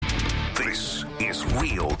is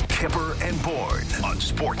Real Kipper and Bourne on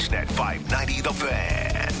Sportsnet 590 The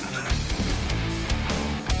Fan.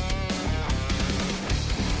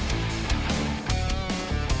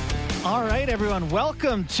 All right, everyone.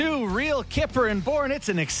 Welcome to Real Kipper and Bourne. It's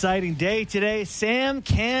an exciting day today. Sam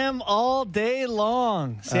Cam all day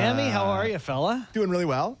long. Sammy, how are you, fella? Doing really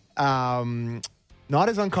well. Not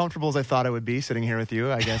as uncomfortable as I thought I would be sitting here with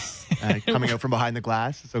you, I guess. Coming out from behind the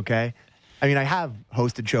glass. It's okay. I mean, I have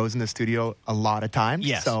hosted shows in the studio a lot of times.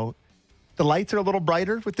 Yes. So the lights are a little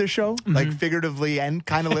brighter with this show, like figuratively and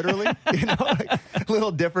kind of literally. Like a little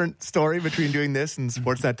different story between doing this and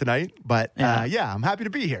Sportsnet tonight. But yeah, I'm happy to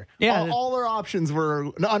be here. Yeah. All our options were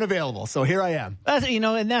unavailable, so here I am.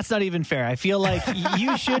 And that's not even fair. I feel like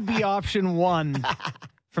you should be option one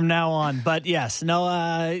from now on. But yes,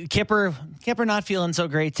 Kipper not feeling so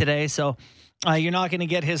great today, so you're not going to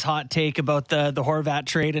get his hot take about the Horvat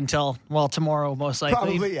trade until, tomorrow, most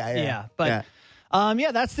likely. Probably, yeah. But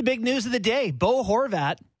that's the big news of the day. Bo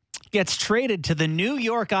Horvat gets traded to the New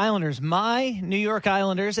York Islanders, my New York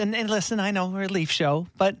Islanders. And listen, I know we're a Leaf show,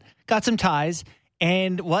 but got some ties.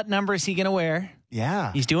 And what number is he going to wear?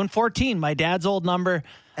 Yeah. He's doing 14, my dad's old number.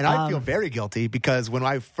 And I feel very guilty because when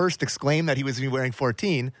I first exclaimed that he was wearing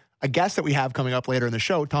 14, a guest that we have coming up later in the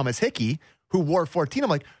show, Thomas Hickey, who wore 14, I'm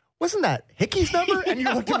like, wasn't that Hickey's number? And you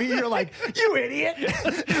look at me, you're like, you idiot.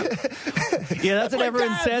 Yeah, that's what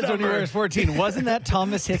everyone says when he number. wears 14. Wasn't that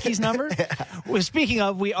Thomas Hickey's number? Yeah. Well, speaking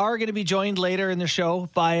of, we are going to be joined later in the show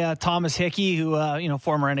by Thomas Hickey, who,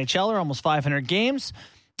 former NHLer, almost 500 games.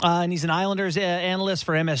 And he's an Islanders analyst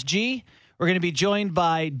for MSG. We're going to be joined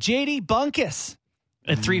by JD Bunkus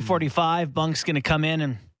at 3:45. Bunk's going to come in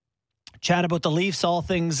and chat about the Leafs, all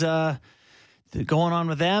things going on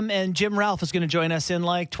with them. And Jim Ralph is going to join us in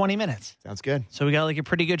like 20 minutes. Sounds good. So we got like a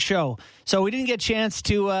pretty good show. So we didn't get a chance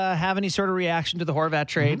to have any sort of reaction to the Horvat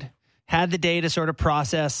trade. Had the day to sort of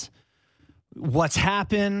process what's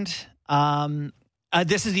happened.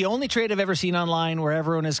 This is the only trade I've ever seen online where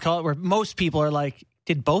everyone is where most people are like,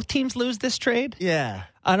 did both teams lose this trade? Yeah.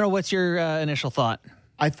 I don't know. What's your initial thought?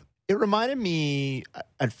 It reminded me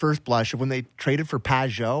at first blush of when they traded for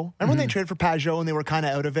Pajot. Remember when they traded for Pajot and they were kind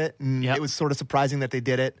of out of it? And it was sort of surprising that they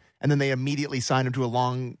did it. And then they immediately signed him to a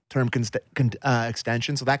long-term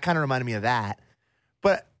extension. So that kind of reminded me of that.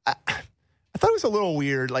 But I thought it was a little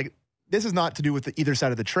weird. Like, this is not to do with either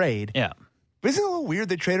side of the trade. Yeah. But isn't it a little weird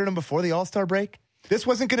they traded him before the All-Star break? This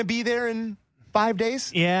wasn't going to be there in 5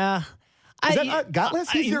 days? Yeah. Is that not gutless?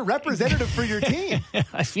 He's your representative for your team.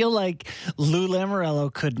 I feel like Lou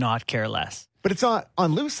Lamoriello could not care less. But it's not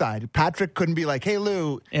on Lou's side. Patrick couldn't be like, hey,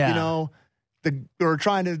 Lou, we're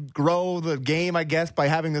trying to grow the game, I guess, by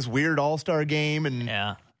having this weird all-star game.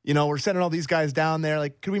 And, we're sending all these guys down there.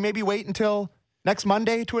 Like, could we maybe wait until next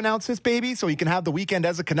Monday to announce this baby so he can have the weekend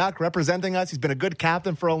as a Canuck representing us? He's been a good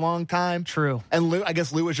captain for a long time. True. And I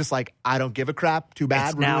guess Lou was just like, I don't give a crap. Too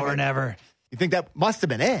bad. It's now or never. You think that must have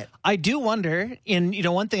been it? I do wonder,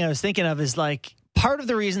 one thing I was thinking of is like part of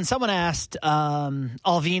the reason someone asked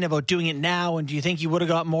Alvin about doing it now, and do you think he would have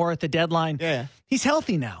got more at the deadline? Yeah. He's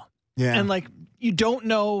healthy now. Yeah. And like, you don't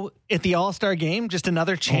know at the All-Star game, just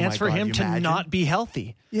another chance for him to not be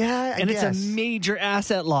healthy. Yeah, and it's a major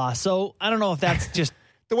asset loss. So I don't know if that's just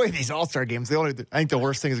the way these All-Star games, I think the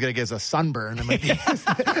worst thing is going to get is a sunburn. It might be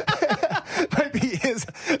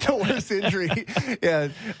the worst injury. Yeah,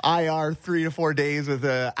 IR 3 to 4 days with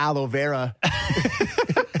aloe vera.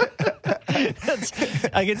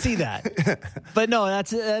 I can see that. But no,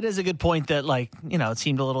 that is a good point that, it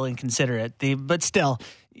seemed a little inconsiderate. But still,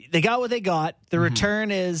 they got what they got. The return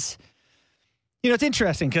is, it's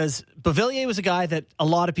interesting because Beauvillier was a guy that a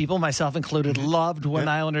lot of people, myself included, loved when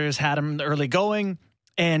Islanders had him early going.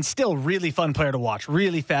 And still really fun player to watch.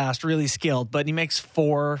 Really fast, really skilled. But he makes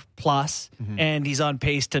 4+, and he's on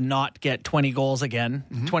pace to not get 20 goals again,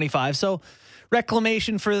 25. So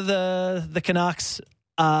reclamation for the Canucks.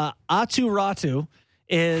 Aatu Ratu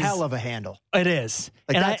is... hell of a handle. It is.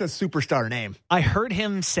 Like, and that's a superstar name. I heard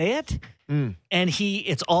him say it, and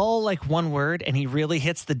it's all like one word, and he really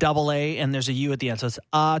hits the double A, and there's a U at the end. So it's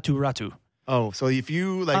Aatu Ratu. Oh, so if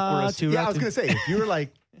you were I was going to say, if you were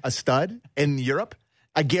like a stud in Europe,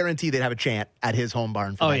 I guarantee they'd have a chant at his home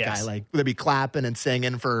barn for that guy. Like, they'd be clapping and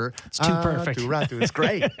singing for... It's too perfect. It's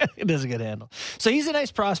great. It is a good handle. So he's a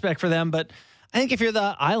nice prospect for them, but I think if you're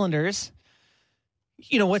the Islanders,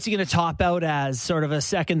 what's he going to top out as? Sort of a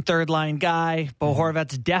second, third line guy. Bo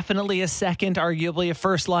Horvat's definitely a second, arguably a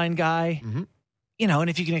first line guy. And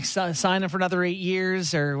if you can sign him for another 8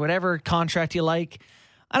 years or whatever contract you like,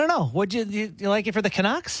 I don't know. Would you like it for the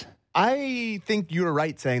Canucks? I think you were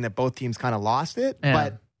right saying that both teams kind of lost it,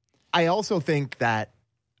 but I also think that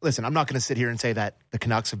listen, I'm not going to sit here and say that the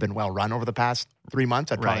Canucks have been well run over the past 3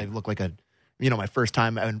 months. I'd probably look like my first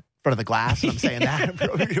time in front of the glass, and I'm saying that.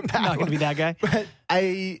 I'm not going to be that guy. But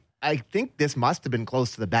I think this must have been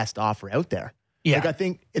close to the best offer out there. Yeah. Like, I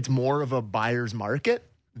think it's more of a buyer's market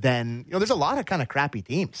than, there's a lot of kind of crappy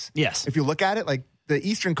teams. Yes. If you look at it, like the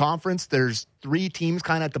Eastern Conference, there's 3 teams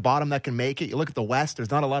kind of at the bottom that can make it. You look at the West, there's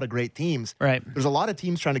not a lot of great teams. Right. There's a lot of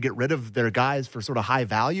teams trying to get rid of their guys for sort of high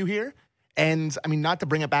value here. And I mean, not to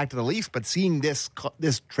bring it back to the Leafs, but seeing this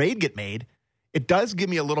trade get made, it does give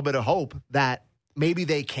me a little bit of hope that maybe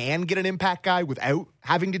they can get an impact guy without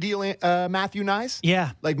having to deal Matthew Knies.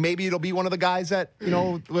 Yeah. Like maybe it'll be one of the guys that,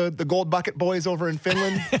 the Gold Bucket boys over in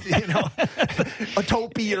Finland, a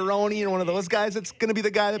Topi or Roni or one of those guys that's going to be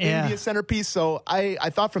the guy that may be a centerpiece. So I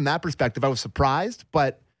thought from that perspective, I was surprised,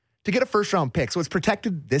 but to get a first round pick. So it's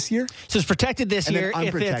protected this year? So it's protected this and year. Then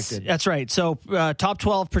unprotected. That's right. So top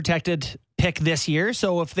 12 protected pick this year.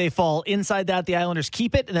 So if they fall inside that, the Islanders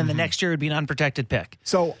keep it, and then the next year would be an unprotected pick.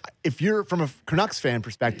 So if you're from a Canucks fan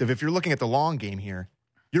perspective, if you're looking at the long game here,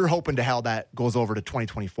 you're hoping to hell that goes over to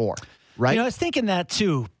 2024, right? I was thinking that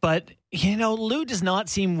too, but Lou does not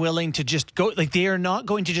seem willing to just go, like they are not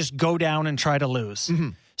going to just go down and try to lose. Mm-hmm.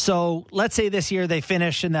 So let's say this year they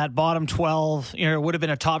finish in that bottom 12, it would have been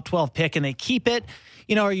a top 12 pick and they keep it.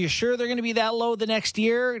 Are you sure they're going to be that low the next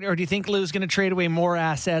year? Or do you think Lou's going to trade away more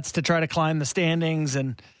assets to try to climb the standings?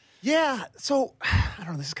 And yeah, so I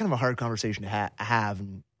don't know. This is kind of a hard conversation to have.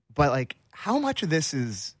 But like, how much of this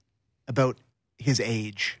is about his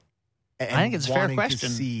age? And I think it's a fair question. To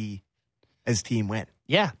see his team win.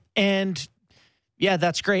 Yeah. And yeah,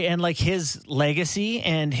 that's great. And like his legacy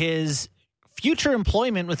and his future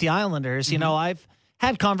employment with the Islanders, I've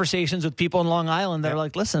had conversations with people in Long Island that are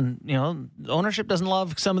like, listen, ownership doesn't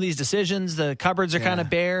love some of these decisions. The cupboards are kind of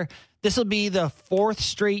bare. This will be the 4th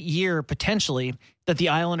straight year potentially that the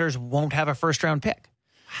Islanders won't have a first round pick.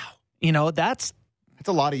 Wow. That's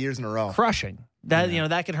a lot of years in a row. Crushing. That,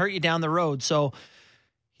 that could hurt you down the road. So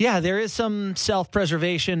yeah, there is some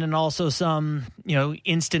self-preservation and also some,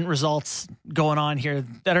 instant results going on here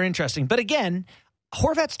that are interesting. But again,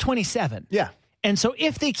 Horvat's 27. Yeah. And so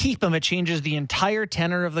if they keep him, it changes the entire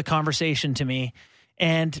tenor of the conversation to me.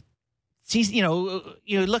 And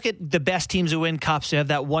look at the best teams who win cups who have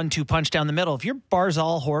that 1-2 punch down the middle. If you're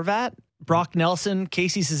Barzal, Horvat, Brock Nelson,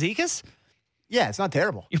 Casey Cizikas, yeah, it's not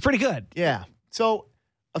terrible. You're pretty good. Yeah. So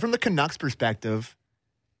from the Canucks perspective,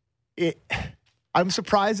 I'm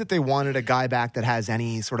surprised that they wanted a guy back that has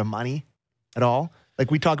any sort of money at all. Like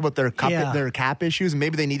we talk about their cap issues, and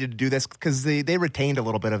maybe they needed to do this because they retained a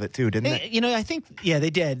little bit of it too, didn't they? I think they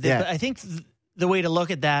did. I think the way to look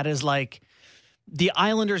at that is like the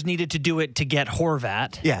Islanders needed to do it to get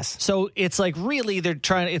Horvat. Yes. So it's like really they're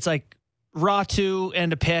trying. It's like Ratu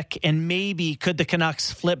and a pick, and maybe could the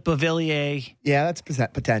Canucks flip Beauvillier? Yeah, that's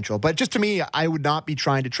potential. But just to me, I would not be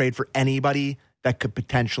trying to trade for anybody that could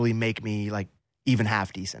potentially make me like even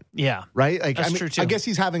half decent. Yeah. Right? Like, That's true too. I guess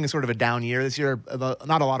he's having a sort of a down year this year.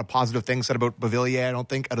 Not a lot of positive things said about Beauvillier, I don't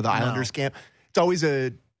think, out of the Islanders camp. It's always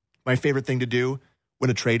my favorite thing to do when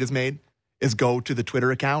a trade is made is go to the Twitter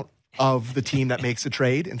account of the team that makes the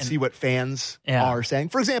trade and see what fans are saying.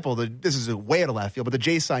 For example, this is way out of left field, but the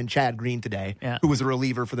Jays signed Chad Green today, who was a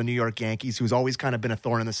reliever for the New York Yankees, who's always kind of been a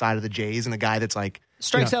thorn in the side of the Jays and a guy that's like...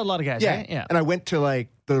 Strikes out a lot of guys, right? Yeah. And I went to like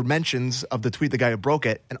the mentions of the tweet, the guy who broke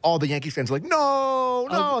it, and all the Yankees fans were like, no.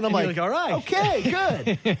 And I'm like, all right.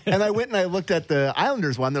 Okay, good. And I went and I looked at the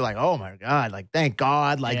Islanders one. They're like, oh my God, like, thank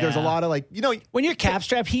God. Like, there's a lot of like, when you're cap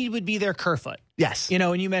strapped, he would be their Kerfoot. Yes.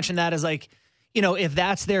 And you mentioned that as like, if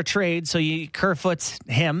that's their trade, so Kerfoot's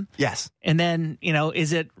him. Yes. And then,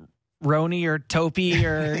 is it Roni or Topi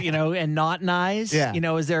or, and not Knies?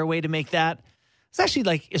 Yeah. Is there a way to make that? It's actually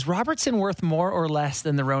like, is Robertson worth more or less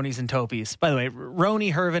than the Ronis and Topis? By the way,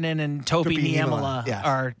 Roni Hirvonen and Topi Niemela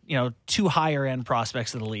are, two higher end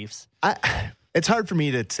prospects of the Leafs. It's hard for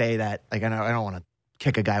me to say that. Like, I don't want to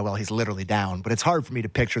kick a guy while he's literally down, but it's hard for me to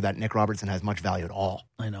picture that Nick Robertson has much value at all.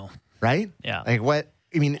 I know. Right? Yeah. Like what?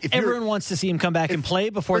 I mean, if everyone wants to see him come back and play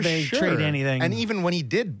before they trade anything. And even when he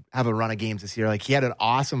did have a run of games this year, like he had an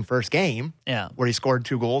awesome first game where he scored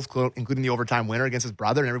 2 goals, including the overtime winner against his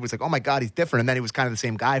brother. And everybody's like, oh my God, he's different. And then he was kind of the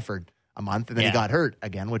same guy for a month. And then he got hurt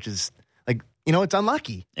again, which is like, it's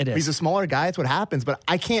unlucky. It is. He's a smaller guy. It's what happens. But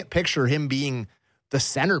I can't picture him being the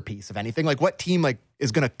centerpiece of anything. Like what team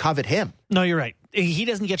is going to covet him? No, you're right. He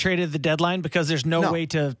doesn't get traded at the deadline because there's no way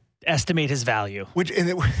to estimate his value. And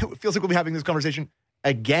it feels like we'll be having this conversation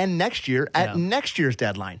again next year at next year's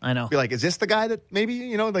deadline. I know. Be like, is this the guy that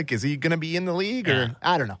maybe, is he going to be in the league? Or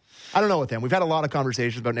I don't know. I don't know with him. We've had a lot of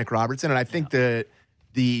conversations about Nick Robertson, and I think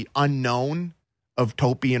the unknown of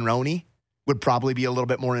Topi and Roney would probably be a little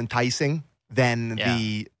bit more enticing than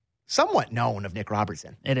the somewhat known of Nick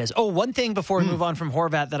Robertson. It is. Oh, one thing before we move on from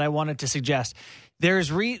Horvat that I wanted to suggest.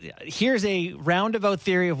 Here's a roundabout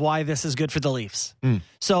theory of why this is good for the Leafs.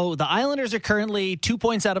 So the Islanders are currently 2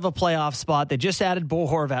 points out of a playoff spot. They just added Bo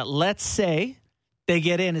Horvat. Let's say they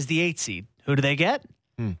get in as the 8th seed. Who do they get?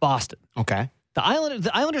 Boston. Okay. The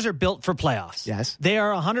Islanders are built for playoffs. Yes. They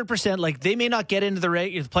are 100%. Like, they may not get into the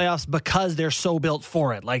playoffs because they're so built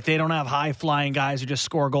for it. Like, they don't have high-flying guys who just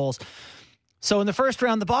score goals. So in the first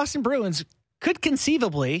round, the Boston Bruins could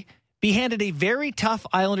conceivably be handed a very tough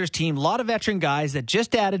Islanders team. A lot of veteran guys that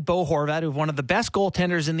just added Bo Horvat, who's one of the best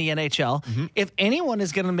goaltenders in the NHL. If anyone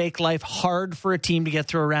is going to make life hard for a team to get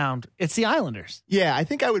through a round, it's the Islanders. Yeah, I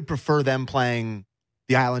think I would prefer them playing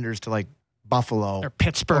the Islanders to like Buffalo Or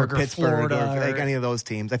Pittsburgh or Florida. or like any of those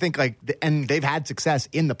teams. I think and they've had success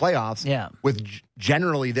in the playoffs with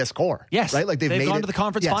generally this core. Yes. Right? Like they've made gone it to the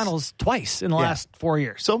conference finals twice in the last 4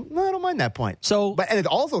 years. So no, I don't mind that point. And it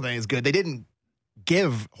also then is good. They didn't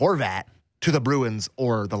give Horvat to the Bruins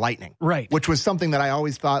or the Lightning. Right. Which was something that I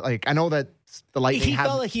always thought, like, I know that the Lightning He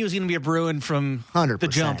felt like he was going to be a Bruin from 100%. the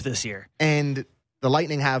jump this year. And the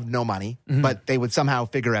Lightning have no money, but they would somehow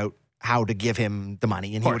figure out how to give him the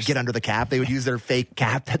money, and he would get under the cap. They would use their fake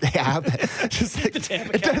cap that they have.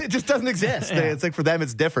 It just doesn't exist. Yeah. It's like for them,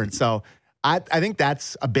 it's different. So I think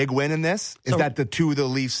that's a big win in this, is that the two of the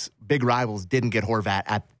Leafs' big rivals didn't get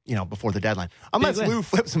Horvat before the deadline. Unless Lou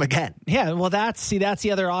flips him again. Yeah, well, that's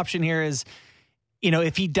the other option here is,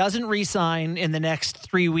 if he doesn't re-sign in the next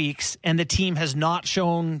 3 weeks and the team has not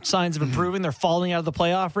shown signs of improving, they're falling out of the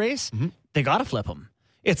playoff race, they got to flip him.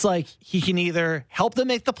 It's like he can either help them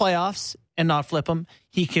make the playoffs and not flip them.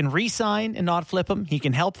 He can re-sign and not flip them. He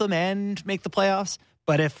can help them and make the playoffs.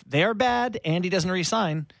 But if they're bad and he doesn't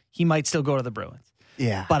re-sign, he might still go to the Bruins.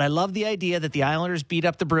 Yeah. But I love the idea that the Islanders beat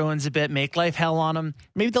up the Bruins a bit, make life hell on them.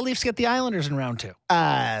 Maybe the Leafs get the Islanders in round 2.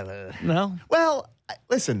 No? Well,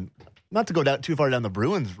 listen, not to go too far down the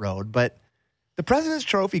Bruins road, but the President's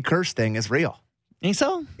Trophy curse thing is real. Think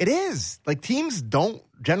so? It is. Like, teams don't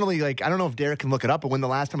generally, I don't know if Derek can look it up, but when the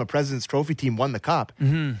last time a President's Trophy team won the cup,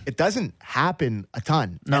 it doesn't happen a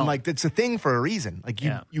ton. No. And, it's a thing for a reason. Like,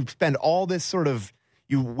 you spend all this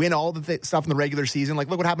you win all the stuff in the regular season. Like,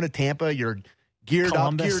 look what happened to Tampa. You're geared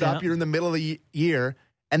up. You're in the middle of the year.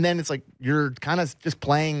 And then it's like you're kind of just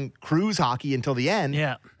playing cruise hockey until the end.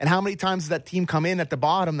 Yeah. And how many times does that team come in at the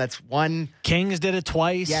bottom that's won? Kings did it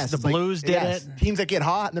twice. Yes, the Blues did it. Teams that get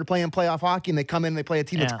hot and they're playing playoff hockey and they come in and they play a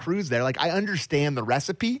team that's cruise there. Like, I understand the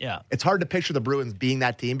recipe. Yeah. It's hard to picture the Bruins being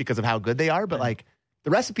that team because of how good they are, but the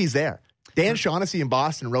recipe's there. Dan Shaughnessy in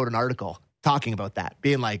Boston wrote an article talking about that,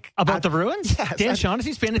 being like about the Bruins. Yes, Dan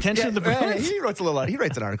Shaughnessy's paying attention to the Bruins. He writes an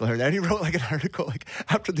article here and there. And he wrote an article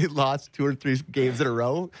after they lost 2 or 3 games in a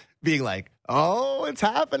row, being like, "Oh, it's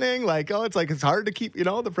happening!" It's hard to keep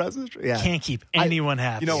the President's. Yeah, can't keep anyone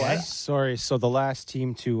happy. You know what? Sorry. So the last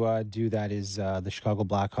team to do that is the Chicago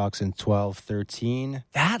Blackhawks in 12-13.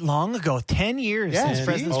 That long ago, 10 years since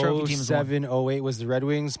President's Trophy team was won. 07-08 was the Red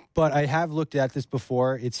Wings. But I have looked at this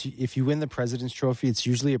before. It's if you win the President's Trophy, it's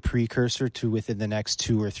usually a precursor to within the next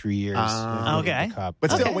 2 or 3 years. Okay. The Cup.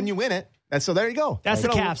 But still, when you win it, so there you go. That's the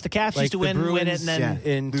Caps. The Caps used to win it, and then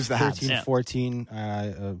in lose the Habs.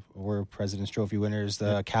 13-14 were President's Trophy winners.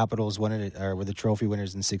 The Capitals won it, or were the trophy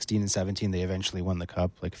winners in 16 and 17. They eventually won the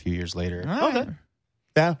Cup a few years later. Okay.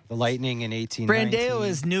 Yeah. The Lightning in 18-19. Brandeo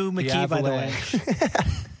is new McKee, by the way.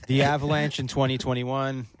 The Avalanche in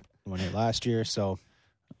 2021 won it last year. So,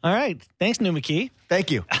 all right. Thanks, New McKee.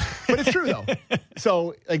 Thank you. But it's true, though.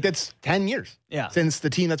 So, that's 10 years since the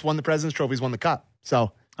team that's won the President's Trophy has won the Cup.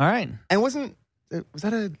 So, all right. And was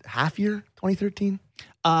that a half year, 2013?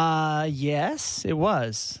 Yes, it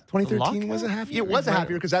was. 2013 was a half year? It was a half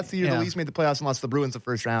year because that's the year the Leafs made the playoffs and lost to the Bruins the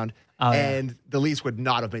first round. And the Leafs would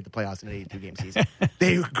not have made the playoffs in an 82-game season.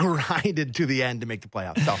 They grinded to the end to make the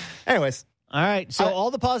playoffs. So, anyways. All right. So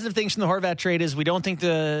all the positive things from the Horvat trade is we don't think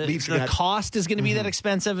the cost is going to be that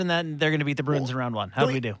expensive, and that they're going to beat the Bruins in round 1. How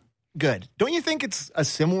do we do? Good. Don't you think it's a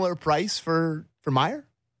similar price for Meyer?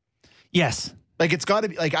 Yes. It's got to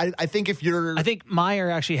be I think if you're. I think Meyer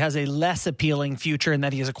actually has a less appealing future in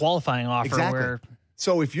that he has a qualifying offer. Exactly.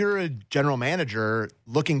 So if you're a general manager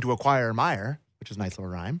looking to acquire Meyer, which is a nice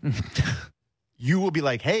little rhyme, you will be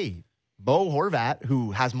like, hey, Bo Horvat, who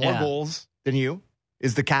has more goals than you,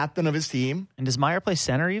 is the captain of his team. And does Meyer play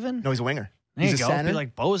center even? No, he's a winger. There he's you a go. center. Be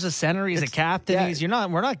like, Bo's a center. He's a captain. Yeah.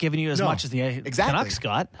 We're not giving you as much as the Canucks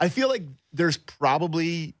got. I feel like there's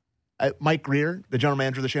probably Mike Greer, the general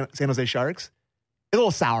manager of the San Jose Sharks, a little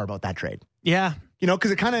sour about that trade. Yeah. You know,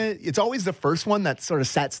 because it's always the first one that sort of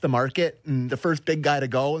sets the market and the first big guy to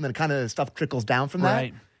go, and then kind of stuff trickles down from that.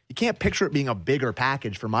 Right. You can't picture it being a bigger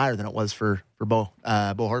package for Meier than it was for Bo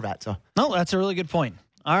Horvat. So no, that's a really good point.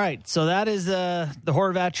 All right, so that is the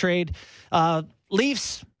Horvat trade.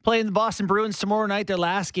 Leafs playing the Boston Bruins tomorrow night, their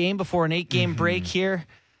last game before an 8-game break here.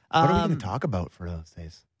 What are we going to talk about for those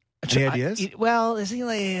days? Any ideas? Well, is he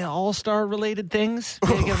like all-star related things? We're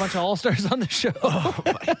going to get a bunch of all-stars on the show. Oh,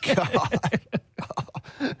 my God.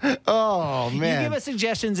 Oh, man. You give us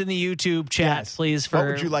suggestions in the YouTube chat, please. For what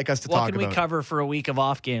would you like us to talk about? What can we cover for a week of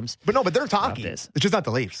off games? But they're talking. It's just not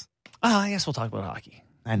the Leafs. Oh, I guess we'll talk about hockey.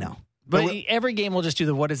 I know. But every game we'll just do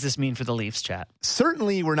the what does this mean for the Leafs chat.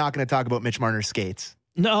 Certainly we're not going to talk about Mitch Marner's skates.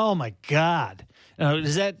 No, oh my God.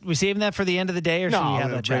 Is we saving that for the end of the day, or should we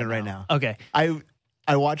have that chat right now? Okay.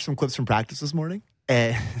 I watched some clips from practice this morning,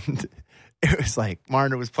 and it was like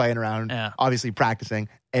Marner was playing around, obviously practicing,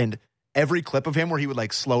 and every clip of him where he would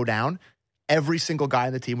like slow down, every single guy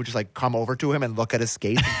on the team would just like come over to him and look at his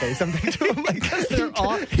skates and say something to him.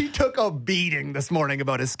 Like he took a beating this morning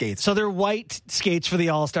about his skates. So they're white skates for the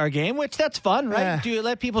All-Star game, which that's fun, right? Do you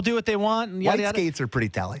let people do what they want? And white skates are pretty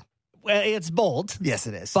telling. Well, it's bold. Yes,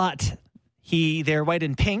 it is. But they're white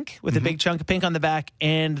and pink with a big chunk of pink on the back,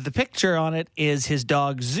 and the picture on it is his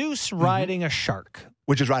dog Zeus riding a shark.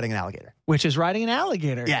 Which is riding an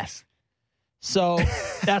alligator. Yes. So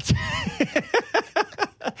that's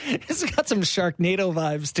it's got some Sharknado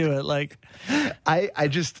vibes to it. Like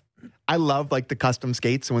I love like the custom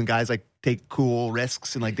skates, and when guys like take cool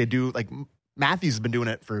risks and like they do, like Matthews has been doing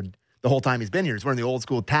it for the whole time he's been here. He's wearing the old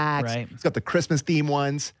school tags. Right. He's got the Christmas theme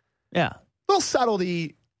ones. Yeah. A little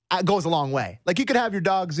subtlety goes a long way. Like you could have your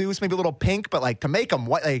dog Zeus, maybe a little pink, but like to make them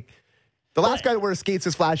white, like the last guy to wear skates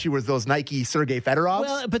this flashy was those Nike Sergei Fedorovs.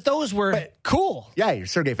 Well, but those were cool. Yeah, you're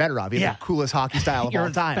Sergei Fedorov. You're the coolest hockey style of all time. You're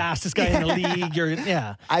the fastest guy in the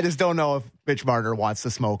league. I just don't know if Mitch Marner wants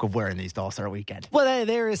the smoke of wearing these to All-Star Weekend. Well,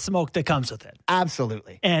 there is smoke that comes with it.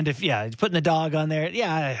 Absolutely. And if, putting the dog on there,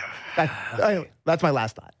 that's my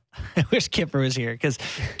last thought. I wish Kipper was here, because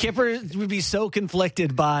Kipper would be so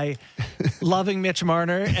conflicted by loving Mitch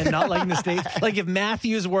Marner and not liking the skates. Like if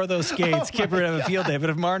Matthews wore those skates, Kipper would have a field day. But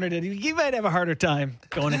if Marner did, he might have a harder time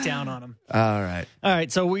going to town on him. All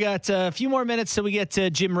right. So we got a few more minutes till we get to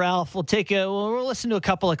Jim Ralph. We'll listen to a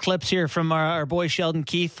couple of clips here from our boy Sheldon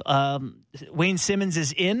Keefe. Wayne Simmons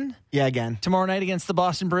is in. Yeah, again. Tomorrow night against the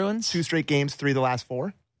Boston Bruins. 2 straight games, 3 of the last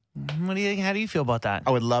 4. What do you think? How do you feel about that?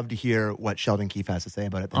 I would love to hear what Sheldon Keefe has to say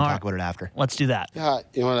about it, then talk about it after. Let's do that. Yeah,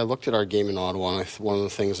 when I looked at our game in Ottawa, and one of the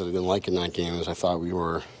things that I didn't like in that game is I thought we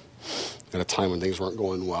were at a time when things weren't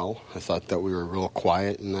going well. I thought that we were real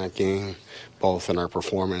quiet in that game, both in our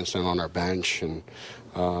performance and on our bench, and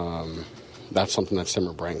that's something that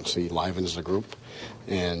Simmer brings. He livens the group,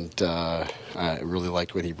 and I really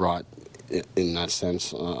liked what he brought in that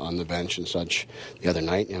sense on the bench and such the other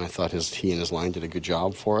night, and I thought he and his line did a good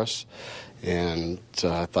job for us, and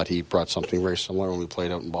I thought he brought something very similar when we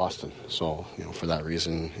played out in Boston. So for that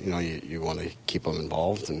reason, you want to keep him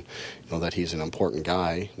involved and know that he's an important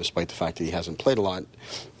guy, despite the fact that he hasn't played a lot.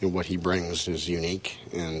 What he brings is unique,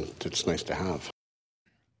 and it's nice to have.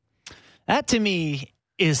 That to me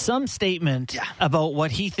is some statement about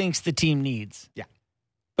what he thinks the team needs. Yeah.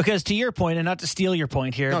 Because to your point, and not to steal your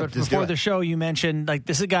point here, but before the show you mentioned, like,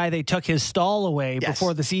 this is a guy they took his stall away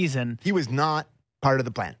before the season. He was not part of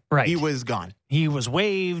the plan. Right. He was gone. He was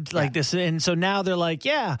waived like this. And so now they're like,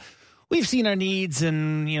 we've seen our needs,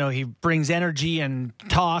 and, he brings energy and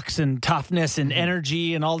talks and toughness and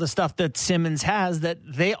energy and all the stuff that Simmons has that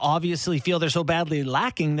they obviously feel they're so badly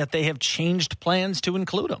lacking that they have changed plans to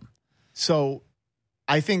include him. So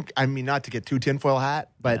I think, not to get too tinfoil hat,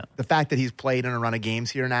 but the fact that he's played in a run of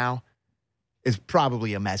games here now is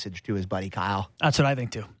probably a message to his buddy Kyle. That's what I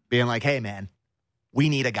think too. Being like, hey man, we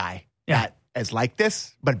need a guy that is like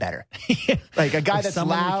this, but better. Like a guy that's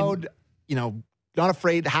loud, not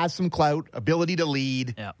afraid, has some clout, ability to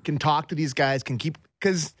lead, can talk to these guys, can keep,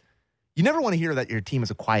 because you never want to hear that your team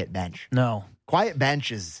is a quiet bench. No. Quiet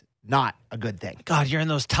bench is not a good thing. God, you're in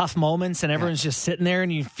those tough moments and everyone's just sitting there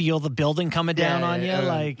and you feel the building coming down on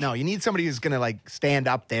you. No, you need somebody who's going to stand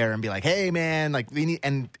up there and be like, hey man, we need,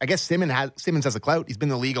 and I guess Simmons has a clout. He's been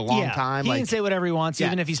in the league a long time. He can say whatever he wants,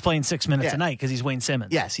 even if he's playing 6 minutes a night, because he's Wayne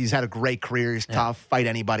Simmons. Yes, he's had a great career. He's tough, fight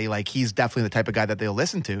anybody. He's definitely the type of guy that they'll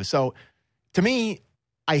listen to. So to me,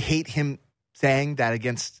 I hate him saying that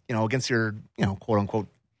against your, quote unquote,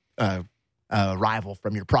 rival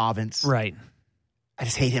from your province. Right. I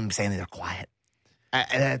just hate him saying that they're quiet.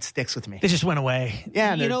 That sticks with me. They just went away.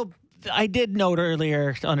 Yeah. I did note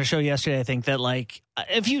earlier on a show yesterday, I think, that like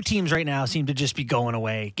a few teams right now seem to just be going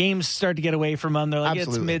away. Games start to get away from them. They're like,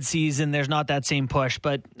 Absolutely. It's mid-season. There's not that same push.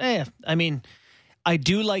 But, I mean, I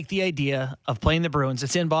do like the idea of playing the Bruins.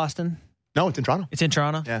 It's in Boston. No, it's in Toronto. It's in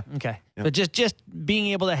Toronto? Yeah. Okay. Yeah. But just being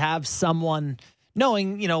able to have someone,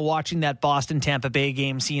 knowing, watching that Boston-Tampa Bay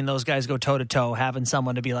game, seeing those guys go toe-to-toe, having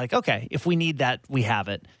someone to be like, okay, if we need that, we have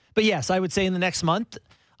it. But yes, I would say in the next month,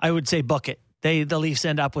 I would say book it. The Leafs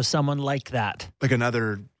end up with someone like that. Like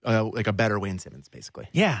another, like a better Wayne Simmons, basically.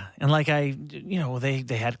 Yeah. And like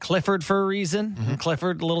they had Clifford for a reason. And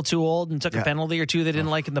Clifford a little too old and took a penalty or two they didn't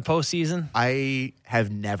like in the postseason. I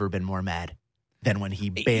have never been more mad than when he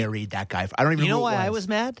buried that guy. I don't even know why who it I was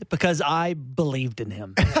mad? Because I believed in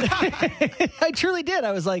him. I truly did.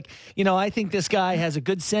 I was like, I think this guy has a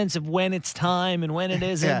good sense of when it's time and when it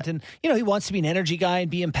isn't. Yeah. And, he wants to be an energy guy and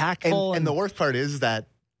be impactful. And the worst part is that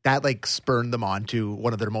like spurned them on to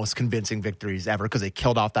one of their most convincing victories ever because they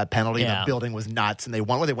killed off that penalty. Yeah. The building was nuts, and they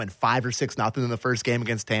won. They went 5 or 6-0 in the first game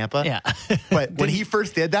against Tampa. Yeah. But when he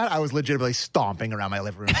first did that, I was legitimately stomping around my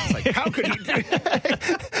living room. I was like, how could he do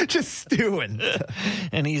that? Just stewing.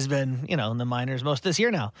 And he's been, in the minors most of this year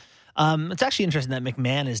now. It's actually interesting that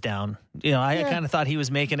McMahon is down. I kind of thought he was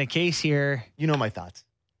making a case here. You know my thoughts.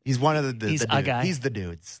 He's one of the He's the a dudes. guy. He's the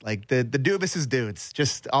dudes. Like the Dubas is dudes.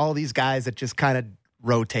 Just all these guys that just kind of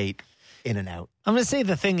rotate in and out. I'm going to say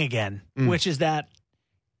the thing again, which is that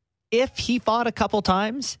if he fought a couple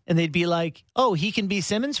times and they'd be like, oh, he can be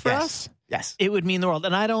Simmons for us, Yes. it would mean the world.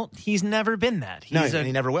 And he's never been that. No, He's and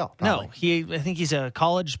he never will. Probably. No, I think he's a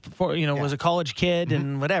college, was a college kid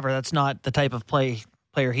and whatever. That's not the type of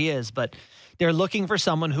player he is, but they're looking for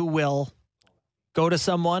someone who will go to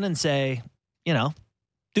someone and say,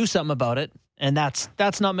 do something about it. And that's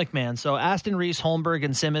not McMahon. So Aston Reese, Holmberg,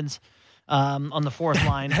 and Simmons on the fourth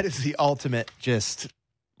line. That is the ultimate just...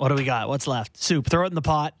 What do we got? What's left? Soup. Throw it in the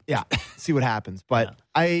pot. Yeah, see what happens. But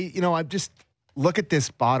I just look at this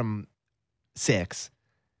bottom six,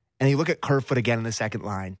 and you look at Kerfoot again in the second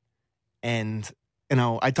line. And,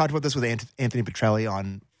 I talked about this with Anthony Petrelli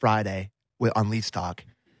on Friday on Leafs Talk.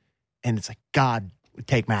 And it's like, God, we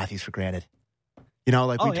take Matthews for granted. We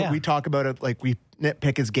talk about it, like we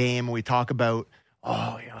nitpick his game, and we talk about,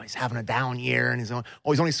 he's having a down year, and he's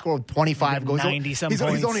only scored 25 goals. 90-some He's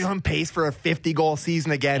points. only on pace for a 50-goal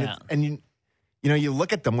season again. Yeah. And you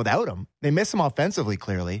look at them without him. They miss him offensively,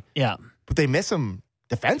 clearly. Yeah. But they miss him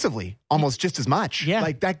defensively almost just as much. Yeah.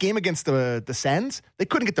 Like that game against the Sens, they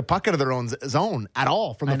couldn't get the puck out of their own zone at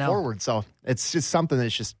all from the forward. So it's just something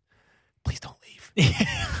that's just, please don't leave.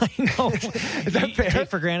 I know. Is that You fair? take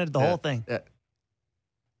for granted the whole thing. Yeah.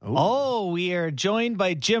 Oh, we are joined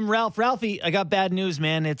by Jim Ralph. Ralphie, I got bad news,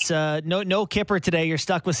 man. It's no Kipper today. You're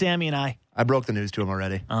stuck with Sammy and I. I broke the news to him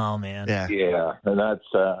already. Oh, man. Yeah. Yeah, and that's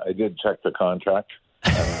I did check the contract.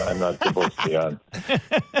 I'm not supposed to be on.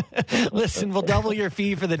 Listen, we'll double your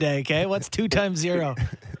fee for the day, okay? What's 2 times 0?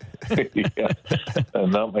 Yeah.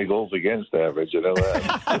 And not my goals against average, you know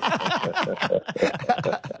that.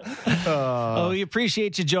 We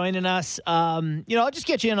appreciate you joining us. I'll just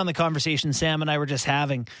get you in on the conversation Sam and I were just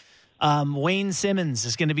having. Wayne Simmons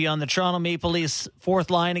is going to be on the Toronto Maple Leafs fourth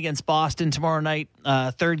line against Boston tomorrow night.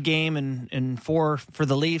 Third game and 4 for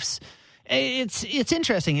the Leafs. It's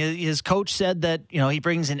interesting. His coach said that he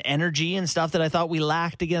brings an energy and stuff that I thought we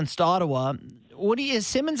lacked against Ottawa. Is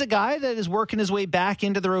Simmons a guy that is working his way back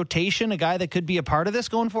into the rotation? A guy that could be a part of this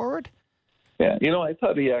going forward? Yeah, I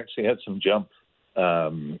thought he actually had some jump. For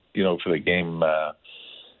the game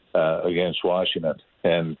against Washington,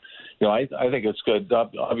 and I think it's good.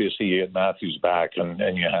 Obviously, you get Matthews back,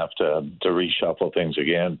 and you have to reshuffle things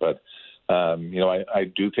again. But I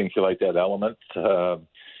do think you like that element.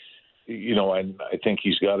 And I think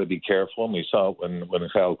he's got to be careful. And we saw it when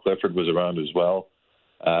Kyle Clifford was around as well,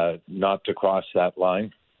 not to cross that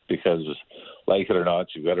line because, like it or not,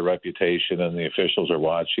 you've got a reputation, and the officials are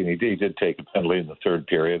watching. He did take a penalty in the third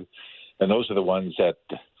period, and those are the ones that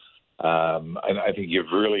I think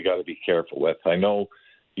you've really got to be careful with. I know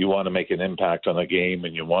you want to make an impact on the game,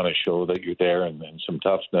 and you want to show that you're there and some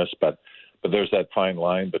toughness, but there's that fine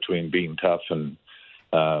line between being tough and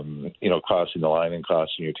crossing the line and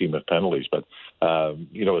costing your team with penalties. But,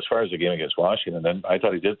 as far as the game against Washington, then I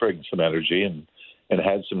thought he did bring some energy and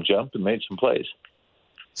had some jump and made some plays.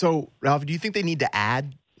 So, Ralph, do you think they need to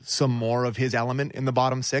add some more of his element in the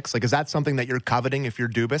bottom six? Like, is that something that you're coveting if you're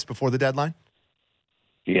Dubas before the deadline?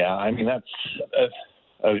 Yeah, I mean, that's,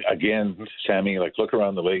 again, Sammy, like, look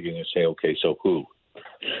around the league and you say, okay, so who?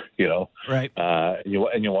 Right. You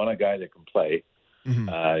want a guy that can play. Mm-hmm.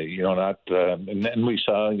 And we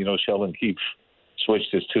saw, Sheldon Keefe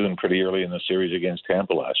switched his tune pretty early in the series against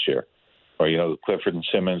Tampa last year. Or, Clifford and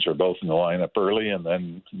Simmons are both in the lineup early and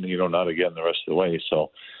then, not again the rest of the way. So,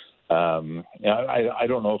 I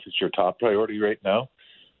don't know if it's your top priority right now,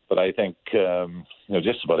 but I think,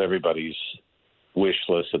 just about everybody's wish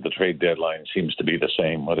list at the trade deadline seems to be the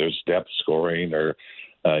same, whether it's depth scoring or,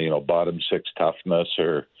 bottom six toughness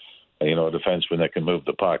or, a defenseman that can move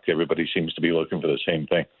the puck. Everybody seems to be looking for the same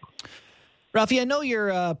thing. Ralphie, I know you're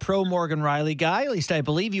a pro Morgan Rielly guy, at least I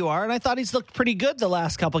believe you are, and I thought he's looked pretty good the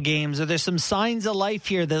last couple games. Are there some signs of life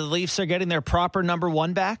here that the Leafs are getting their proper number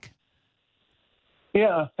one back?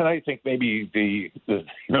 Yeah, and I think maybe the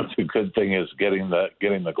good thing is getting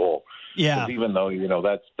the goal. Yeah. Even though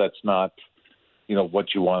that's not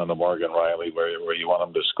what you want in a Morgan Rielly, where you want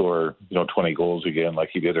him to score 20 goals again like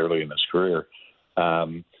he did early in his career.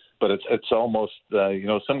 But it's almost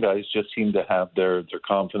some guys just seem to have their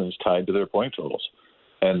confidence tied to their point totals,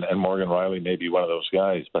 and Morgan Rielly may be one of those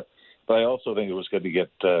guys. But I also think it was good to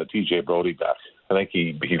get TJ Brodie back. I think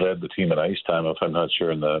he led the team in ice time, if I'm not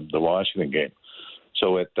sure, in the Washington game.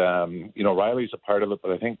 So Rielly's a part of it,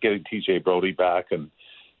 but I think getting TJ Brodie back and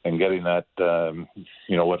getting that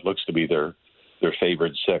what looks to be their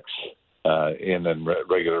favorite six in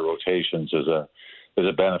regular rotations is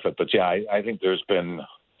a benefit. But yeah, I think there's been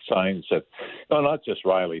signs that, not just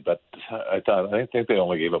Rielly, but I think they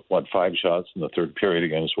only gave up 5 shots in the third period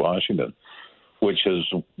against Washington, which is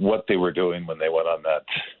what they were doing when they went on that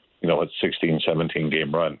 16-17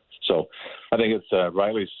 game run. So I think it's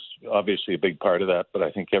Rielly's obviously a big part of that, but I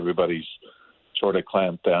think everybody's sort of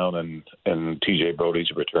clamped down, and TJ Brodie's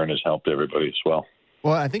return has helped everybody as well.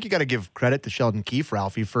 Well, I think you got to give credit to Sheldon Keefe,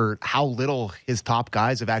 Ralphie, for how little his top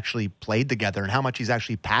guys have actually played together and how much he's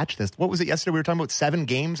actually patched this. What was it yesterday? We were talking about 7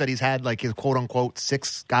 games that he's had like his quote-unquote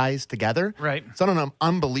 6 guys together. Right. It's done an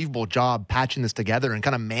unbelievable job patching this together and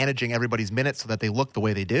kind of managing everybody's minutes so that they look the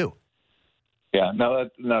way they do. Yeah. Now does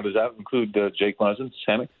that include Jake Muzzin,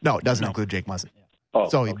 Sammy? No, it doesn't include Jake Muzzin. Oh,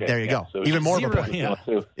 so okay. There you go. So even more of a point.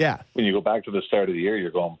 Yeah. When you go back to the start of the year, you're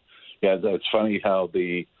going, it's funny how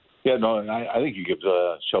I think you give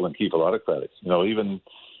Sheldon Keefe a lot of credit. Even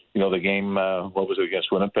the game, what was it, against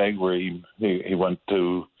Winnipeg, where he went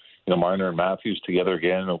to Marner and Matthews together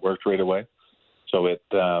again, and it worked right away. So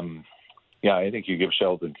I think you give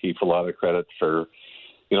Sheldon Keefe a lot of credit for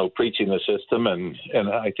preaching the system, and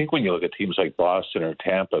I think when you look at teams like Boston or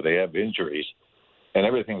Tampa, they have injuries, and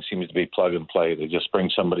everything seems to be plug and play. They just bring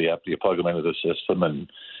somebody up, you plug them into the system, and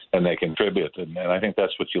they contribute. And I think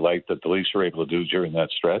that's what you like that the Leafs were able to do during that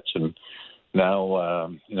stretch. And now,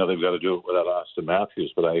 they've got to do it without Austin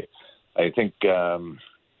Matthews. But I think,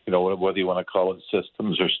 whether you want to call it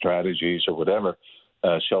systems or strategies or whatever,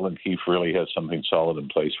 Sheldon Keefe really has something solid in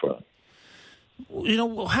place for them.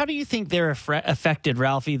 How do you think they're affected,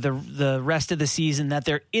 Ralphie, the rest of the season, that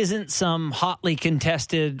there isn't some hotly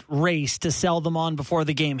contested race to sell them on before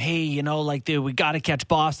the game? Hey, we got to catch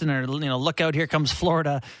Boston, or, look out, here comes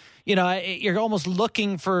Florida. You're almost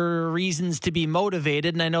looking for reasons to be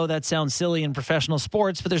motivated. And I know that sounds silly in professional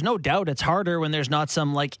sports, but there's no doubt it's harder when there's not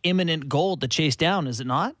some imminent goal to chase down, is it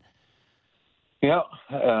not? Yeah,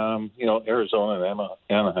 Arizona and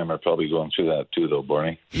Anaheim are probably going through that too, though,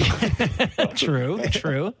 Barney. True.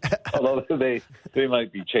 Although they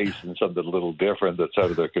might be chasing something a little different that's out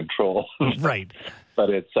of their control. Right. But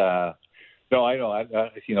it's I know.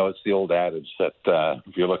 It's the old adage that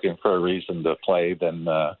if you're looking for a reason to play, then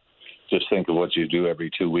just think of what you do every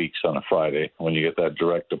 2 weeks on a Friday when you get that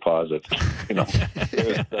direct deposit.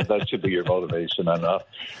 That should be your motivation enough.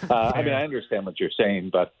 I understand what you're saying,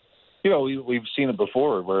 but. We've seen it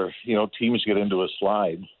before where, teams get into a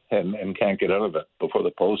slide and can't get out of it before the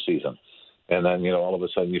postseason. And then, all of a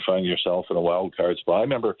sudden you find yourself in a wild card spot. I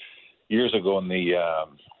remember years ago in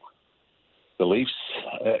the Leafs,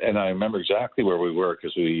 and I remember exactly where we were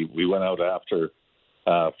because we went out after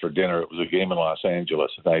for dinner. It was a game in Los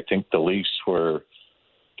Angeles. And I think the Leafs were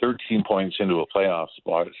 13 points into a playoff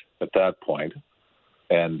spot at that point.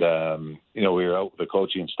 And, we were out with the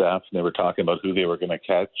coaching staff, and they were talking about who they were going to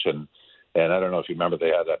catch. And I don't know if you remember, they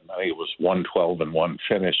had I think it was 1-12-1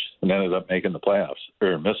 finish and ended up making the playoffs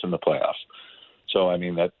or missing the playoffs. So,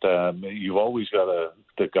 that you've always got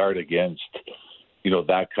to guard against,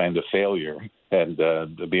 that kind of failure and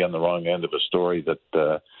to be on the wrong end of a story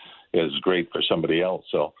that is great for somebody else.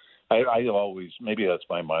 So I always, maybe that's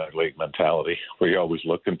my minor league mentality, where you're always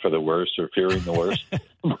looking for the worst or fearing the worst.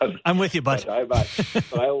 But, I'm with you, bud. But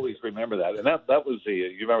I always remember that. And that was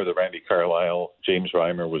you remember the Randy Carlyle, James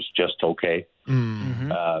Reimer was just okay. Mm-hmm.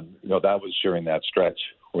 That was during that stretch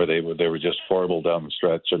where they were just horrible down the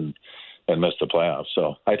stretch and missed the playoffs.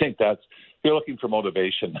 So I think if you're looking for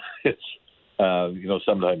motivation, it's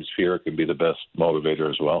sometimes fear can be the best motivator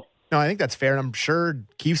as well. No, I think that's fair. And I'm sure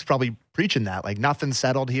Keefe's probably preaching that. Like, nothing's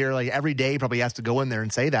settled here. Like, every day he probably has to go in there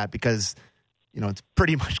and say that because, it's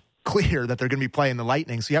pretty much clear that they're going to be playing the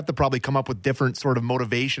Lightning. So you have to probably come up with different sort of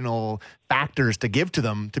motivational factors to give to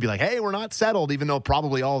them to be like, hey, we're not settled, even though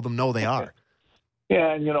probably all of them know they are.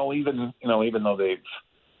 Yeah, and even though they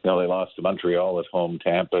lost to Montreal at home,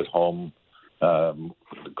 Tampa at home,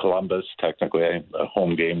 Columbus technically a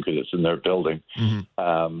home game because it's in their building.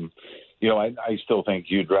 Mm-hmm. I still think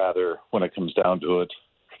you'd rather, when it comes down to it,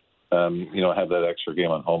 have that extra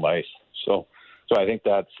game on home ice. So I think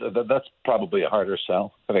that's probably a harder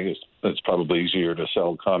sell. I think it's probably easier to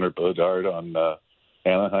sell Connor Bedard on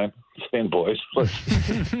Anaheim, saying, boys, let's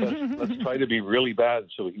try to be really bad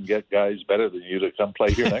so we can get guys better than you to come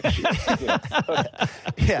play here next year.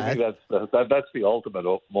 Yeah, I think that's the ultimate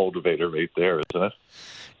motivator right there, isn't it?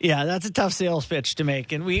 Yeah, that's a tough sales pitch to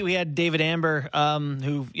make. And we had David Amber,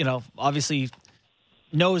 who obviously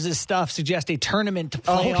knows his stuff, suggest a tournament to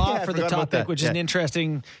play off for the top pick, which is an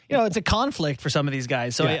interesting, it's a conflict for some of these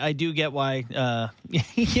guys. So I do get why,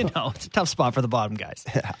 it's a tough spot for the bottom guys.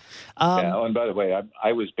 And by the way,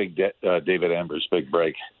 I was David Amber's big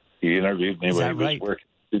break. He interviewed me when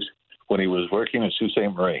he was working at Sault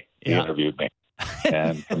Ste. Marie. He interviewed me.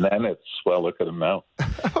 And then look at him now.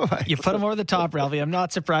 You put him over the top, Ralphie. I'm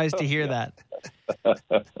not surprised to hear that.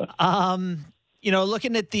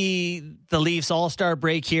 Looking at the Leafs All-Star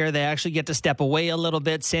break here, they actually get to step away a little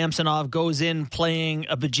bit. Samsonov goes in playing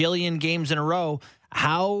a bajillion games in a row.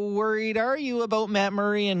 How worried are you about Matt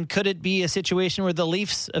Murray, and could it be a situation where the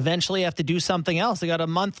Leafs eventually have to do something else? They got a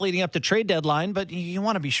month leading up to trade deadline, but you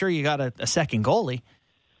want to be sure you got a second goalie.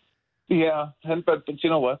 Yeah, but you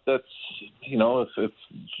know what? That's if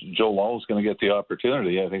Joe Wall is going to get the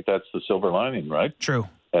opportunity, I think that's the silver lining, right? True.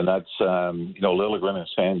 And that's, Liljegren and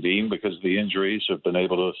Sandin, because of the injuries, have been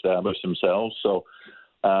able to establish themselves. So,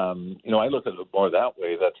 I look at it more that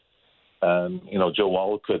way, that, Joe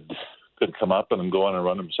Wall could come up and go on and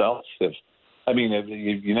run himself.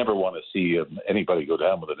 You never want to see anybody go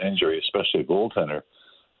down with an injury, especially a goaltender.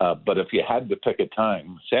 But if you had to pick a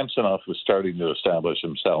time, Samsonov was starting to establish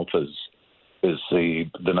himself as the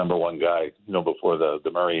number one guy, before the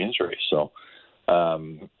Murray injury. So,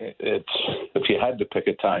 if you had to pick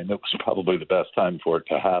a time, it was probably the best time for it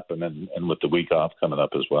to happen, and with the week off coming up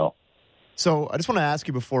as well. So I just want to ask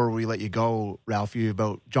you before we let you go, Ralphie,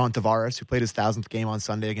 about John Tavares, who played his 1,000th game on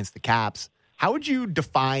Sunday against the Caps. How would you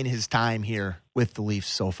define his time here with the Leafs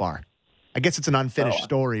so far? I guess it's an unfinished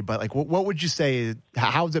story, but what would you say?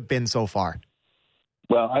 How's it been so far?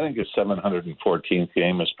 Well, I think his 714th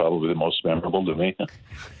game is probably the most memorable to me.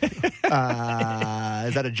 Is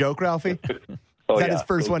that a joke, Ralphie? Is that his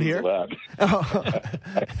first one here?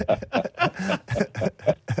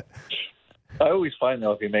 I always find,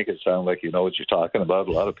 though, if you make it sound like you know what you're talking about,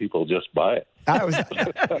 a lot of people just buy it.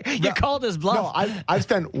 You called his bluff. No, I've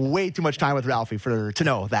spent way too much time with Ralphie to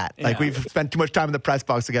know that. Yeah. We've spent too much time in the press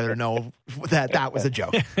box together to know that was a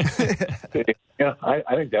joke. Yeah,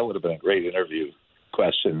 I think that would have been a great interview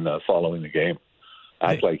question following the game.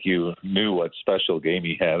 Act like you knew what special game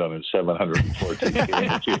he had on his 714th game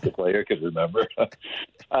that the player could remember.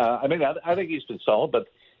 I think he's been solid, but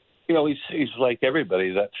he's like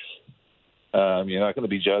everybody that you're not going to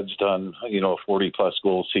be judged on a 40-plus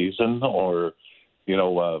goal season or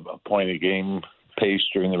a point a game pace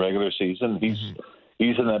during the regular season.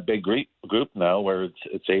 He's in that big group now where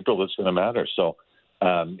it's April that's going to matter. So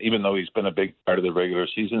even though he's been a big part of the regular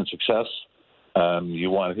season success, you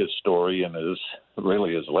want his story and his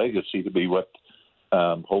legacy to be what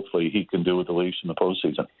hopefully he can do with the Leafs in the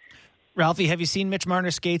postseason. Ralphie, have you seen Mitch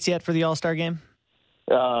Marner's skates yet for the All-Star game?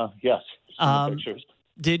 Yes. Pictures.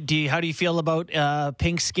 How do you feel about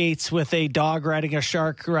pink skates with a dog riding a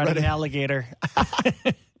shark riding an alligator?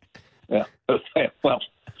 Yeah. Well,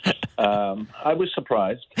 I was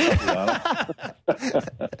surprised, to be honest.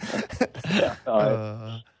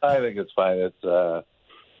 I think it's fine.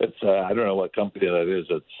 It's I don't know what company that is.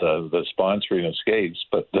 It's the sponsoring of skates,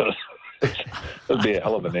 but it'd be a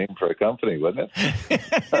hell of a name for a company, wouldn't it?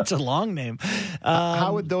 It's a long name.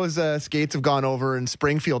 How would those skates have gone over in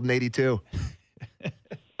Springfield in '82?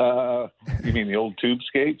 You mean the old tube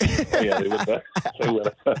skates? Yeah, they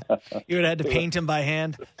would. You would have had to paint them by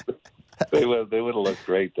hand. They would have looked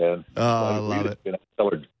great then. Oh, I love it.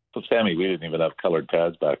 Sammy, we didn't even have colored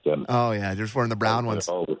pads back then. Oh yeah, just wearing the brown ones.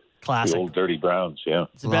 Classic. The old dirty browns, yeah.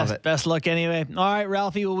 It's the best look anyway. All right,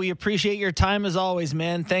 Ralphie, well, we appreciate your time as always,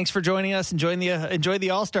 man. Thanks for joining us. Enjoy the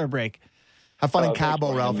All-Star break. Have fun in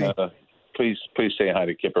Cabo, Ralphie. please say hi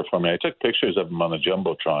to Kipper for me. I took pictures of him on the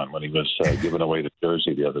Jumbotron when he was giving away the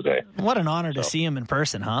jersey the other day. What an honor to see him in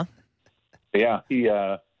person, huh? Yeah, he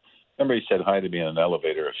remember he said hi to me in an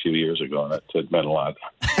elevator a few years ago, and it meant a lot.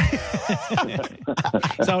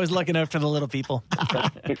 He's always looking out for the little people. All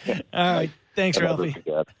right. Thanks, Ralphie.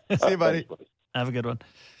 See you, buddy. Have a good one.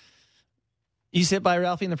 You sit by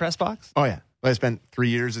Ralphie in the press box? Oh, yeah. I spent 3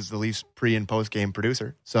 years as the Leafs pre- and post-game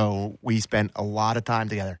producer, so we spent a lot of time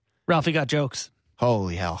together. Ralphie got jokes.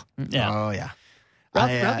 Holy hell. Yeah. Oh, yeah.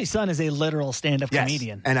 Ralphie's son is a literal stand-up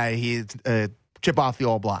comedian. And he's chip off the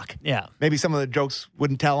old block. Yeah. Maybe some of the jokes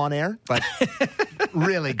wouldn't tell on air, but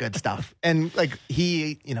really good stuff. And like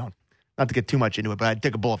he, not to get too much into it, but I'd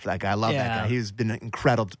take a bullet for that guy. I love that guy. He's been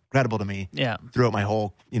incredible to me throughout my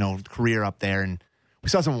whole, career up there. And we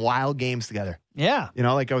saw some wild games together. Yeah.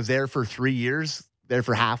 I was there for 3 years, there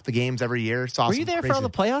for half the games every year. Were you there for all the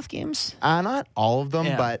playoff games? Not all of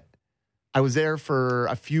them, but I was there for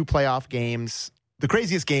a few playoff games. The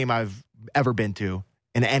craziest game I've ever been to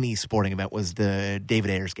in any sporting event was the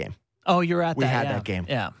David Ayers game. Oh, you were at that. We had that game.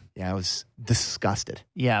 Yeah. Yeah, I was disgusted.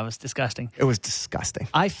 Yeah, it was disgusting. It was disgusting.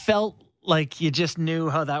 I felt like you just knew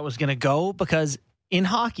how that was going to go because in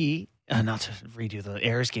hockey, not to redo the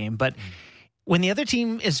Ayers game, but when the other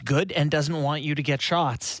team is good and doesn't want you to get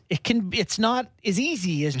shots, it's not as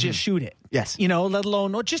easy as just shoot it. Yes. Let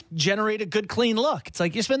alone just generate a good, clean look. It's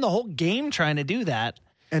like you spend the whole game trying to do that.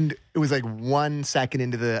 And it was like 1 second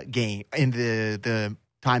into the game, into the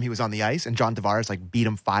time he was on the ice, and John Tavares beat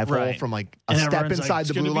him 5-hole from a step inside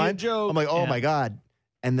the blue line. I'm like, oh my God.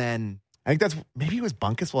 And then I think that's maybe it was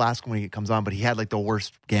Bunkus. We'll ask him when he comes on, but he had the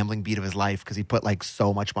worst gambling beat of his life because he put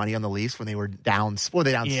so much money on the Leafs when they were down. Were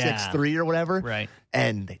they down 6-3 or whatever? Right.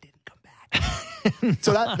 And they didn't come back.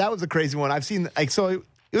 So that was a crazy one. I've seen so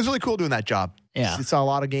it was really cool doing that job. Yeah. I saw a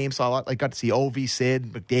lot of games. Saw a lot. Got to see Ovi,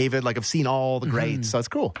 Sid, McDavid. I've seen all the greats. So it's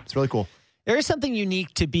cool. It's really cool. There is something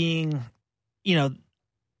unique to being,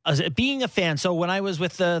 being a fan. So when I was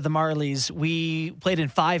with the Marlies, we played in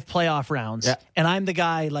 5 playoff rounds, and I'm the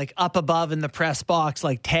guy up above in the press box,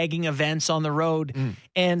 tagging events on the road.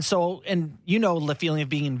 And so, the feeling of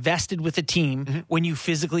being invested with a team when you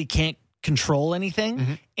physically can't control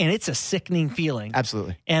anything, and it's a sickening feeling.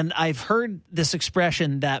 Absolutely. And I've heard this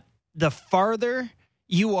expression that the farther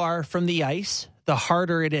you are from the ice, the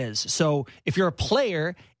harder it is. So if you're a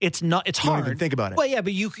player, it's hard. Don't even think about it. Well, yeah,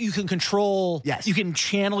 but you can control. Yes. You can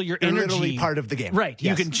channel your You're energy. literally part of the game. Right.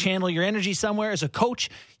 Yes. You can channel your energy somewhere. As a coach,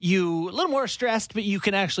 you a little more stressed, but you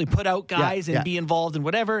can actually put out guys and be involved in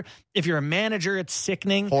whatever. If you're a manager, it's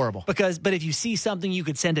sickening. Horrible. But if you see something, you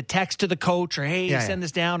could send a text to the coach or, hey, send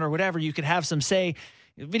this down or whatever. You could have some say.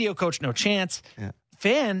 Video coach, no chance. Yeah.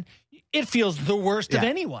 Fan, it feels the worst of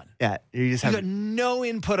anyone. Yeah. You got no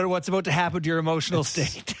input on what's about to happen to your emotional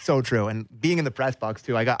state. So true. And being in the press box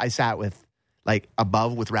too, I sat with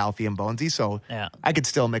above with Ralphie and Bonesy, so I could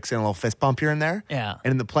still mix in a little fist bump here and there. Yeah.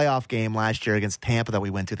 And in the playoff game last year against Tampa that we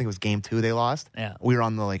went to, I think it was game 2 they lost. Yeah. We were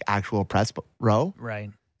on the actual press row.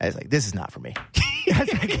 Right. I was like, this is not for me.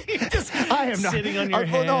 I am not sitting on your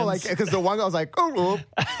hands. No, because the one guy was like, oh,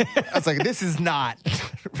 I was like, this is not.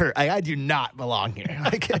 I do not belong here.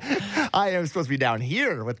 I am supposed to be down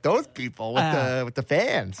here with those people, with the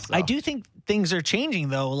fans. So. I do think things are changing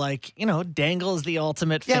though. Dangle is the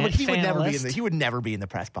ultimate. Yeah, but he would never be in the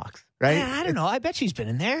press box, right? Yeah, I don't know. I bet she's been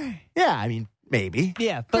in there. Yeah, I mean. Maybe.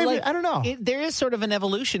 Yeah, but maybe, I don't know. There is sort of an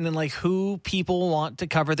evolution in who people want to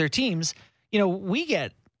cover their teams. We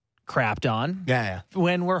get crapped on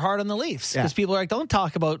when we're hard on the Leafs because people are like, don't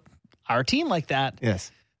talk about our team like that.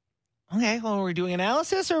 Yes. Okay, well, are we doing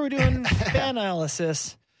analysis or are we doing fan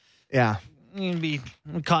analysis? Yeah. You can be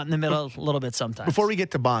caught in the middle a little bit sometimes. Before we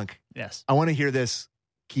get to bunk, yes, I want to hear this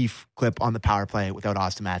Keefe clip on the power play without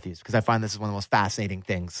Austin Matthews because I find this is one of the most fascinating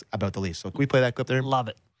things about the Leafs. So can we play that clip there? Love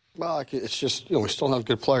it. Well, it's just, we still have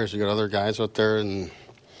good players. We got other guys out there, and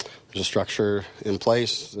there's a structure in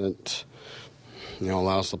place that,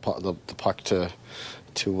 allows the puck to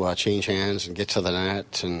change hands and get to the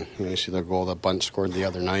net. And, you see the goal that Bunt scored the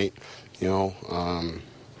other night, it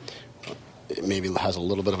maybe has a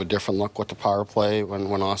little bit of a different look with the power play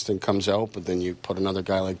when Austin comes out, but then you put another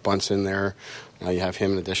guy like Bunce in there. Now you have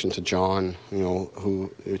him in addition to John,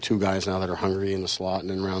 who are 2 guys now that are hungry in the slot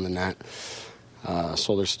and then around the net.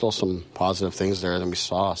 So there's still some positive things there. Then we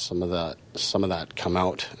saw some of that come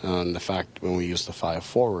out, and the fact when we use the 5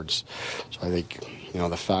 forwards. So I think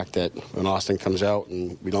the fact that when Austin comes out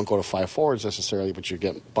and we don't go to 5 forwards necessarily, but you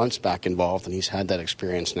get Bunce back involved, and he's had that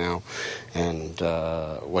experience now, and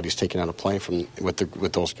what he's taken out of play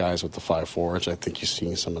with those guys with the 5 forwards, I think you're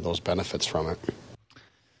seeing some of those benefits from it.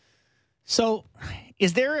 So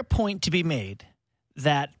Is there a point to be made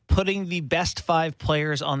that putting the best 5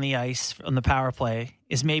 players on the ice on the power play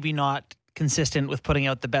is maybe not consistent with putting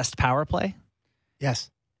out the best power play? Yes.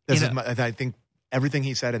 I think everything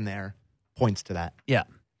he said in there points to that. Yeah.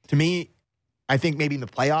 To me, I think maybe in the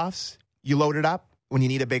playoffs, you load it up when you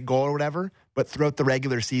need a big goal or whatever. But throughout the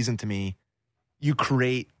regular season, to me, you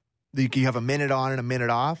have a minute on and a minute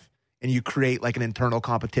off, and you create like an internal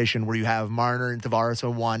competition where you have Marner and Tavares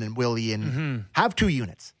on one and Willie and have 2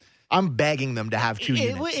 units. I'm begging them to have 2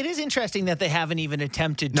 units. It is interesting that they haven't even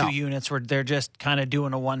attempted 2 units where they're just kind of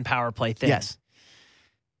doing a 1 power play thing. Yes.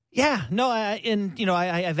 Yeah. No,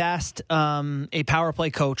 I've asked a power play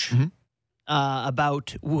coach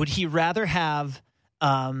about would he rather have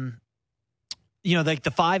like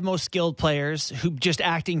the 5 most skilled players who just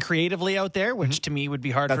acting creatively out there, which to me would be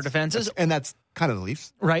hard for defenses. That's kind of the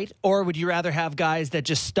Leafs. Right. Or would you rather have guys that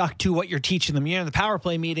just stuck to what you're teaching them? The power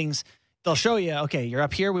play meetings, they'll show you, okay, you're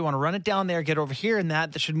up here. We want to run it down there, get over here, and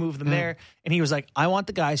that should move them there. And he was like, I want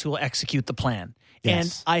the guys who will execute the plan.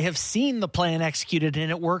 Yes. And I have seen the plan executed, and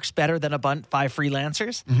it works better than 5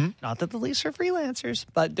 freelancers. Not that the Leafs are freelancers,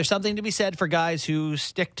 but there's something to be said for guys who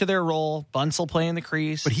stick to their role. Bunce will play in the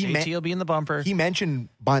crease. But JT will be in the bumper. He mentioned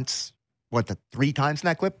Bunce, 3 times in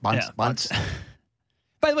that clip? Bunce.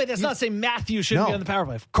 By the way, that's not saying Matthews shouldn't be on the power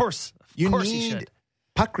play. Of course he should.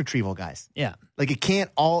 Puck retrieval guys. Yeah. Like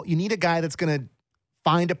you need a guy that's going to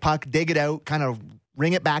find a puck, dig it out, kind of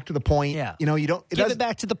ring it back to the point. Yeah. You don't give it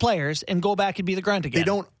back to the players and go back and be the grunt again. They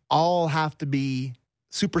don't all have to be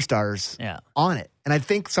superstars on it. And I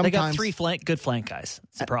think sometimes they got 3 good flank guys.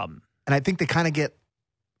 It's the problem. And I think they kind of get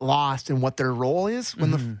lost in what their role is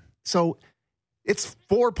so it's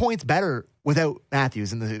 4 points better without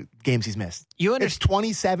Matthews in the games he's missed. It's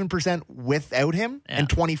 27% without him and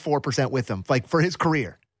 24% with him, like for his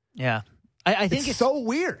career. Yeah. I think it's so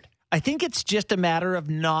weird. I think it's just a matter of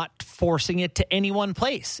not forcing it to any one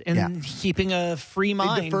place and keeping a free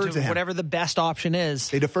mind to whatever the best option is.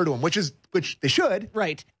 They defer to him, which they should.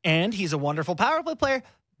 Right. And he's a wonderful power play player,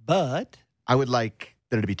 but I would like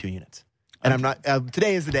there to be 2 units. And I'm not.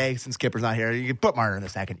 Today is the day since Kipper's not here. You can put Marner in the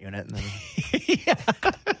second unit. And then...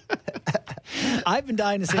 I've been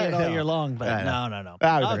dying to say it all year long, but no. We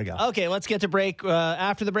better go. Okay, let's get to break.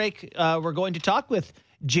 After the break, we're going to talk with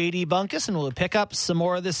JD Bunkis, and we'll pick up some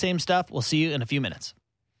more of this same stuff. We'll see you in a few minutes.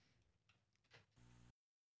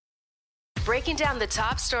 Breaking down the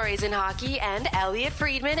top stories in hockey and Elliot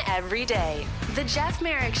Friedman every day. The Jeff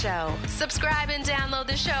Merrick Show. Subscribe and download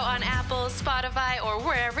the show on Apple, Spotify, or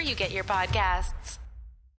wherever you get your podcasts.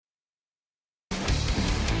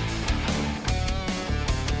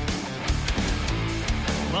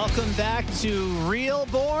 Welcome back to Real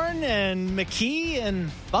Born and McKee and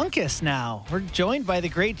Bunkis now. We're joined by the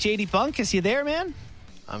great JD Bunkis. You there, man?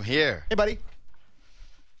 I'm here. Hey, buddy.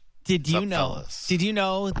 Did you know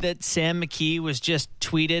that Sam McKee was just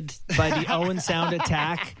tweeted by the Owen Sound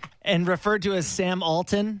Attack and referred to as Sam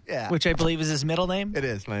Alton, which I believe is his middle name? It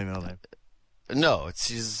is my middle name. No, it's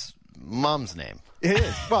his mom's name. It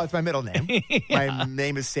is. Well, it's my middle name. My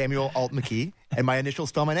name is Samuel Alton McKee, and my initials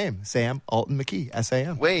spell my name, Sam Alton McKee,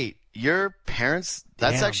 S-A-M. Wait, your parents,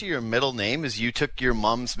 that's actually your middle name, is you took your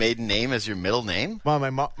mom's maiden name as your middle name? Well,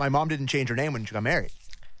 my mom didn't change her name when she got married.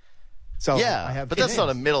 So yeah, I have but that's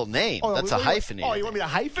not a middle name. That's a hyphenated. Oh, you want me to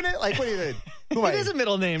hyphen it? Like, what are you doing? It is a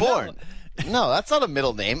middle name. Born. No, that's not a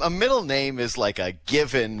middle name. A middle name is like a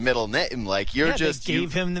given middle name. Like you're just they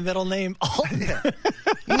gave him the middle name Alton.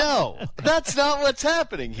 No, that's not what's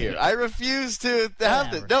happening here. I refuse to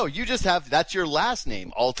have that. No, you just have that's your last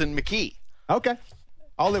name, Alton McKee. Okay,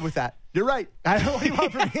 I'll live with that. You're right. I don't know what you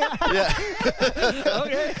want from me. Yeah.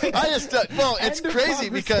 Okay. I just it's crazy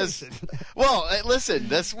because listen,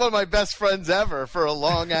 that's one of my best friends ever for a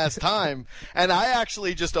long ass time, and I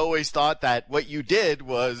actually just always thought that what you did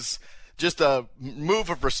was just a move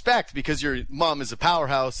of respect because your mom is a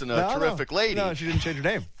powerhouse and a terrific lady. No, she didn't change her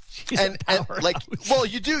name. And like, well,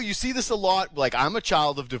 you do. You see this a lot. Like, I'm a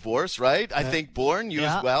child of divorce, right? I think Born, you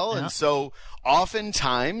as well. And so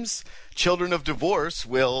oftentimes children of divorce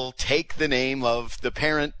will take the name of the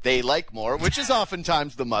parent they like more, which is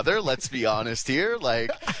oftentimes the mother, let's be honest here,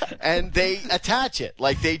 like, and they attach it.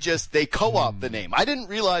 Like, they co-opt the name. I didn't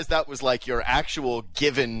realize that was like your actual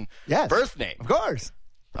given birth name. Of course.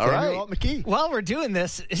 All right. McKee. While we're doing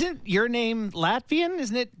this, isn't your name Latvian?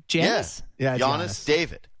 Isn't it Janis? Yeah, Giannis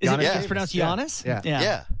David. It's pronounced Giannis?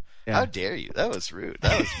 Yeah. How dare you? That was rude.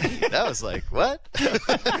 That was mean. That was like, what?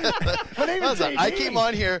 I came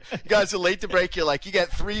on here. You guys are late to break. You're like, you got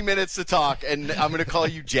 3 minutes to talk, and I'm going to call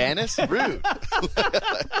you Janice? Rude.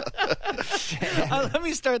 Let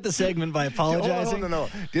me start the segment by apologizing. No.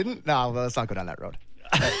 No, let's not go down that road.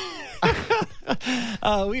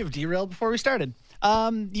 We have derailed before we started.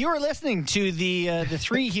 You were listening to the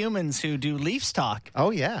three humans who do Leafs talk.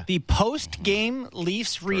 Oh, yeah. The post-game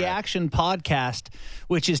Leafs reaction podcast,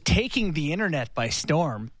 which is taking the internet by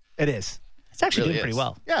storm. It is. It's actually Really doing pretty is.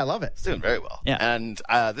 well. Yeah, I love it. It's doing very well. Yeah. And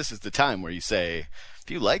this is the time where you say, if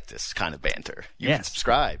you like this kind of banter, you can Yes.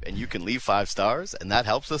 subscribe and you can leave 5 stars, and that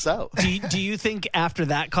helps us out. Do you think after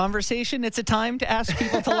that conversation, it's a time to ask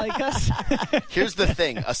people to like us? Here's the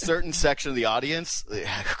thing. A certain section of the audience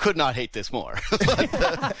could not hate this more.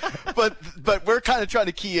 but we're kind of trying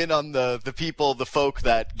to key in on the people, the folk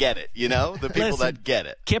that get it, you know? The people Listen, that get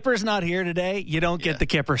it. Kipper's not here today. You don't get the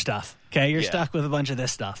Kipper stuff. Okay, you're Yeah. stuck with a bunch of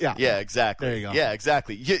this stuff. Yeah. Yeah, exactly. There you go. Yeah,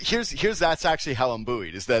 exactly. Here's that's actually how I'm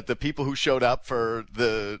buoyed, is that the people who showed up for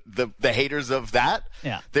the haters of that,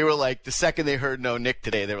 Yeah. they were like, the second they heard no Nick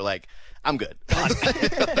today, they were like, I'm good. I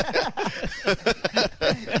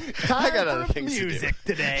got other things music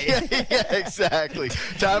to do. today. Yeah, exactly.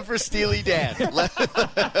 Time for Steely Dan.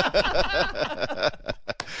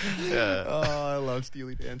 Oh, I love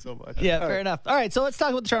Steely Dan so much. Yeah, fair enough. All right, so let's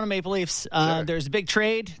talk about the Toronto Maple Leafs. There's a big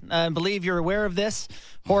trade. I believe you're aware of this.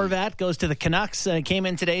 Horvat goes to the Canucks. Came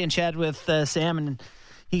in today and chatted with Sam, and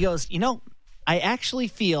he goes, I actually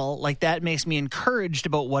feel like that makes me encouraged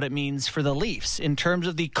about what it means for the Leafs in terms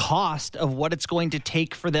of the cost of what it's going to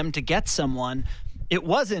take for them to get someone. It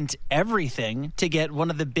wasn't everything to get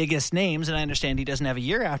one of the biggest names, and I understand he doesn't have a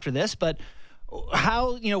year after this, but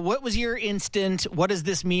how, what was your instant, what does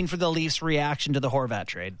this mean for the Leafs' reaction to the Horvat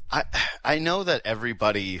trade? I know that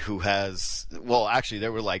everybody who has, well, actually,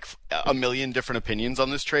 there were like a million different opinions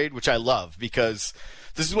on this trade, which I love, because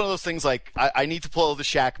this is one of those things like, I need to pull the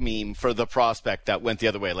Shaq meme for the prospect that went the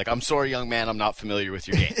other way. Like, I'm sorry, young man, I'm not familiar with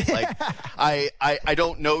your game. Like, I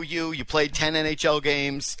don't know you. You played 10 NHL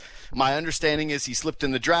games. My understanding is he slipped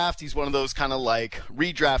in the draft. He's one of those kind of like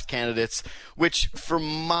redraft candidates, which for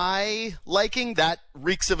my liking, that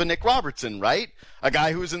reeks of a Nick Robertson, right? A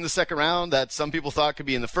guy who was in the second round that some people thought could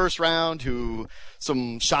be in the first round, who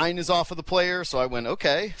some shine is off of the player. So I went,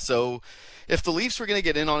 okay, so if the Leafs were going to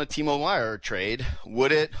get in on a Timo Meier trade,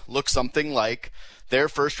 would it look something like their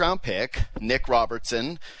first-round pick, Nick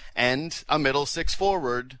Robertson, and a middle six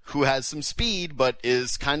forward who has some speed but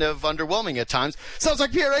is kind of underwhelming at times? Sounds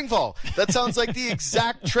like Pierre Engvall. That sounds like the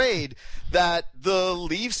exact trade that the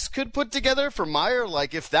Leafs could put together for Meier.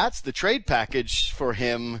 Like, if that's the trade package for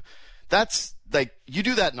him, that's like, you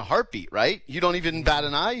do that in a heartbeat, right? You don't even bat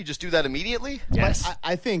an eye. You just do that immediately. Yes.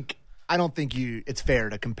 I don't think it's fair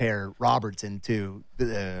to compare Robertson to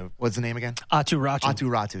what's the name again? Aatu Ratu. Aatu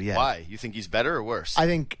Ratu. Yeah. Why? You think he's better or worse? I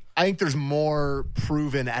think there's more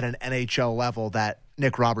proven at an NHL level that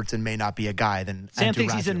Nick Robertson may not be a guy than Sam Aatu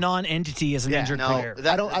thinks he's a Ratu. non-entity as an injured player.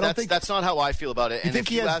 I don't think that's not how I feel about it. You think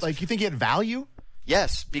he had value?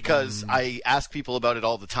 Yes, because I ask people about it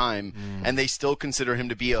all the time, and they still consider him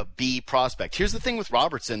to be a B prospect. Here's the thing with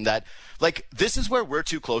Robertson, that, like, this is where we're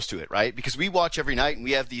too close to it, right? Because we watch every night, and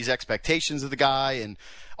we have these expectations of the guy, and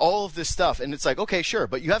all of this stuff, and it's like, okay, sure,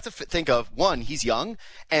 but you have to think of, one, he's young,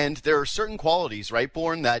 and there are certain qualities, right,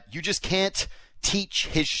 Bourne, that you just can't teach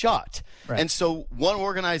his shot. Right. And so one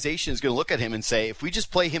organization is going to look at him and say, if we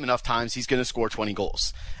just play him enough times, he's going to score 20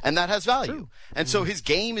 goals. And that has value. True. And so his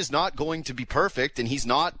game is not going to be perfect, and he's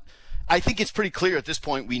not, I think it's pretty clear at this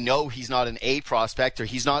point, we know he's not an A prospect, or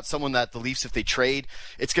he's not someone that the Leafs, if they trade,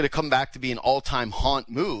 it's going to come back to be an all-time haunt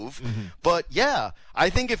move. But yeah, I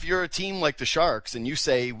think if you're a team like the Sharks and you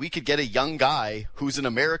say we could get a young guy who's an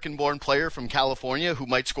American-born player from California who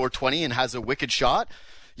might score 20 and has a wicked shot,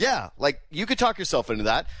 yeah, like, you could talk yourself into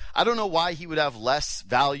that. I don't know why he would have less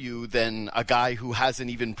value than a guy who hasn't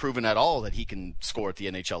even proven at all that he can score at the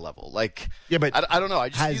NHL level. Like, Yeah, but I don't know. I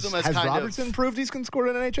just view them as has kind Robertson of. proved he can score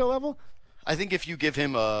at an NHL level? I think if you give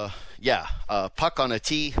him a puck on a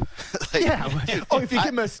tee, like, dude, if you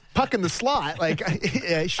give him a puck in the slot, like,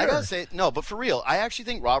 yeah, sure. I gotta say, no, but for real, I actually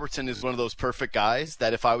think Robertson is one of those perfect guys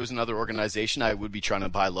that if I was another organization, I would be trying to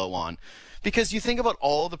buy low on. Because you think about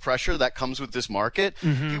all the pressure that comes with this market.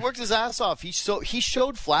 He worked his ass off. He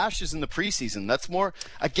showed flashes in the preseason. That's more,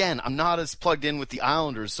 again, I'm not as plugged in with the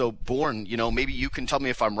Islanders, so Bourne, maybe you can tell me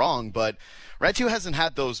if I'm wrong, but Ratu hasn't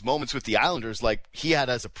had those moments with the Islanders like he had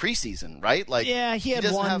as a preseason, right? Like, yeah, he had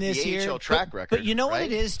doesn't one have this the year. AHL track record. But you know what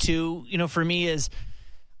it is too. For me is,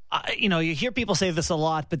 you hear people say this a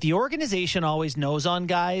lot, but the organization always knows on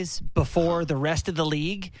guys before the rest of the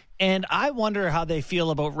league, and I wonder how they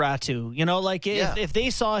feel about Ratu. If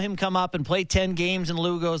they saw him come up and play 10 games, and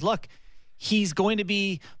Lou goes, look, he's going to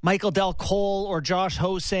be Michael Del Cole or Josh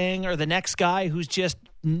Ho-Sang or the next guy who's just,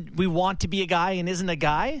 we want to be a guy and isn't a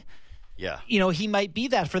guy. Yeah. He might be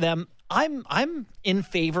that for them. I'm in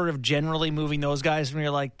favor of generally moving those guys when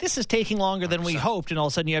you're like, this is taking longer than we hoped, and all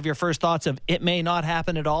of a sudden you have your first thoughts of it may not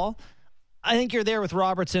happen at all. I think you're there with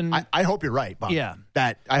Robertson. I hope you're right, Bob. Yeah.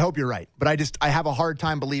 I hope you're right. But I have a hard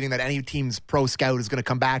time believing that any team's pro scout is going to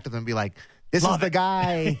come back to them and be like, this is the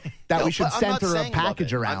guy that we should center a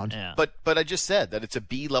package around. But I just said that it's a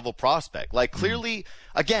B-level prospect. Like, clearly,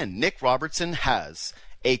 again, Nick Robertson has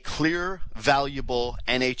a clear, valuable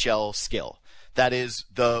NHL skill. That is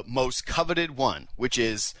the most coveted one, which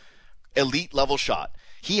is elite level shot.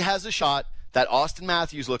 He has a shot that Austin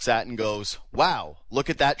Matthews looks at and goes, wow, look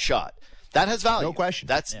at that shot. That has value. No question.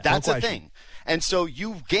 That's a thing. And so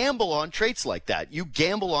you gamble on traits like that. You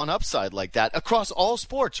gamble on upside like that across all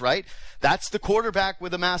sports, right? That's the quarterback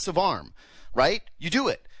with a massive arm, right? You do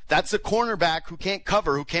it. That's a cornerback who can't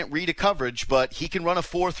cover, who can't read a coverage, but he can run a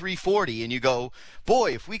 4.3 40, and you go,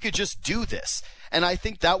 boy, if we could just do this. And I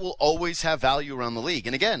think that will always have value around the league.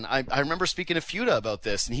 And again, I remember speaking to Fuda about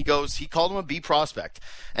this, and he called him a B prospect.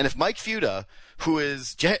 And if Mike Fuda, who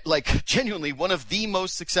is genuinely one of the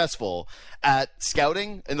most successful at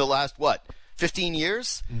scouting in the last, 15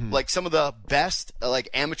 years? Mm-hmm. Like some of the best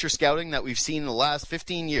amateur scouting that we've seen in the last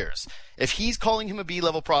 15 years. If he's calling him a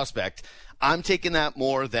B-level prospect, I'm taking that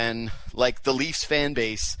more than the Leafs fan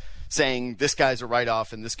base saying this guy's a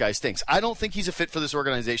write-off and this guy stinks. I don't think he's a fit for this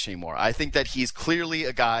organization anymore. I think that he's clearly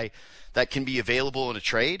a guy that can be available in a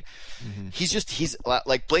trade. Mm-hmm. He's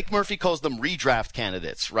like Blake Murphy calls them redraft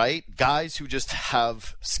candidates, right? Guys who just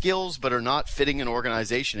have skills but are not fitting an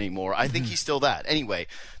organization anymore. I think he's still that. Anyway,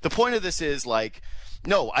 the point of this is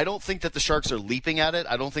no, I don't think that the Sharks are leaping at it.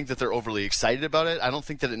 I don't think that they're overly excited about it. I don't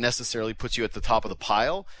think that it necessarily puts you at the top of the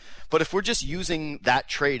pile. But if we're just using that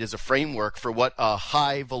trade as a framework for what a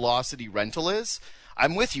high-velocity rental is,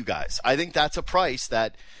 I'm with you guys. I think that's a price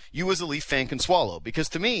that you as a Leaf fan can swallow. Because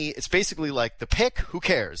to me, it's basically like the pick, who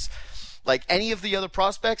cares? Like any of the other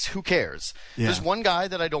prospects, who cares? Yeah. There's one guy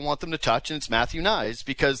that I don't want them to touch, and it's Matthew Knies,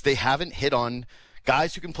 because they haven't hit on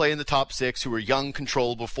guys who can play in the top six, who are young,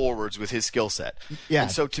 controllable forwards with his skill set. Yeah.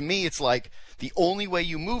 And so to me, it's like the only way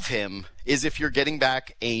you move him is if you're getting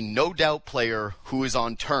back a no-doubt player who is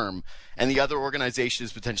on term and the other organization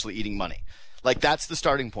is potentially eating money. That's the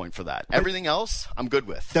starting point for that. Everything else, I'm good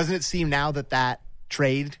with. Doesn't it seem now that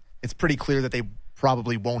trade, it's pretty clear that they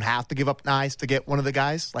probably won't have to give up Knies to get one of the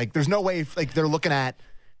guys? There's no way they're looking at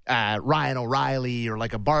Ryan O'Reilly or a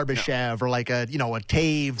Barbashev or a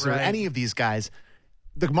Taves or any of these guys.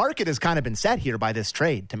 The market has kind of been set here by this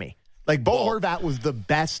trade to me. Bo Horvat was the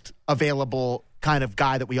best available kind of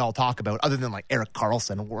guy that we all talk about, other than Erik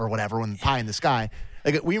Karlsson or whatever, when pie in the sky.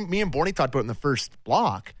 Me and Borny talked about it in the first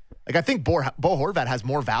block. I think Bo Horvat has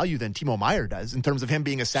more value than Timo Meier does in terms of him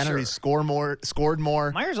being a center. Sure. He's scored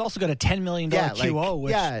more. Meier's also got a $10 million QO,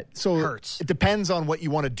 which so hurts. It depends on what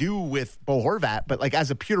you want to do with Bo Horvat, but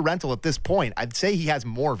as a pure rental at this point, I'd say he has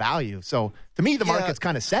more value. So to me, the market's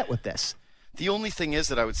kind of set with this. The only thing is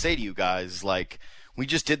that I would say to you guys, we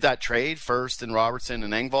just did that trade first in Robertson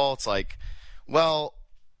and Engvall. It's well,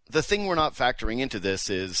 the thing we're not factoring into this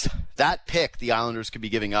is that pick the Islanders could be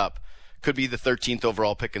giving up could be the 13th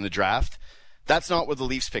overall pick in the draft. That's not where the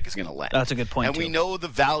Leafs pick is going to land. That's a good point, and we know the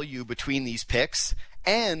value between these picks.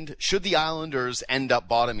 And should the Islanders end up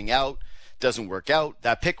bottoming out, doesn't work out,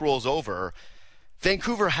 that pick rolls over,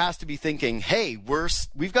 Vancouver has to be thinking, hey,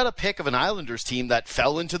 we've got a pick of an Islanders team that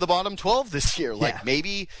fell into the bottom 12 this year.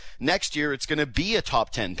 Maybe next year it's going to be a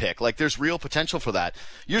top 10 pick. There's real potential for that.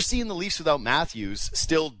 You're seeing the Leafs without Matthews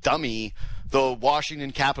still dummy the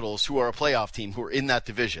Washington Capitals, who are a playoff team, who are in that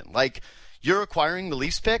division. You're acquiring the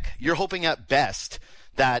Leafs pick. You're hoping at best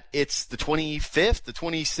that it's the 25th, the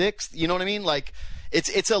 26th. You know what I mean?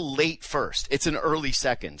 It's a late first. It's an early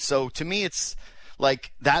second. So to me, it's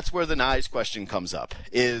that's where the Knies question comes up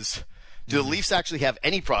is, do the Leafs actually have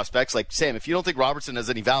any prospects? Sam, if you don't think Robertson has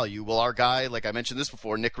any value, well, our guy, I mentioned this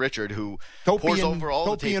before, Nick Richard, who pours over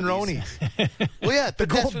all the tape. And Roney. Well, yeah, the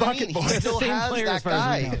gold bucket boy. He still has that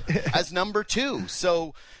guy as number 2.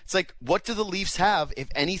 So it's what do the Leafs have, if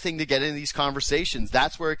anything, to get into these conversations?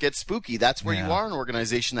 That's where it gets spooky. That's where you are an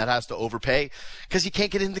organization that has to overpay because you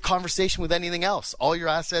can't get into the conversation with anything else. All your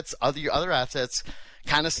assets, your other assets,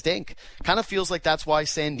 kind of stink. Kind of feels like that's why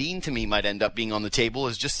Sandin to me might end up being on the table,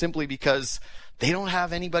 is just simply because they don't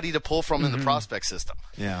have anybody to pull from in the prospect system.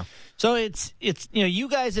 Yeah. So it's you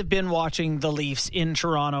guys have been watching the Leafs in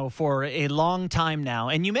Toronto for a long time now,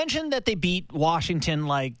 and you mentioned that they beat Washington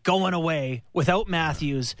going away without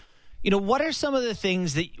Matthews. What are some of the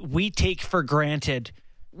things that we take for granted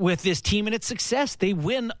with this team and its success? They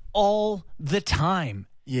win all the time.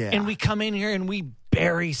 Yeah. And we come in here and we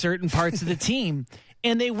bury certain parts of the team.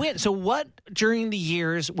 And they win. So what during the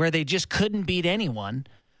years where they just couldn't beat anyone?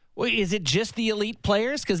 Is it just the elite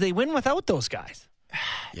players? Because they win without those guys.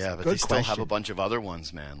 Yeah, but they still have a bunch of other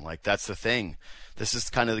ones, man. Like, that's the thing. This is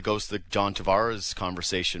kind of goes to the John Tavares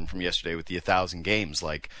conversation from yesterday with the 1,000 games.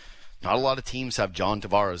 Like, not a lot of teams have John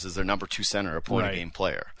Tavares as their number 2 center, a point-a-game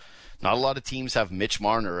player. Not a lot of teams have Mitch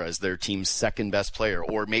Marner as their team's second best player,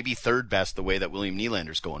 or maybe third best the way that William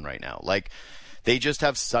Nylander's going right now. Like, they just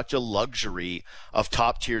have such a luxury of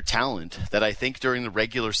top-tier talent that I think during the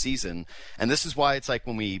regular season, and this is why it's like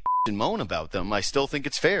when we moan about them, I still think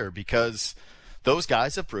it's fair because those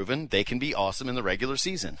guys have proven they can be awesome in the regular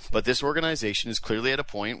season. But this organization is clearly at a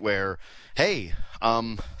point where, hey,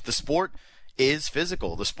 the sport is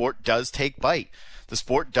physical. The sport does take bite. The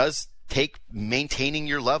sport does take maintaining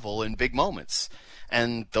your level in big moments.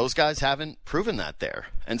 And those guys haven't proven that there.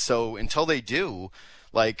 And so until they do,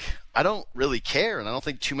 like, I don't really care, and I don't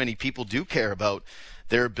think too many people do care about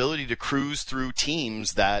their ability to cruise through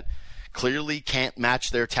teams that clearly can't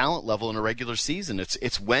match their talent level in a regular season.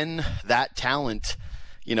 It's when that talent,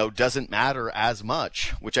 doesn't matter as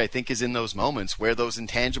much, which I think is in those moments where those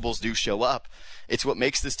intangibles do show up. It's what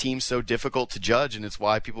makes this team so difficult to judge, and it's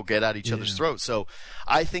why people get at each other's throats. So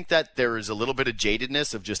I think that there is a little bit of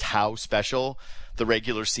jadedness of just how special the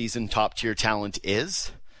regular season top-tier talent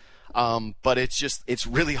is. But it's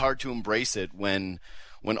really hard to embrace it when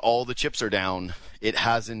all the chips are down. It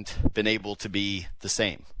hasn't been able to be the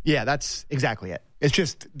same. Yeah, that's exactly it. It's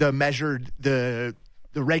just the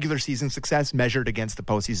regular season success measured against the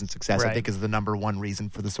postseason success, I think, is the number one reason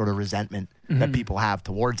for the sort of resentment that people have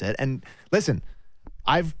towards it. And listen,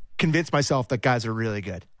 I've convinced myself that guys are really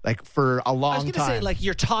good. Like, for a long time. I was going to say, like,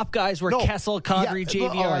 your top guys were Kessel, Kadri,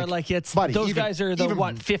 JVR. Those guys are the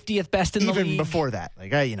 50th best in the league? Even before that.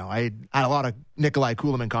 Like, I had a lot of Nikolai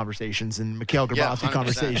Kulemin conversations and Mikhail Grabovski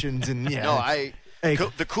conversations. And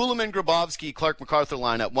the Kulemin, Grabovski, Clark MacArthur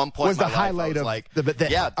line at one point was the highlight of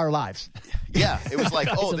our lives. Yeah, it was like,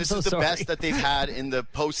 this is the best that they've had in the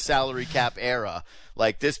post-salary cap era.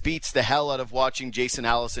 Like, this beats the hell out of watching Jason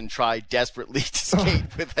Allison try desperately to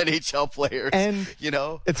skate with NHL players. And,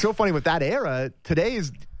 it's so funny with that era. Today's,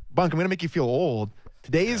 Bunk, I'm going to make you feel old.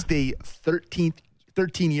 Today is the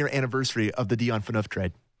 13-year anniversary of the Dion Phaneuf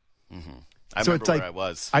trade. Mm-hmm. I remember where I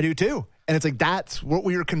was. I do too. And it's like, that's what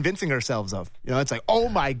we were convincing ourselves of. It's like, oh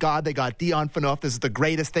my God, they got Dion Phaneuf. This is the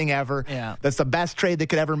greatest thing ever. Yeah. That's the best trade they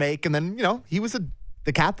could ever make. And then, he was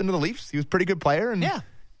the captain of the Leafs. He was a pretty good player. And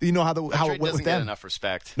you know how it went with them. Doesn't get enough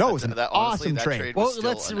respect. No, it was an awesome trade. Well,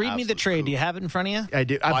 let's read me the trade. Do you have it in front of you? I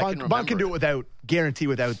do. Bunk can do it guarantee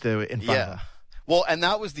without the in front of him. Well, and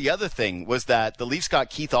that was the other thing, was that the Leafs got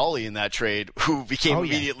Keith Aulie in that trade, who became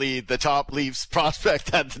immediately the top Leafs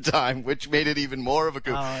prospect at the time, which made it even more of a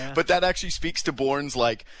coup. But that actually speaks to Bourne's,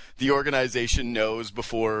 like, the organization knows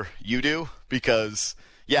before you do, because,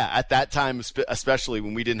 at that time, especially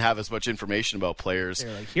when we didn't have as much information about players,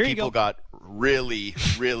 people got really,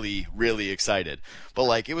 really, really excited. But,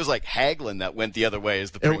 like, it was like Hagelin that went the other way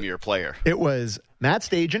as the premier player. It was Matt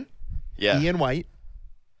Stajan, Ian White,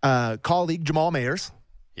 colleague Jamal Mayers.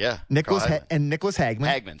 Yeah. Nicholas Hagman.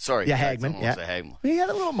 Hagman, sorry. Yeah, Hagman. Hagman. He had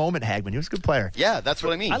a little moment, Hagman. He was a good player. Yeah, that's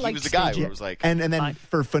what I mean. He was the guy where it was like... And then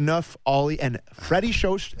for Phaneuf, Aulie, and Freddie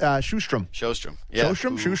Sjostrom. Sjostrom. Yeah.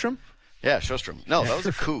 Shostrom? Yeah, Sjostrom. No, that was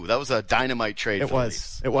a coup. That was a dynamite trade for the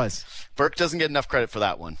Leafs. It was. Burke doesn't get enough credit for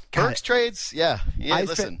that one. Burke's trades,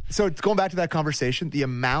 listen. So going back to that conversation, the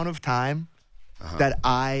amount of time that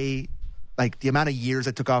the amount of years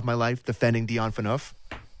I took off my life defending Dion Phaneuf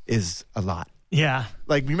is a lot. Yeah.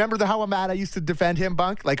 Like, remember how mad I used to defend him,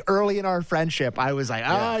 Bunk? Like, early in our friendship, I was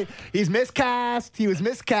like, he's miscast. He was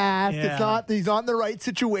miscast. Yeah. It's not, he's not in the right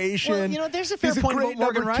situation. Well, there's a fair point about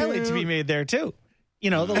Morgan Riley to be made there, too. The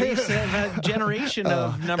Leafs have a generation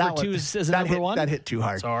of number twos as a number one. That hit too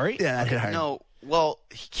hard. Sorry. Yeah, that hit hard. No, well,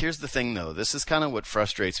 here's the thing, though. This is kind of what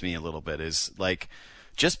frustrates me a little bit is, like,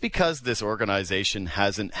 just because this organization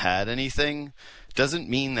hasn't had anything doesn't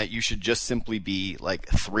mean that you should just simply be, like,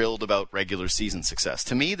 thrilled about regular season success.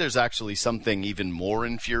 To me, there's actually something even more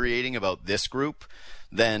infuriating about this group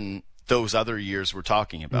than those other years we're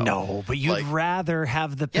talking about. No, but you'd rather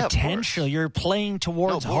have the potential. You're playing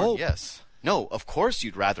towards hope. Yes. No, of course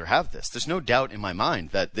you'd rather have this. There's no doubt in my mind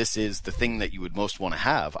that this is the thing that you would most want to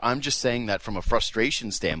have. I'm just saying that from a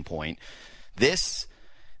frustration standpoint, this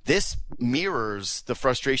this mirrors the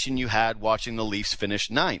frustration you had watching the Leafs finish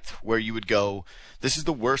 9th, where you would go, this is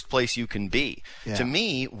the worst place you can be. Yeah. To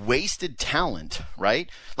me, wasted talent, right?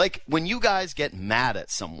 Like, when you guys get mad at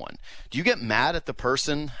someone, do you get mad at the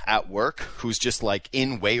person at work who's just, like,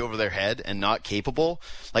 in way over their head and not capable?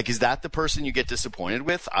 Like, is that the person you get disappointed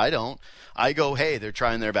with? I don't. I go, hey, they're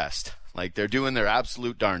trying their best. Like, they're doing their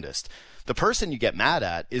absolute darndest. The person you get mad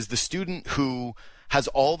at is the student who has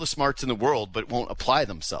all the smarts in the world but won't apply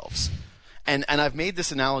themselves. And I've made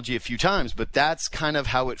this analogy a few times, but that's kind of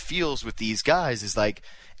how it feels with these guys, is like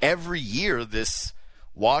every year this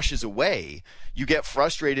washes away. You get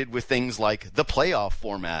frustrated with things like the playoff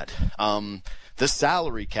format, the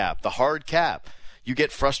salary cap, the hard cap. You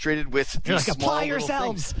get frustrated with these like, small apply little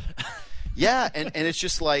yourselves. Yeah, and it's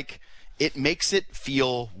just like, it makes it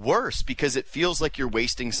feel worse because it feels like you're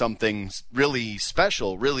wasting something really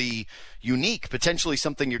special, really unique, potentially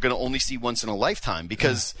something you're going to only see once in a lifetime,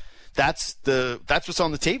 because that's what's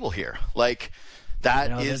on the table here. Like,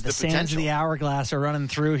 that is the sands potential. Of the hourglass are running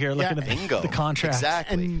through here, looking at the contract.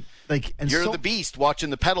 Exactly. And you're the beast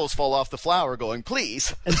watching the petals fall off the flower going,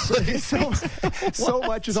 please. And so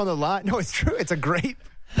much is on the line. No, it's true. It's a great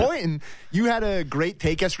point. And you had a great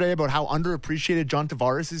take yesterday about how underappreciated John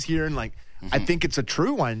Tavares is here, and I think it's a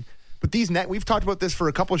true one. But we've talked about this for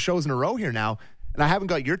a couple of shows in a row here now, and I haven't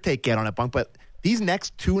got your take yet on it, Bunk, but these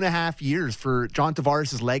next 2.5 years for John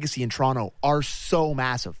Tavares' legacy in Toronto are so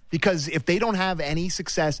massive. Because if they don't have any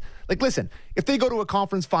success, listen, if they go to a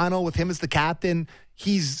conference final with him as the captain,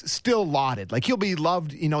 he's still lauded. He'll be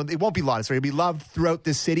loved, it won't be lauded, sorry, he'll be loved throughout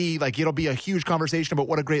this city. It'll be a huge conversation about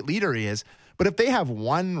what a great leader he is. But if they have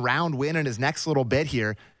one round win in his next little bit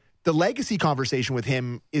here, the legacy conversation with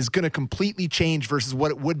him is going to completely change versus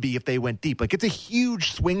what it would be if they went deep. It's a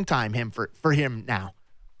huge swing time for him now.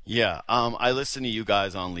 Yeah, I listen to you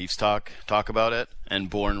guys on Leafs talk about it, and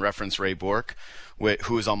Bourne reference Ray Bourque,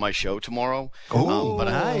 who is on my show tomorrow.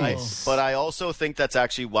 Nice. But I also think that's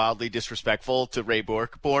actually wildly disrespectful to Ray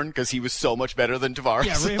Bourque, Bourne, because he was so much better than Tavares.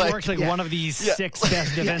 Yeah, Ray Bourque's one of these 6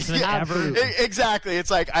 best defensemen ever. Exactly.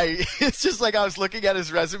 It's it's just like I was looking at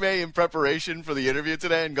his resume in preparation for the interview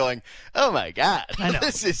today and going, oh my God. I know.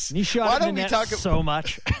 He shot him in net so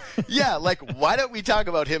much. Yeah, why don't we talk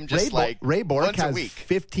about him just Ray Bourque once has a week?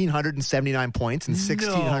 1,579 points in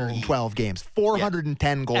 1,612 games,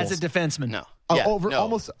 410 goals. As a defenseman. No.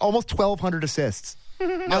 Almost 1,200 assists.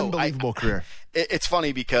 Unbelievable career. It's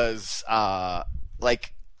funny because,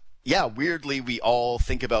 weirdly, we all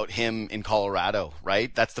think about him in Colorado,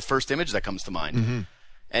 right? That's the first image that comes to mind. Mm-hmm.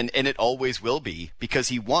 And it always will be because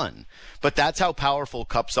he won. But that's how powerful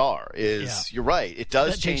cups are. You're right. It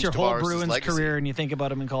does change your whole Tavares' Bruins legacy. career, and you think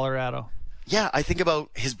about him in Colorado. Yeah, I think about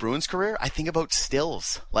his Bruins career. I think about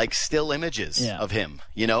stills, still images of him,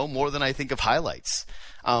 more than I think of highlights.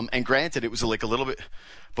 And granted, it was a little bit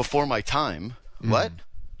before my time. What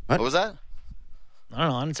was that? I don't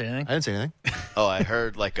know. I didn't say anything. Oh, I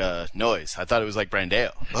heard a noise. I thought it was like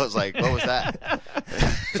Brandeo. I was like, what was that?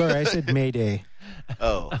 Sorry, I said Mayday.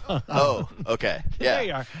 Oh, okay. Yeah. There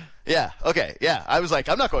you are. Yeah, okay, yeah. I was like,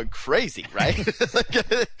 I'm not going crazy, right? You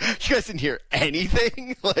guys didn't hear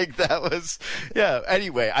anything? That was, yeah.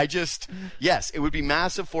 Anyway, yes, it would be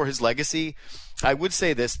massive for his legacy. I would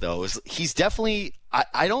say this, though, is he's definitely,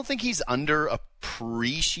 I don't think he's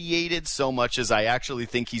underappreciated so much as I actually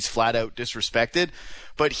think he's flat out disrespected.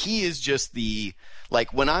 But he is just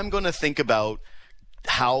when I'm going to think about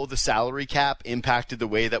how the salary cap impacted the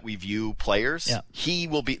way that we view players,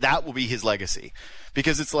 that will be his legacy.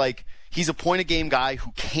 Because it's he's a point-a-game guy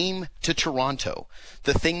who came to Toronto,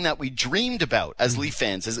 the thing that we dreamed about as Leaf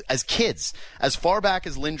fans, as kids, as far back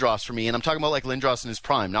as Lindros for me, and I'm talking about Lindros in his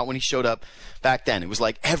prime, not when he showed up back then. It was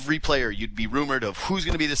every player you'd be rumored of who's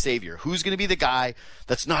going to be the savior, who's going to be the guy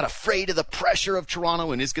that's not afraid of the pressure of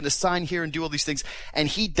Toronto and is going to sign here and do all these things. And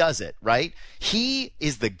he does it, right? He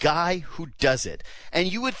is the guy who does it. And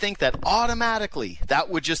you would think that automatically that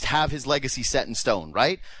would just have his legacy set in stone,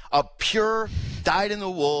 right? A pure,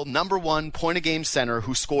 dyed-in-the-wool, number one point-a-game center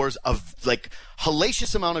who scores a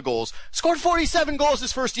hellacious amount of goals. Scored 47 goals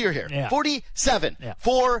his first year here. Yeah. 47. Yeah.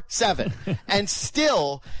 4-7. And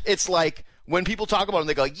still, it's when people talk about him,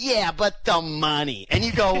 they go, yeah, but the money. And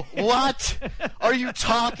you go, what are you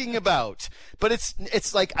talking about? But it's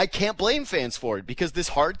I can't blame fans for it because this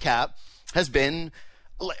hard cap has been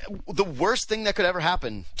the worst thing that could ever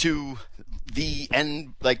happen to the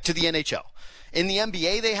NHL. In the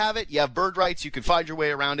NBA, they have it. You have bird rights. You can find your way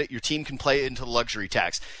around it. Your team can play into the luxury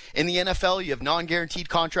tax. In the NFL, you have non-guaranteed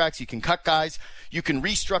contracts. You can cut guys. You can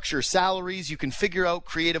restructure salaries. You can figure out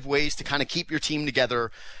creative ways to kind of keep your team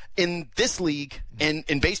together. In this league,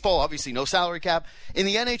 In baseball, obviously, no salary cap. In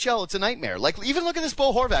the NHL, it's a nightmare. Like, even look at this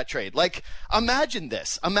Bo Horvat trade. Like, imagine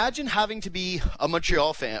this. Imagine having to be a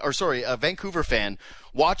Vancouver fan,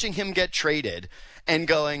 watching him get traded and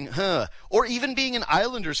going, or even being an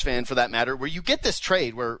Islanders fan for that matter, where you get this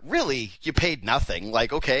trade where really you paid nothing.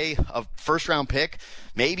 Like, okay, a first-round pick,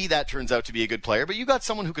 maybe that turns out to be a good player, but you got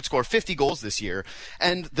someone who could score 50 goals this year,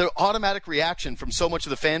 and the automatic reaction from so much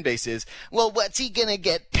of the fan base is, well, what's he going to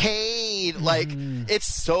get paid? Like, it's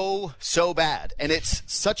so bad, and it's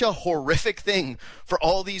such a horrific thing for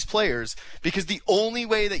all these players, because the only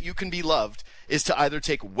way that you can be loved is to either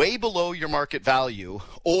take way below your market value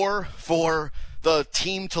or for the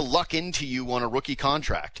team to luck into you on a rookie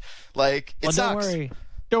contract. Like, it sucks.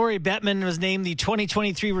 Don't worry, Bettman was named the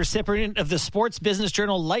 2023 recipient of the Sports Business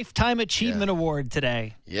Journal Lifetime Achievement Award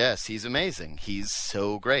today. Yes, he's amazing. He's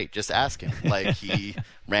so great. Just ask him. Like, he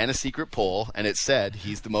ran a secret poll, and it said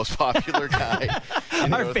he's the most popular guy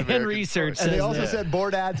in Our North fan American research sports. And they says also said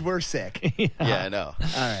board ads were sick. Yeah, I know. All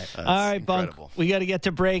right. All right, Bunk. Incredible. We got to get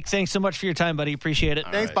to break. Thanks so much for your time, buddy. Appreciate it.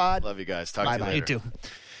 Thanks, All Bod. Love you guys. Talk to you Bye-bye. later. You too.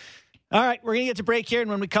 All right, we're going to get to break here,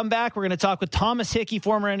 and when we come back, we're going to talk with Thomas Hickey,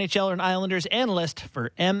 former NHLer and Islanders analyst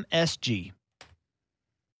for MSG.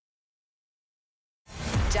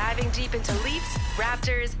 Diving deep into Leafs,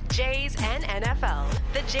 Raptors, Jays, and NFL.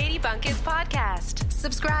 The JD Bunkus Podcast.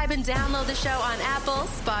 Subscribe and download the show on Apple,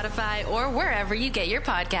 Spotify, or wherever you get your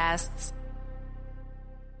podcasts.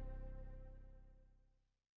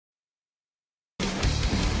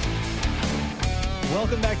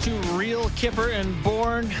 Welcome back to Real Kipper and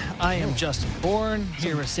Bourne. I am Justin Bourne,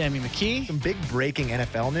 here with Sammy McKee. Some big breaking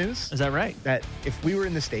NFL news. Is that right? That if we were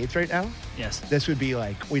in the States right now, Yes. this would be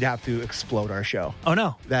like, we'd have to explode our show. Oh,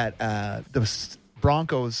 no. That the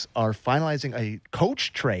Broncos are finalizing a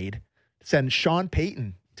coach trade to send Sean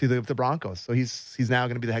Payton to the Broncos. So he's now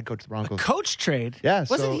going to be the head coach of the Broncos. Coach trade? Yeah,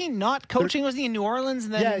 Wasn't so- he not coaching? Was he in New Orleans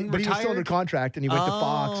and then Yeah, retired? but he was still under contract, and he went to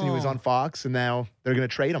Fox, and he was on Fox, and now they're going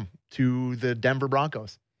to trade him to the Denver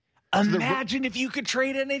Broncos. Imagine if you could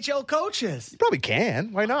trade NHL coaches. You probably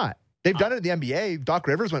can. Why not? They've done it in the NBA. Doc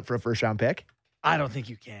Rivers went for a first-round pick. I don't think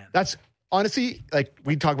you can. That's honestly, like,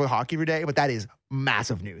 we talk about hockey every day, but that is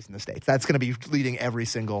massive news in the States. That's going to be leading every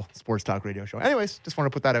single sports talk radio show. Anyways, just want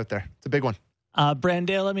to put that out there. It's a big one.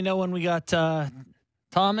 Brandale, let me know when we got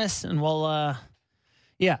Thomas, and we'll,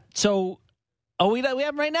 yeah. So, we have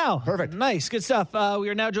him right now. Perfect. Nice, good stuff. We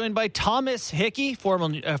are now joined by Thomas Hickey, former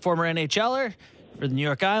NHLer for the New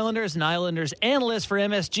York Islanders and Islanders analyst for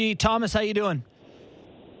MSG. Thomas, how you doing?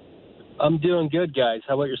 I'm doing good, guys.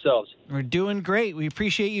 How about yourselves? We're doing great. We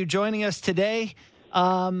appreciate you joining us today.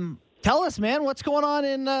 Tell us, man, what's going on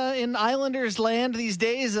in Islanders land these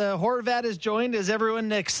days? Horvat has joined. Is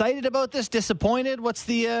everyone excited about this? Disappointed? What's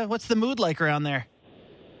the mood like around there?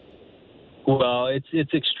 Well,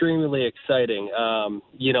 it's extremely exciting.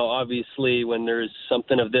 Obviously, when there's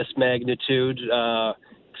something of this magnitude,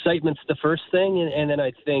 excitement's the first thing, and then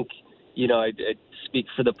I think, I speak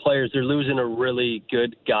for the players. They're losing a really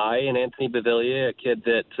good guy in Anthony Beauvillier, a kid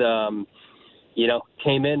that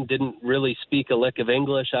came in, didn't really speak a lick of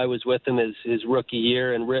English. I was with him his rookie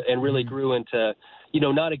year, and really grew into,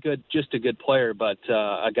 not just a good player, but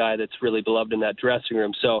a guy that's really beloved in that dressing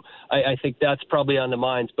room. So I think that's probably on the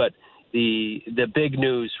minds. But the big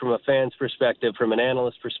news from a fan's perspective, from an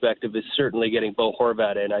analyst perspective, is certainly getting Bo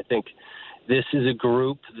Horvat in. I think this is a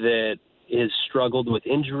group that has struggled with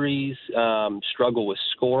injuries, struggled with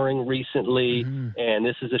scoring recently, and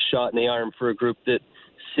this is a shot in the arm for a group that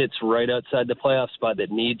sits right outside the playoff spot, that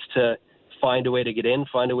needs to find a way to get in,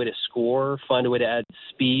 find a way to score, find a way to add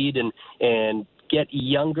speed, and get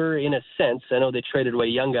younger in a sense. I know they traded away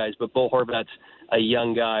young guys, but Bo Horvat's a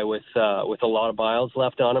young guy with a lot of miles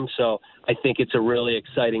left on him. So I think it's a really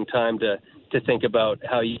exciting time to think about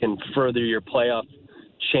how you can further your playoff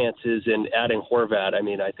chances in adding Horvat. I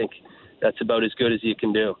mean, I think that's about as good as you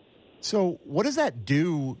can do. So what does that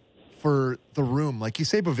do for the room? Like you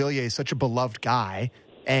say, Beauvillier is such a beloved guy,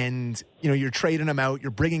 and you're trading him out.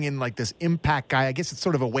 You're bringing in like this impact guy. I guess it's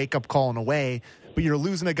sort of a wake-up call in a way, but you're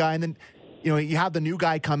losing a guy, and then you have the new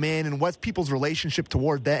guy come in, and what's people's relationship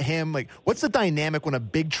toward him? Like, what's the dynamic when a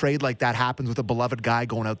big trade like that happens with a beloved guy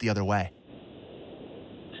going out the other way?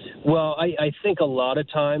 Well, I think a lot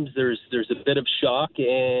of times there's a bit of shock,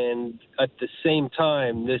 and at the same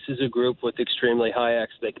time, this is a group with extremely high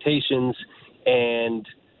expectations, and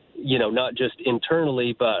not just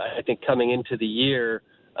internally, but I think coming into the year,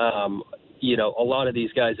 a lot of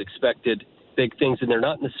these guys expected big things, and they're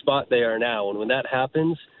not in the spot they are now. And when that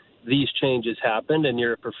happens, these changes happen, and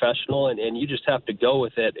you're a professional, and you just have to go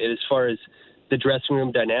with it. As far as the dressing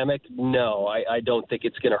room dynamic, no, I don't think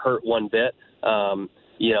it's going to hurt one bit.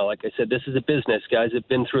 Like I said, this is a business. Guys have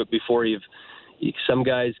been through it before. Some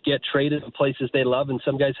guys get traded to places they love, and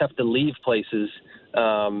some guys have to leave places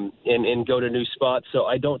and go to new spots. So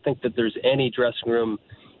I don't think that there's any dressing room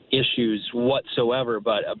issues whatsoever,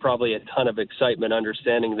 but probably a ton of excitement,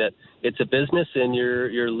 understanding that it's a business and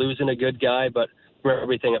you're losing a good guy, but from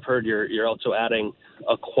everything I've heard, you're also adding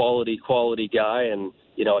a quality guy, and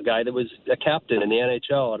a guy that was a captain in the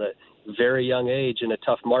NHL at a very young age in a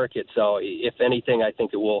tough market. So if anything, I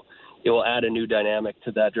think it will add a new dynamic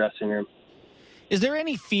to that dressing room. Is there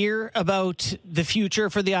any fear about the future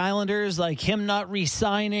for the Islanders, like him not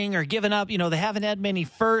re-signing or giving up? They haven't had many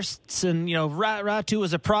firsts, and, Ratu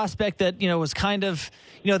was a prospect that, was kind of,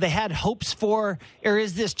 they had hopes for. Or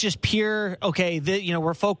is this just pure, okay,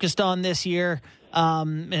 we're focused on this year,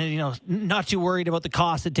 and, not too worried about the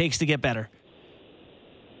cost it takes to get better?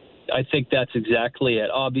 I think that's exactly it.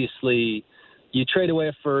 Obviously, you trade away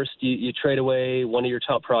a first, you trade away one of your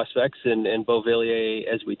top prospects, and Beauvillier,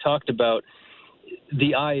 as we talked about.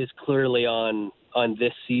 The eye is clearly on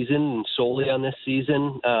this season and solely on this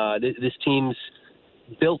season. This team's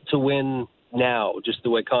built to win now, just the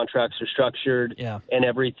way contracts are structured and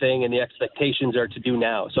everything, and the expectations are to do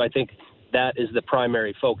now. So I think that is the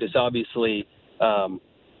primary focus. Obviously,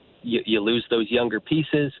 you lose those younger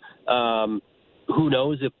pieces. Who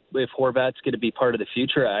knows if Horvat's going to be part of the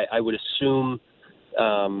future? I would assume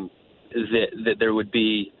that there would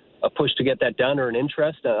be a push to get that done or an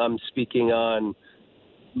interest. I'm speaking on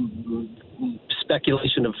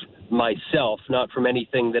speculation of myself, not from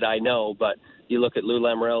anything that I know, but you look at Lou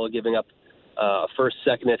Lamoriello giving up first,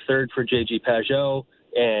 second, and third for J.G. Pageau,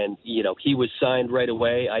 and, he was signed right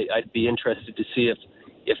away. I'd be interested to see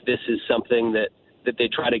if this is something that they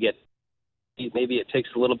try to get. Maybe it takes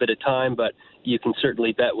a little bit of time, but you can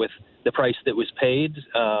certainly bet with the price that was paid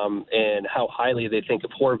and how highly they think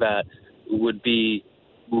of Horvat would be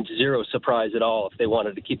zero surprise at all if they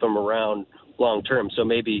wanted to keep him around long term. So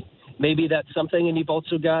maybe that's something. And you've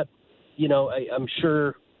also got, I'm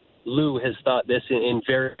sure Lou has thought this in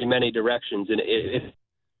very many directions. And if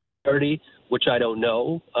 30, which I don't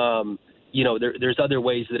know, there's other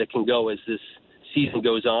ways that it can go as this season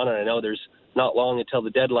goes on. And I know there's not long until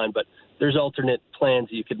the deadline, but there's alternate plans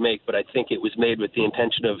you could make. But I think it was made with the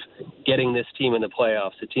intention of getting this team in the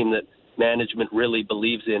playoffs, a team that management really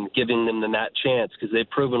believes in, giving them that chance, because they've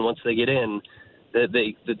proven once they get in that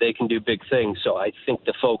they can do big things. So I think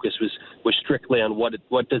the focus was strictly on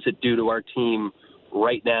what does it do to our team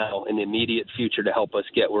right now in the immediate future to help us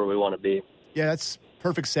get where we want to be. Yeah, that's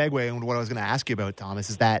perfect segue into what I was going to ask you about, Thomas,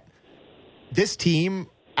 is that this team,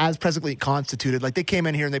 as presently constituted, like they came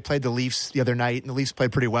in here and they played the Leafs the other night, and the Leafs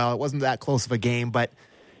played pretty well. It wasn't that close of a game, but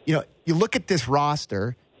you look at this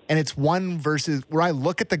roster, and it's one versus where I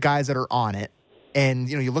look at the guys that are on it, and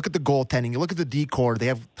you look at the goaltending, you look at the D-core, they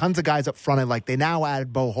have tons of guys up front, and like they now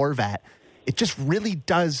added Bo Horvat. It just really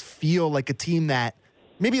does feel like a team that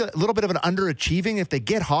maybe a little bit of an underachieving. If they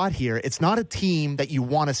get hot here, it's not a team that you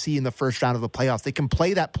want to see in the first round of the playoffs. They can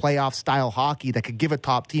play that playoff style hockey that could give a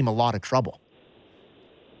top team a lot of trouble.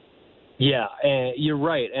 Yeah, you're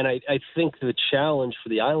right. And I think the challenge for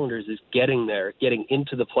the Islanders is getting there, getting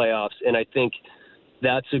into the playoffs. And I think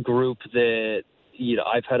that's a group that,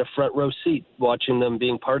 I've had a front row seat watching them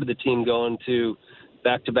being part of the team going to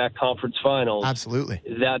back-to-back conference finals. Absolutely.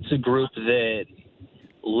 That's a group that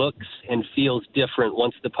looks and feels different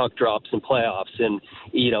once the puck drops in playoffs. And,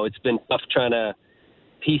 it's been tough trying to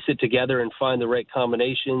piece it together and find the right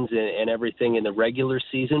combinations and everything in the regular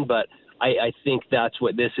season. But I think that's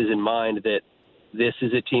what this is in mind, that this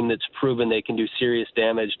is a team that's proven they can do serious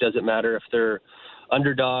damage. Doesn't matter if they're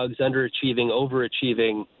underdogs, underachieving,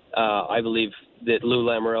 overachieving. I believe that Lou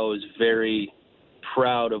Lamoriello is very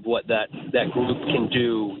proud of what that group can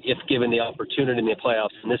do if given the opportunity in the playoffs,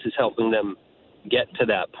 and this is helping them get to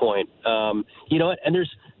that point. You know what? And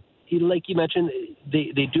there's, like you mentioned,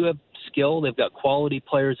 they do have skill. They've got quality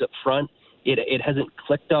players up front. It hasn't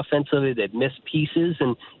clicked offensively. They've missed pieces,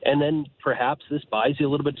 and then perhaps this buys you a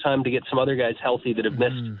little bit of time to get some other guys healthy that have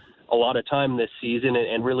missed a lot of time this season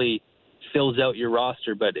and really fills out your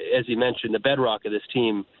roster. But as you mentioned, the bedrock of this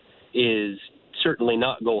team is certainly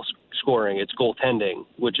not goal scoring. It's goaltending,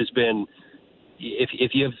 which has been,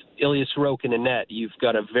 if you have Ilya Sorokin in net, you've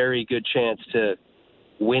got a very good chance to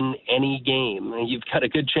win any game. And you've got a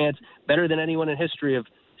good chance, better than anyone in history, of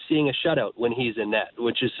seeing a shutout when he's in net,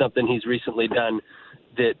 which is something he's recently done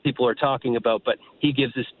that people are talking about. But he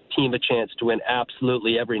gives this team a chance to win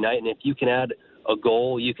absolutely every night. And if you can add a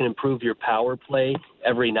goal, you can improve your power play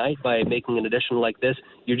every night by making an addition like this.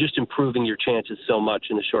 You're just improving your chances so much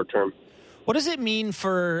in the short term. What does it mean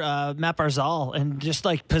for Matt Barzal and just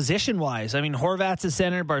like position-wise? I mean, Horvat's a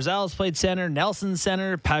center, Barzal's played center, Nelson's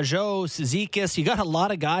center, Pajot, Cizikas. You got a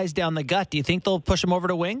lot of guys down the gut. Do you think they'll push him over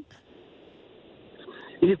to wing?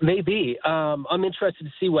 It may be. I'm interested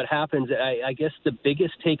to see what happens. I guess the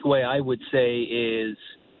biggest takeaway I would say is,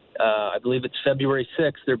 I believe it's February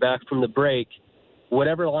 6th. They're back from the break.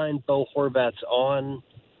 Whatever line Bo Horvat's on,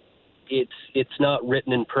 it's not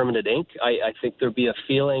written in permanent ink. I think there'll be a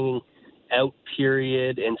feeling out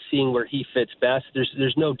period and seeing where he fits best.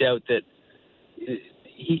 There's no doubt that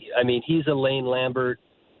he's a Lane Lambert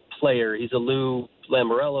player. He's a Lou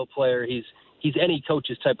Lamoriello player. He's any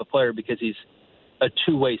coach's type of player because he's a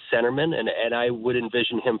two-way centerman, and I would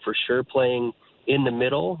envision him for sure playing in the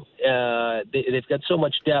middle. They've got so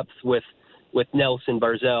much depth with Nelson,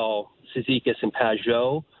 Barzal, Cizikas, and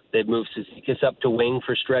Pajot. They've moved Cizikas up to wing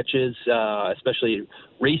for stretches, especially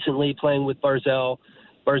recently playing with Barzal.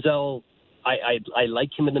 Barzal, I like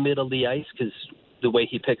him in the middle of the ice because the way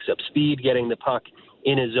he picks up speed, getting the puck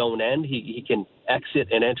in his own end, he can exit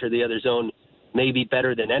and enter the other zone maybe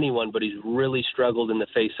better than anyone, but he's really struggled in the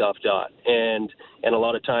face-off dot. And a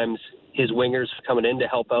lot of times his wingers coming in to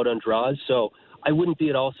help out on draws. So I wouldn't be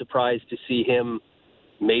at all surprised to see him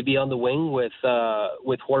maybe on the wing with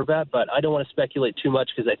Horvat, but I don't want to speculate too much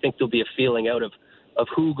because I think there'll be a feeling out of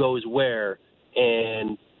who goes where.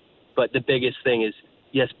 But the biggest thing is,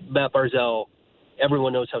 yes, Matt Barzal,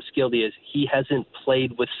 everyone knows how skilled he is. He hasn't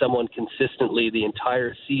played with someone consistently the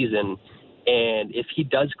entire season. And if he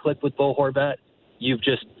does click with Bo Horvat, you've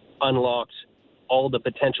just unlocked all the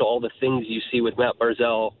potential, all the things you see with Matt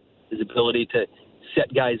Barzal, his ability to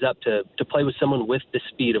set guys up to play with someone with the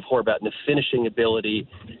speed of Horvat and the finishing ability.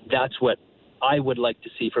 That's what I would like to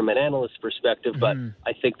see from an analyst perspective. But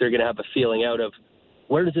I think they're going to have a feeling out of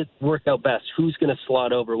where does it work out best? Who's going to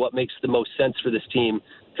slot over? What makes the most sense for this team?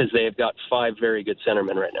 Because they have got 5 very good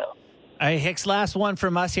centermen right now. Hey, Hicks, last one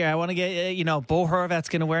from us here. I want to get, Bo Horvat's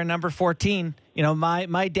going to wear number 14.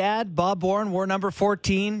 My dad, Bob Bourne, wore number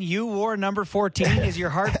 14. You wore number 14. Is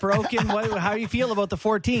your heart broken? How do you feel about the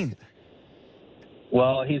 14?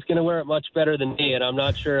 Well, he's going to wear it much better than me, and I'm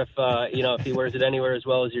not sure if if he wears it anywhere as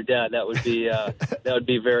well as your dad. That would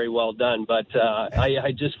be very well done. But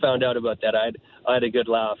I just found out about that. I had a good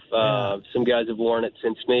laugh. Some guys have worn it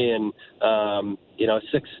since me, and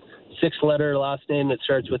 6-letter last name that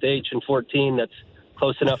starts with H and 14. That's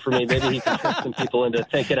close enough for me. Maybe he can trick some people into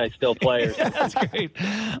thinking I still play. Or something. That's great.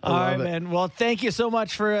 All right, man. Well, thank you so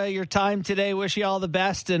much for your time today. Wish you all the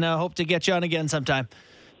best, and hope to get you on again sometime.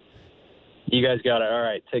 You guys got it. All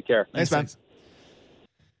right. Take care. Thanks, man.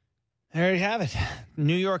 There you have it.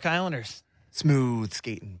 New York Islanders. Smooth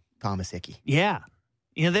skating, Thomas Hickey. Yeah.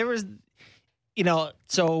 There was,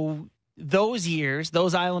 so those years,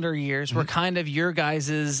 those Islander years were kind of your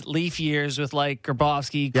guys' Leaf years with like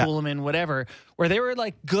Grabowski, Kuhlman, whatever, where they were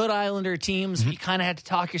like good Islander teams. You kind of had to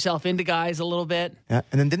talk yourself into guys a little bit. Yeah.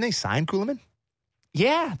 And then didn't they sign Kuhlman?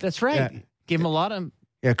 Yeah, that's right. Yeah. Give him a lot of...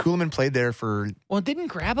 Yeah, Kuhlman played there for... Well, didn't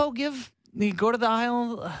Grabo go to the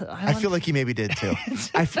island? I feel like he maybe did too.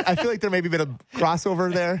 I feel like there maybe been a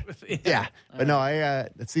crossover there. Yeah. But no,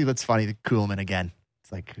 let's see. That's funny. Kuhlman again.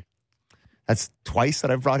 It's like, that's twice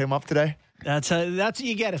that I've brought him up today. That's what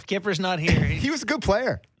you get if Kipper's not here. He was a good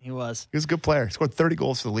player. He was a good player. He scored 30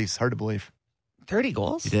 goals for the Leafs. Hard to believe. 30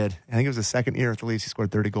 goals? He did. I think it was his second year at the Leafs. He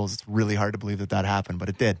scored 30 goals. It's really hard to believe that happened, but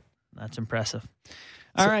it did. That's impressive.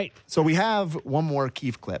 All right. So we have one more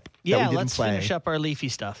Keefe clip. Yeah, that we let's finish up our Leafy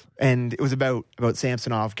stuff. And it was about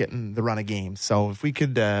Samsonov getting the run of games. So if we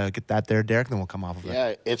could get that there, Derek, then we'll come off of it.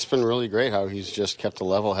 Yeah, it's been really great how he's just kept a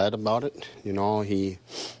level head about it. I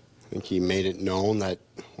think he made it known that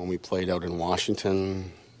when we played out in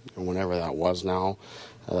Washington, or whenever that was now,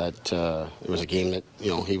 that it was a game that,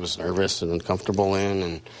 he was nervous and uncomfortable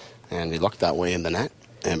in, and he looked that way in the net.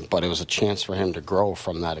 But it was a chance for him to grow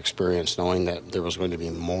from that experience, knowing that there was going to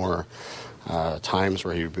be more times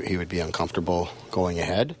where he would be uncomfortable going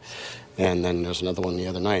ahead. And then there's another one the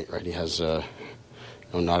other night, right? He has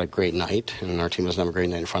not a great night, and our team doesn't have a great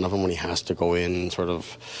night in front of him when he has to go in sort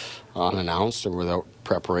of unannounced or without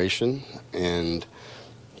preparation, and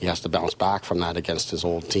he has to bounce back from that against his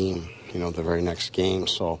old team, the very next game.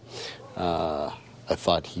 So I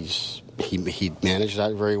thought he managed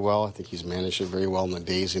that very well. I think he's managed it very well in the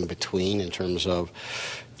days in between in terms of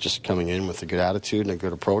just coming in with a good attitude and a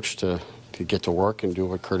good approach to get to work and do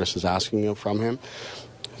what Curtis is asking from him.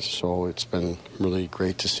 So it's been really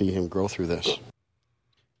great to see him grow through this.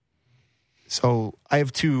 So I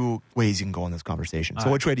have 2 ways you can go in this conversation.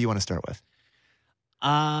 So which way do you want to start with?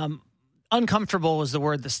 Uncomfortable was the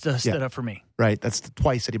word that stood up for me. Right. That's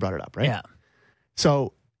twice that he brought it up, right? Yeah.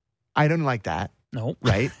 So I don't like that. No.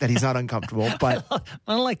 Right? That he's not uncomfortable. But I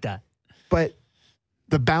don't like that. But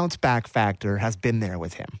the bounce back factor has been there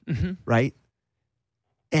with him, right?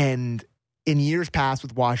 And in years past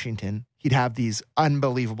with Washington, he'd have these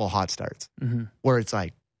unbelievable hot starts where it's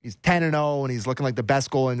like he's 10-0 and he's looking like the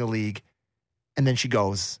best goalie in the league. And then she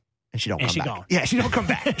goes and she don't come back. Gone. Yeah, she don't come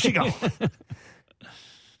back. She gone.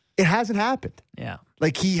 It hasn't happened. Yeah.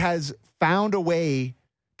 Like he has found a way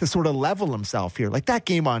to sort of level himself here. Like that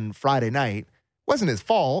game on Friday night wasn't his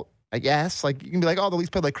fault, I guess. Like you can be like, oh, the Leafs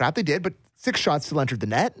played like crap. They did, but 6 shots still entered the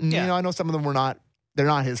net. And, you know, I know some of them they're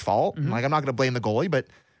not his fault. Like I'm not going to blame the goalie, but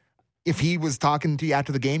if he was talking to you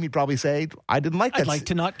after the game, he'd probably say, I didn't like that. I'd like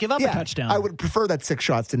to not give up a touchdown. I would prefer that 6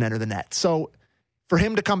 shots didn't enter the net. So for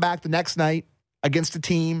him to come back the next night against a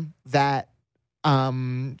team that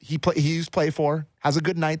he used to play for, has a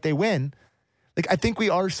good night, they win. Like I think we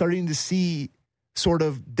are starting to see sort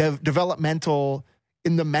of developmental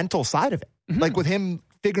in the mental side of it. Like with him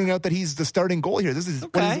figuring out that he's the starting goalie here. This is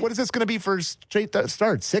what is this going to be for straight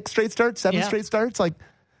starts? 6 straight starts? 7 straight starts? Like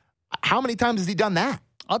how many times has he done that?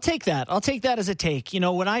 I'll take that. I'll take that as a take. You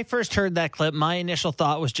know, when I first heard that clip, my initial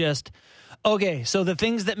thought was just, okay, so the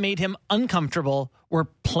things that made him uncomfortable were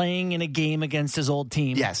playing in a game against his old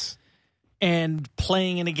team. Yes. And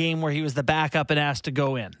playing in a game where he was the backup and asked to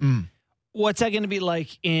go in. What's that going to be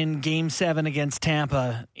like in Game 7 against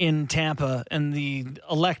Tampa, in Tampa, and the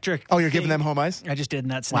electric... Oh, you're giving them home ice? I just did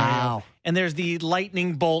in that scenario. Wow. And there's the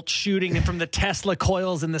lightning bolt shooting from the Tesla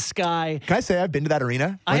coils in the sky. Can I say I've been to that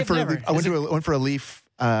arena? I went for a Leaf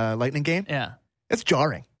Lightning game. Yeah. It's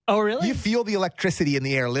jarring. Oh, really? You feel the electricity in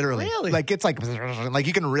the air, literally. Really? Like it's like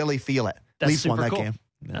you can really feel it. That's Leafs won super that cool. game.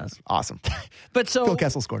 That's awesome. But so Phil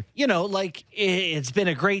Kessel scored. You know, like it's been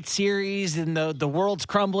a great series, and the world's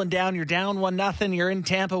crumbling down. You're down 1-0. You're in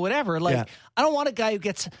Tampa, whatever. Like I don't want a guy who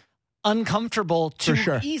gets uncomfortable too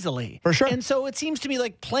easily. For sure. And so it seems to me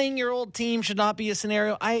like playing your old team should not be a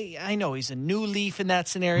scenario. I know he's a new Leaf in that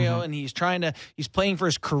scenario, and he's playing for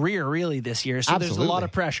his career really this year. So there's a lot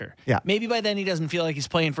of pressure. Yeah. Maybe by then he doesn't feel like he's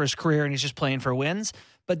playing for his career and he's just playing for wins.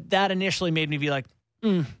 But that initially made me be like,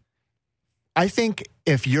 I think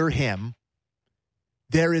if you're him,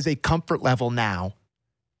 there is a comfort level now,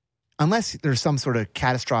 unless there's some sort of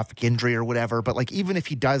catastrophic injury or whatever. But like, even if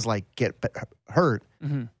he does like get hurt,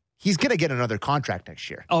 he's going to get another contract next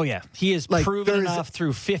year. Oh yeah, he has like, proven enough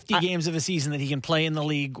through 50 games of a season that he can play in the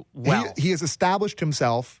league well. He has established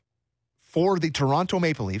himself for the Toronto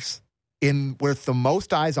Maple Leafs with the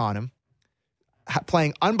most eyes on him,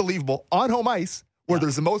 playing unbelievable on home ice, where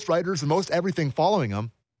there's the most writers, the most everything following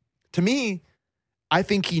him. To me, I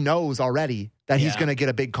think he knows already that he's going to get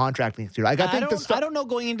a big contract next year. Like, I don't know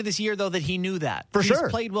going into this year, though, that he knew that. For sure. He's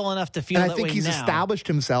played well enough to feel that way. And I think he's established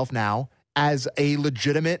himself now as a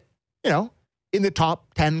legitimate, in the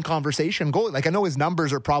top 10 conversation goalie. Like, I know his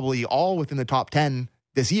numbers are probably all within the top 10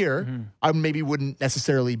 this year. I maybe wouldn't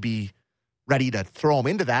necessarily be ready to throw him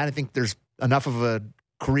into that. I think there's enough of a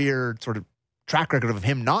career sort of track record of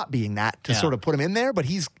him not being that to sort of put him in there, but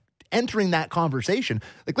he's entering that conversation.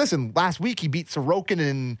 Like, listen, last week he beat Sorokin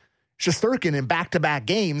and Shesterkin in back-to-back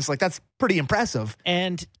games. Like, that's pretty impressive.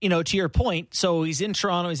 And, to your point, so he's in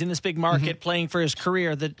Toronto, he's in this big market playing for his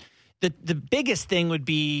career. The biggest thing would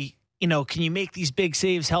be, can you make these big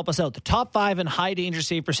saves, help us out? The top 5 in high danger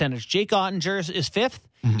save percentage. Jake Ottinger is 5th.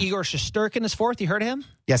 Igor Shesterkin is 4th. You heard of him?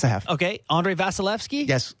 Yes, I have. Okay. Andrei Vasilevsky?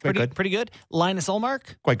 Yes, pretty good. Linus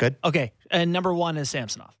Ullmark? Quite good. Okay. And number 1 is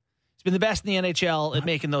Samsonov. He's been the best in the NHL at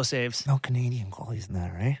making those saves. No Canadian goalies in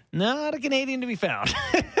that, right? Not a Canadian to be found.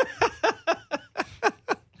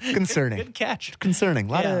 Concerning. Good catch. Concerning.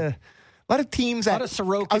 A lot of teams. A lot of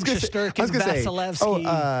Sorokin, Shesterkin,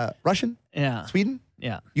 Vasilevsky. Russian? Yeah. Sweden?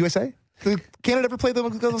 Yeah. USA? Did Canada ever play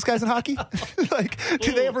those guys in hockey?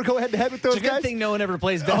 Do they ever go head-to-head with those guys? It's a good thing no one ever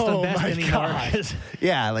plays best on best anymore.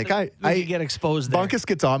 Yeah, I get exposed there. Bunkus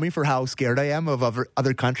gets on me for how scared I am of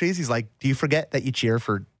other countries. He's like, do you forget that you cheer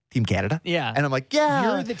for Team Canada? Yeah. And I'm like, yeah.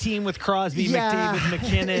 You're the team with Crosby, McDavid,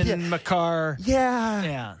 McKinnon, Makar. Yeah.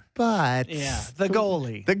 Yeah. But. Yeah. The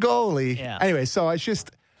goalie. The goalie. Yeah. Anyway, so I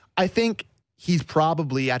think he's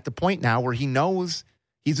probably at the point now where he knows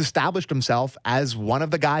he's established himself as one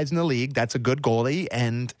of the guys in the league that's a good goalie,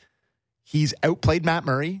 and he's outplayed Matt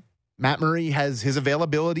Murray. Matt Murray his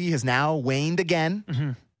availability has now waned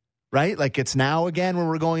again, right? Like, it's now again when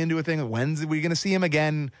we're going into a thing, when's we going to see him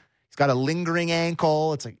again? He's got a lingering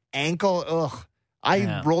ankle. It's like ankle. Ugh.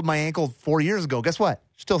 I rolled my ankle 4 years ago. Guess what?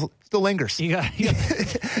 Still lingers. You got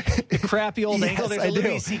a crappy old ankle. There's a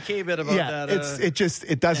Louis C.K. bit about that.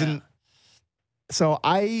 It doesn't. Yeah. So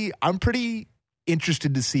I'm pretty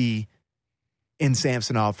interested to see in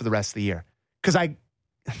Samsonov for the rest of the year, because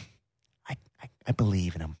I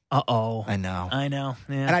believe in him. Uh-oh. I know. Yeah.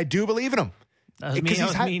 And I do believe in him. That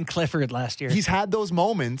was me and Clifford last year. He's had those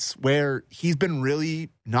moments where he's been really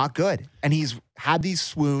not good. And he's had these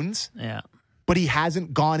swoons. Yeah. But he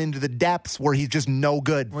hasn't gone into the depths where he's just no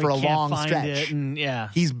good for a long stretch.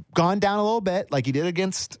 He's gone down a little bit, like he did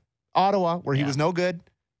against Ottawa, where he was no good.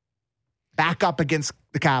 Back up against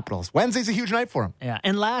the Capitals. Wednesday's a huge night for him. Yeah.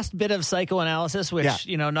 And last bit of psychoanalysis, which,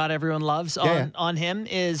 not everyone loves on him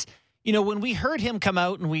is, when we heard him come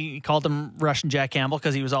out and we called him Russian Jack Campbell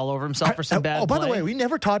because he was all over himself for some bad play. By the way, we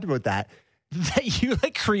never talked about that. That you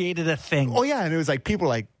created a thing. Oh, yeah. And it was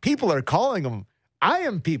people are calling him, I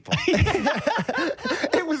am people.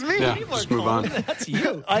 It was me. Yeah, just move on. That's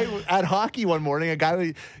you. At hockey one morning, a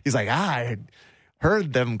guy, he's like, I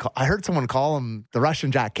heard someone call him the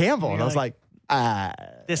Russian Jack Campbell. And I was like,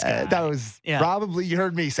 this guy. That was probably, you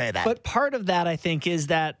heard me say that. But part of that, I think, is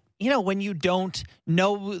that, when you don't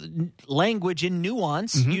know language in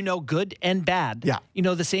nuance, you know good and bad. Yeah.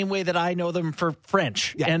 The same way that I know them for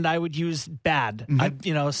French, and I would use bad.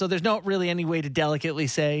 So there's not really any way to delicately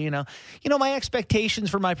say, my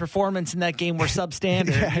expectations for my performance in that game were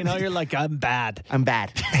substandard. You're like, I'm bad. I'm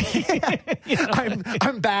bad.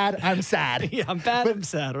 I'm bad. I'm sad. Yeah, I'm bad. I'm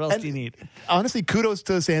sad. What else do you need? Honestly, kudos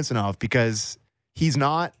to Samsonov because he's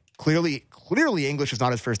not clearly English is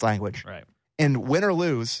not his first language. Right. And win or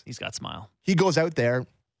lose, he's got smile. He goes out there,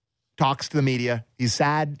 talks to the media. He's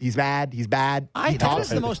sad. He's mad. He's bad. That is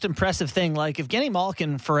the most impressive thing. Like, if Evgeny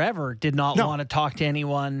Malkin forever did not want to talk to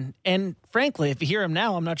anyone, and frankly, if you hear him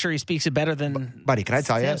now, I'm not sure he speaks it better than Buddy, can I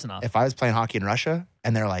tell Samsonov. You, if I was playing hockey in Russia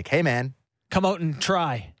and they're like, hey, man. Come out and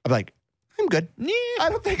try. I'm like, I'm good. Yeah. I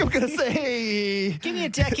don't think I'm going to say. Give me a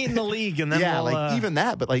decade in the league. And then even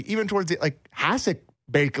that. But, even towards it, Hasek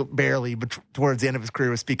barely, but towards the end of his career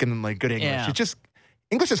was speaking in good English. Yeah. It's just,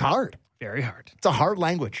 English is hard. Very hard. It's a hard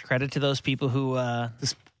language. Credit to those people who...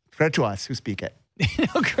 credit to us who speak it.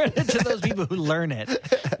 Credit to those people who learn it,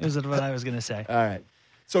 is what I was going to say. All right.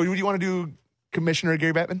 So do you want to do Commissioner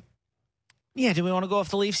Gary Bettman? Yeah, do we want to go off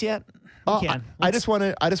the Leafs yet? We can. I just want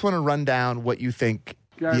to run down what you think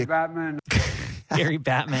Gary Bettman. Gary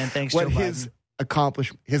Bettman, thanks, what Joe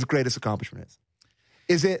his greatest accomplishment is.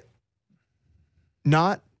 Is it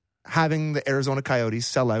not having the Arizona Coyotes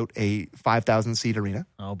sell out a 5,000-seat arena?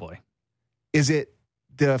 Oh, boy. Is it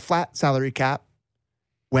the flat salary cap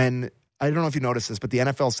when, I don't know if you noticed this, but the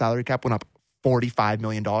NFL salary cap went up $45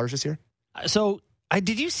 million this year? So,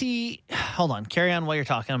 did you see, hold on, carry on while you're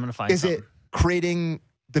talking, I'm going to find something. Is it creating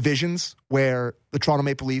divisions where the Toronto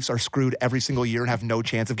Maple Leafs are screwed every single year and have no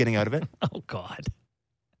chance of getting out of it? Oh, God.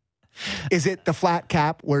 Is it the flat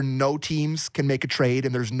cap where no teams can make a trade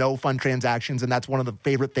and there's no fun transactions, and that's one of the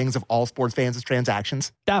favorite things of all sports fans is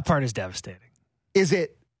transactions? That part is devastating. Is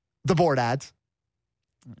it the board ads?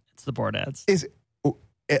 It's the board ads. Is it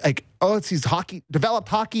it's these developed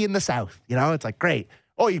hockey in the South? It's like, great.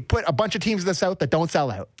 Oh, you put a bunch of teams in the South that don't sell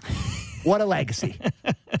out. What a legacy.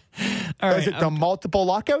 Is it the multiple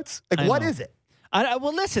lockouts? What is it?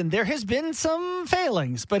 Well, listen, there has been some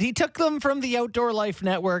failings, but he took them from the Outdoor Life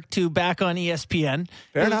Network to back on ESPN.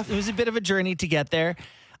 Fair enough. It was a bit of a journey to get there.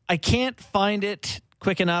 I can't find it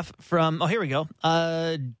quick enough from, here we go.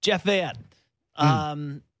 Jeff Veillette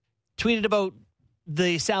tweeted about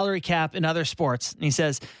the salary cap in other sports. And he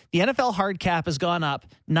says, the NFL hard cap has gone up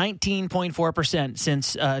 19.4%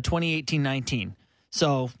 since 2018-19.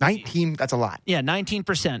 So 19, that's a lot. Yeah,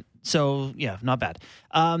 19%. So, yeah, not bad.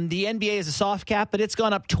 The NBA is a soft cap, but it's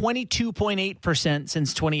gone up 22.8%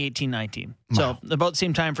 since 2018-19. So, about the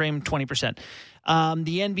same time frame, 20%. The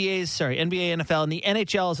NBA, NFL, and the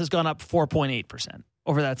NHL has gone up 4.8%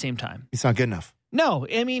 over that same time. It's not good enough. No,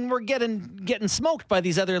 I mean, we're getting smoked by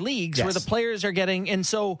these other leagues where the players are getting, and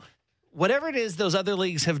so whatever it is those other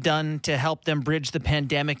leagues have done to help them bridge the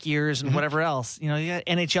pandemic years and whatever else, you got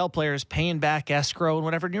NHL players paying back escrow and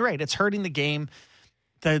whatever. And you're right, it's hurting the game.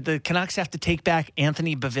 The Canucks have to take back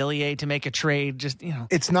Anthony Beauvillier to make a trade. Just,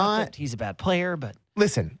 it's not. He's a bad player, but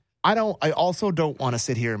listen, I also don't want to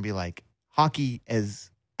sit here and be like hockey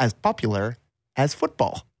is as popular as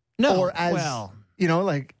football. No, or as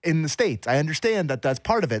in the States. I understand that that's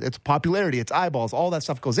part of it. It's popularity, it's eyeballs, all that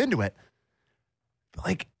stuff goes into it.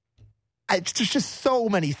 But there's just so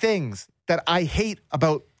many things that I hate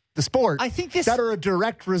about the sport. I think that are a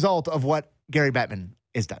direct result of what Gary Bettman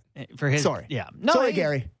is done. For his, sorry. Yeah. No, sorry,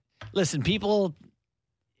 Gary. Listen, people...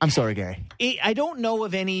 I'm sorry, Gary. I don't know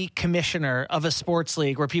of any commissioner of a sports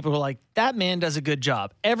league where people are like, that man does a good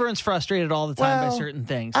job. Everyone's frustrated all the time by certain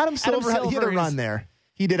things. Adam Silver he had a run there.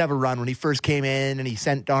 He did have a run when he first came in, and he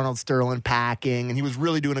sent Donald Sterling packing, and he was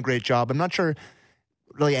really doing a great job. I'm not sure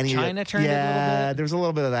really any. China turned it a little bit. There was a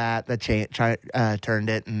little bit of that turned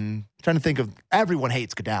it. And trying to think of, everyone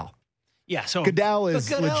hates Goodell. Yeah, so Goodell is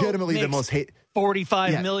legitimately the most hate.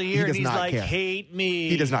 45 million a year, and he's like, care. hate me.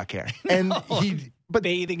 He does not care. And but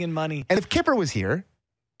bathing in money. And if Kipper was here,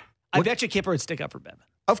 I bet you Kipper would stick up for Bettman.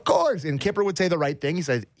 Of course. And Kipper would say the right thing. He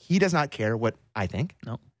says he does not care what I think.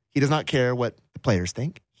 No. He does not care what the players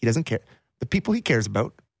think. He doesn't care. The people he cares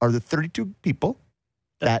about are the 32 people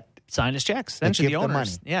that sign his checks. Essentially the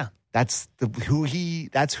owners. Yeah. That's who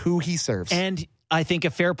he serves. And I think a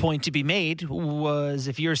fair point to be made was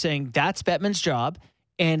if you're saying that's Bettman's job,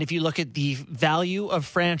 and if you look at the value of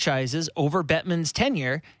franchises over Bettman's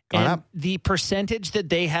tenure, and the percentage that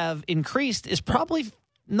they have increased is probably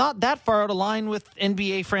not that far out of line with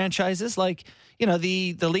NBA franchises. Like,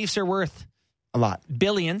 the Leafs are worth a lot.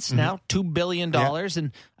 Billions now, $2 billion. Yeah.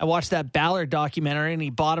 And I watched that Ballard documentary, and he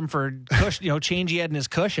bought him for change he had in his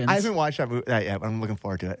cushions. I haven't watched that movie yet, but I'm looking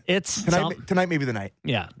forward to it. It's tonight, maybe the night.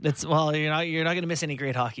 Yeah. You're not going to miss any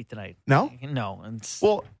great hockey tonight. No? No. It's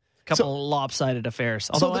a couple lopsided affairs,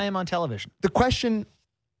 although I am on television. The question,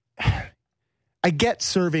 I get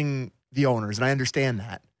serving the owners, and I understand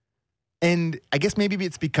that. And I guess maybe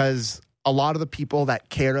it's because a lot of the people that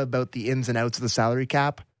care about the ins and outs of the salary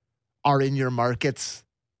cap are in your markets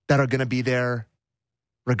that are going to be there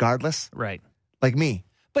regardless. Right. Like me.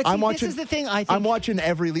 But this is the thing. I think I'm watching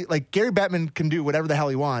like Gary Bettman can do whatever the hell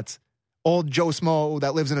he wants. Old Joe Smo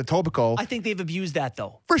that lives in Etobicoke. I think they've abused that,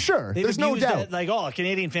 though. For sure. There's no doubt.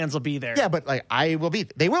 Canadian fans will be there. Yeah, but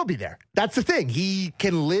they will be there. That's the thing. He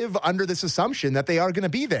can live under this assumption that they are going to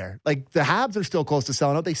be there. Like, the Habs are still close to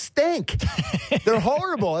selling out. They stink. They're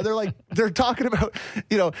horrible. And they're talking about,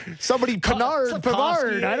 somebody,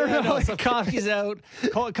 Pavard. I don't know. So Coffey's out.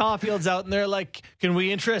 Caulfield's out. And they're like, can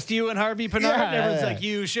we interest you in Harvey Pinard? Yeah, and everyone's like,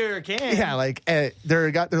 you sure can. Yeah,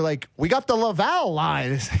 they're like, we got the Laval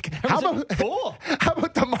line. It's like, cool. How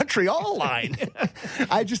about the Montreal line?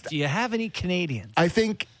 Do you have any Canadians? I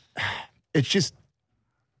think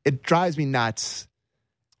it drives me nuts.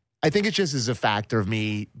 I think it just is a factor of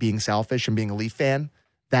me being selfish and being a Leaf fan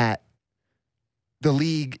that the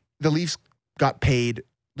Leafs got paid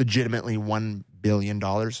legitimately $1 billion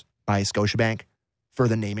by Scotiabank for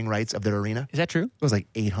the naming rights of their arena. Is that true? It was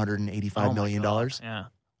like $885 million. Yeah.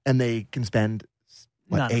 And they can spend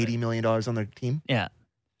 $80 million on their team. Yeah.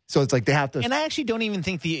 So it's like they have to. And I actually don't even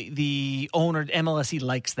think the owner MLSE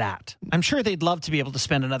likes that. I'm sure they'd love to be able to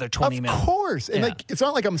spend another $20 million. Of course. And it's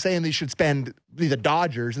not like I'm saying they should be the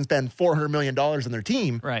Dodgers and spend $400 million on their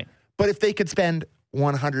team. Right. But if they could spend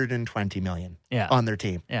 $120 million on their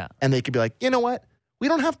team. Yeah. And they could be like, you know what? We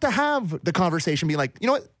don't have to have the conversation be like, you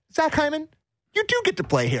know what, Zach Hyman, you do get to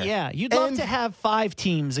play here. Yeah, you'd love to have 5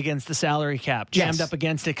 teams against the salary cap jammed up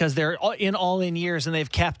against it because they're all-in years and they've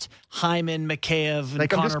kept Hyman, Mikheyev, and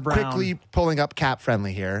Connor Brown. I'm just quickly pulling up Cap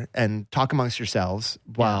Friendly here and talk amongst yourselves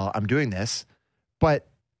while I'm doing this. But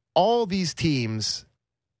all these teams,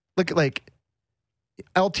 look at like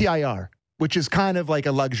LTIR, which is kind of like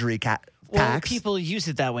a luxury tax. People use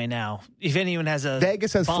it that way now. If anyone has a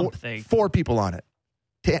Vegas has bump, 4 people on it.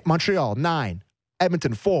 Montreal, 9.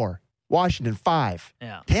 Edmonton, 4. Washington, 5.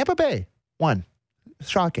 Yeah. Tampa Bay, 1.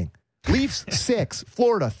 Shocking. Leafs, 6.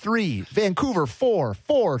 Florida, 3. Vancouver, 4.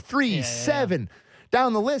 4, 3, 7.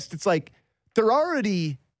 Down the list, it's like they're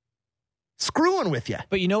already screwing with you.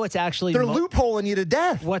 But you know what's actually... They're loopholing you to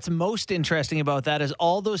death. What's most interesting about that is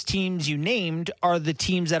all those teams you named are the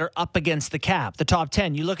teams that are up against the cap, the top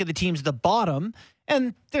 10. You look at the teams at the bottom,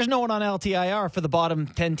 and there's no one on LTIR for the bottom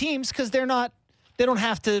 10 teams because they don't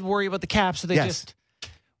have to worry about the cap, so they just...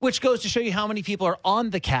 Which goes to show you how many people are on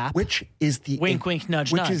the cap. Which is the wink, wink,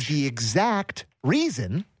 nudge, nudge. Which is the exact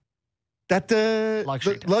reason that the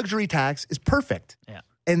luxury tax is perfect. Yeah.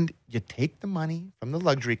 And you take the money from the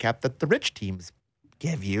luxury cap that the rich teams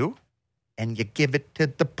give you, and you give it to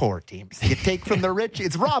the poor teams. You take from the rich.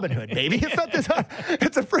 It's Robin Hood, baby. It's not this hard.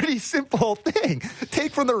 It's a pretty simple thing.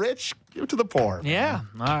 Take from the rich, give it to the poor. Yeah.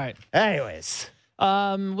 All right. Anyways.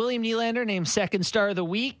 William Nylander named second star of the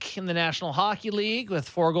week in the National Hockey League with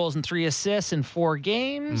 4 goals and 3 assists in 4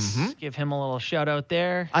 games. Mm-hmm. Give him a little shout out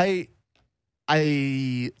there. I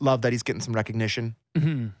love that he's getting some recognition.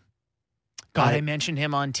 Mm-hmm. I mentioned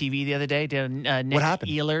him on TV the other day. Did Nick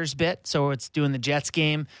Ehlers bit. So it's doing the Jets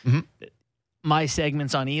game. Mm-hmm. My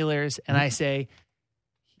segment's on Ehlers, and I say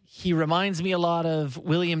he reminds me a lot of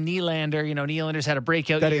William Nylander. Nylander's had a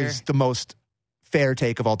breakout year. That is the most fair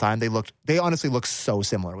take of all time. They honestly look so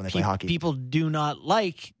similar when they play hockey. People do not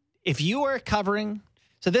like, if you are covering,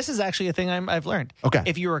 so this is actually a thing I've learned. Okay.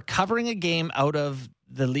 If you are covering a game out of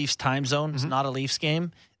the Leafs time zone, it's not a Leafs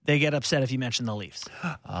game, they get upset if you mention the Leafs.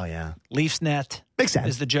 Oh, yeah. Leafs net Makes sense.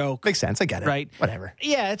 is the joke. Makes sense. I get it. Right. Whatever.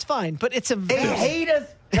 Yeah, it's fine. But it's a They hate us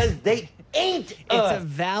because they ain't It's a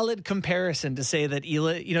valid comparison to say that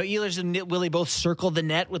Ehlers and Willie both circle the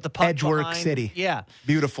net with the puck Edgework behind. City. Yeah.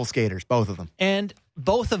 Beautiful skaters, both of them. And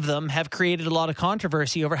both of them have created a lot of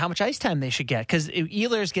controversy over how much ice time they should get because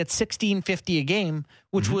Ehlers gets $16.50 a game,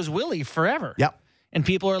 which was Willie forever. Yep. And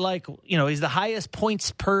people are like, he's the highest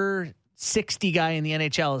points per 60 guy in the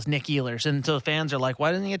NHL is Nick Ehlers. And so fans are like,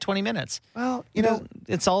 why doesn't he get 20 minutes? Well,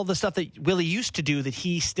 it's all the stuff that Willie used to do that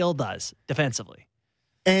he still does defensively.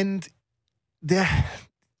 And there's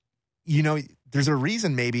a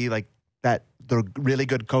reason maybe like that the really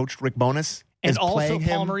good coach, Rick Bowness, and is also playing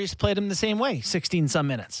Paul him. Maurice played him the same way, 16-some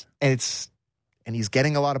minutes. And he's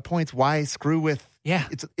getting a lot of points. Why screw with? Yeah.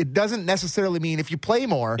 It doesn't necessarily mean if you play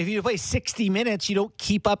more. If you play 60 minutes, you don't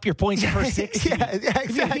keep up your points per 60. Yeah,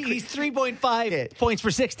 exactly. He's 3.5 points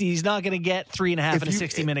per 60. He's not going to get 3.5 in a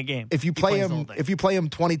 60-minute game. If you play him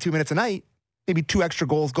 22 minutes a night, maybe 2 extra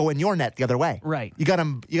goals go in your net the other way. Right. You got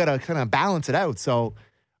to kind of balance it out. So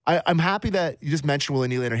I'm happy that you just mentioned Willie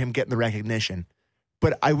Nylander, him getting the recognition.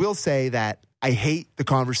 But I will say that I hate the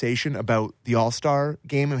conversation about the All-Star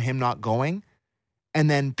game and him not going. And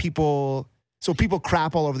then people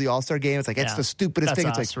crap all over the All-Star game. It's like, it's the stupidest thing.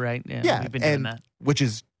 That's It's us, like, right? Yeah, we've been doing that. Which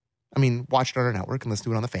is, watch it on our network and let's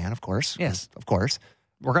do it on the Fan, of course. Yes. Of course.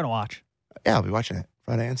 We're going to watch. Yeah, I'll be watching it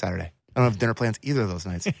Friday and Saturday. I don't have dinner plans either of those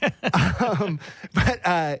nights.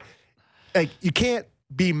 But you can't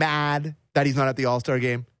be mad that he's not at the All-Star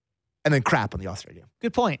game and then crap on the All-Star game.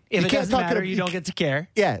 Good point. If You it can't doesn't talk matter, it- you don't get to care.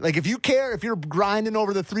 Yeah, like if you care, if you're grinding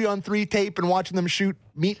over the 3-on-3 tape and watching them shoot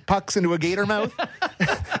meat pucks into a gator mouth,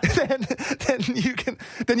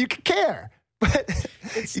 then you can care. But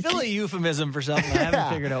It's still a euphemism for something. I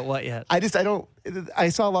haven't figured out what yet. I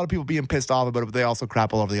saw a lot of people being pissed off about it, but they also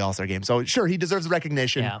crap all over the All-Star game. So sure, he deserves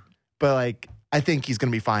recognition. Yeah. But I think he's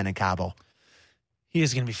going to be fine in Cabo. He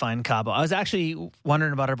is going to be fine in Cabo. I was actually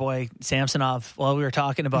wondering about our boy Samsonov while we were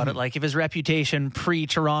talking about it. Like if his reputation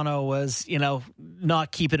pre-Toronto was,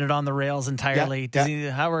 not keeping it on the rails entirely.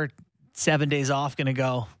 How are 7 days off going to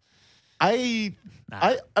go? I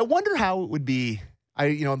wonder how it would be.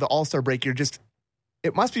 The All-Star break,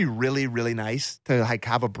 it must be really, really nice to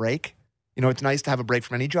have a break. It's nice to have a break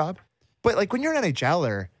from any job. But when you're an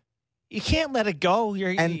NHLer, you can't let it go.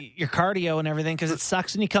 Your cardio and everything because it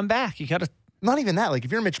sucks when you come back. You got to. Not even that.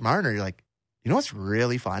 If you're Mitch Marner, you're like, what's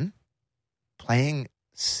really fun? Playing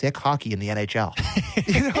sick hockey in the NHL.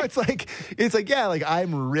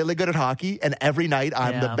 I'm really good at hockey, and every night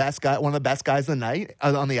I'm the best guy, one of the best guys on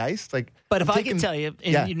the ice. But if I can tell you,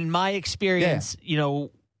 in my experience, the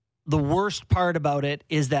worst part about it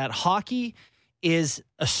is that hockey is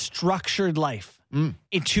a structured life.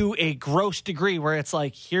 To a gross degree where it's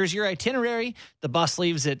like, here's your itinerary. The bus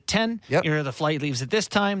leaves at 10. Yep. The flight leaves at this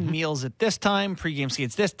time. Meals at this time. Pregame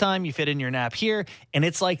skates this time. You fit in your nap here. And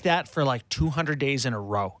it's like that for 200 days in a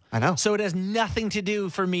row. I know. So it has nothing to do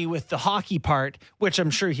for me with the hockey part, which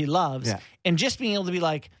I'm sure he loves. Yeah. And just being able to be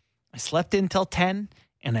like, I slept in till 10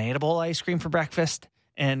 and I ate a bowl of ice cream for breakfast.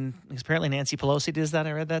 And apparently Nancy Pelosi does that.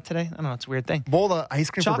 I read that today. I don't know. It's a weird thing. Bowl of ice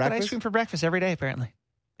cream for breakfast? Chocolate ice cream for breakfast every day, apparently.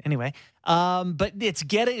 Anyway, but it's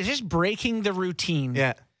just breaking the routine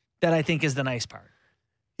that I think is the nice part.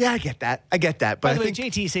 Yeah, I get that. But By the way,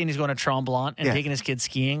 JT saying he's going to Tremblant and taking his kids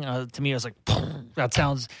skiing, to me, I was like, that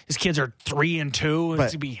sounds, his kids are 3 and 2. It's going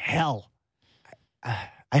to be hell.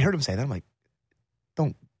 I heard him say that. I'm like,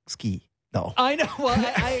 don't ski. No. I know. Well,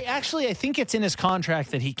 I think it's in his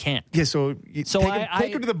contract that he can't. Yeah, so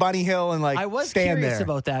take him to the bunny hill and I was stand curious there.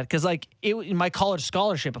 about that because in my college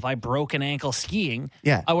scholarship, if I broke an ankle skiing,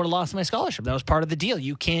 I would have lost my scholarship. That was part of the deal.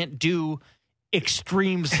 You can't do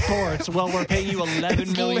extreme sports. Well, we're paying you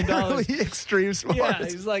 $11 million. Extreme sports. Yeah,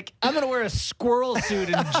 he's like, I'm going to wear a squirrel suit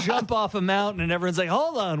and jump off a mountain, and everyone's like,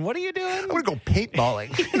 hold on, what are you doing? I'm going to go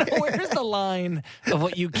paintballing. Where's the line of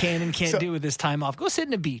what you can and can't do with this time off? Go sit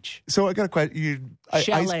in a beach. So I got a question.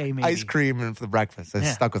 Chalet, maybe. Ice cream for the breakfast. That's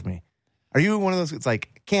stuck with me. Are you one of those? It's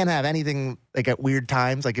like can't have anything at weird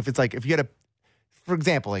times. If you had for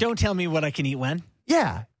example, don't tell me what I can eat when.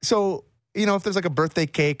 Yeah. So if there's a birthday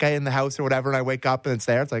cake in the house or whatever, and I wake up and it's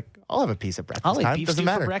there, it's like I'll have a piece of breakfast. I'll eat beef stew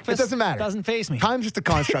for breakfast. It doesn't matter. It doesn't faze me. Time's just a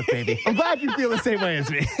construct, baby. I'm glad you feel the same way as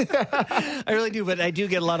me. I really do, but I do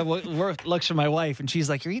get a lot of looks from my wife, and she's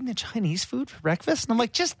like, "You're eating a Chinese food for breakfast?" And I'm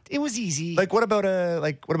like, it was easy. What about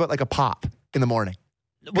a pop in the morning?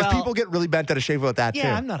 Because people get really bent out of shape about that too.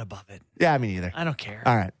 Yeah, I'm not above it. Yeah, me neither. I don't care.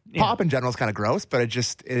 All right. Yeah. Pop in general is kind of gross, but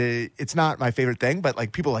it's not my favorite thing. But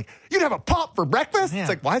people are like, you'd have a pop for breakfast? Yeah. It's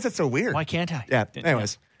like, why is that so weird? Why can't I? Yeah.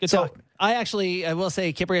 Anyways. Good talk. I will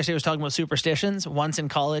say, Kipper yesterday was talking about superstitions. Once in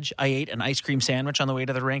college, I ate an ice cream sandwich on the way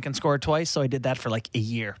to the rink and scored twice. So I did that for like a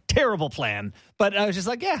year. Terrible plan. But I was just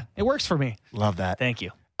like, yeah, it works for me. Love that. Thank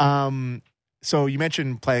you. So you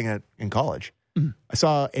mentioned playing in college. Mm-hmm. I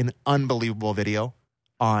saw an unbelievable video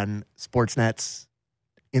on Sportsnet's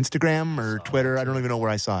Instagram or Twitter. I don't even know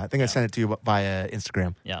where I saw it. I think I sent it to you via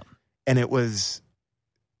Instagram. Yeah. And it was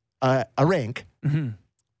a rink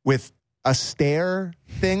with a stair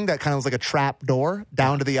thing that kind of was like a trap door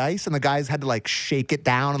down to the ice, and the guys had to like shake it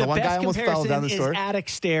down, and the one guy almost fell down the store. Attic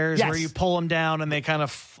stairs where you pull them down and they kind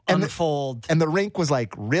of unfold. And the rink was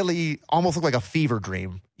like really almost looked like a fever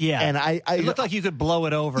dream. Yeah. And it looked like you could blow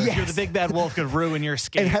it over. Yes. If you're the big bad wolf, could ruin your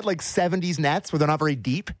skate. And it had like 70s nets where they're not very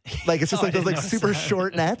deep. Like it's just like those like super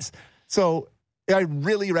short nets. So I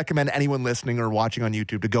really recommend anyone listening or watching on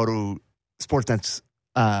YouTube to go to Sportsnet's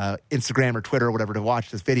Instagram or Twitter or whatever to watch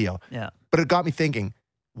this video. Yeah. But it got me thinking,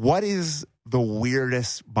 what is the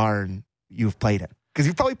weirdest barn you've played in? Because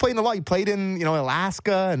you've probably played in a lot. You played in,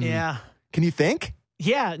 Alaska. And yeah. Can you think?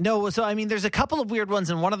 Yeah. No. So, I mean, there's a couple of weird ones,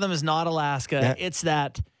 and one of them is not Alaska. Yeah. It's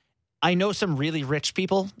that I know some really rich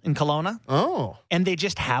people in Kelowna. Oh. And they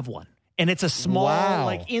just have one. And it's a small,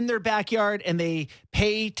 like in their backyard, and they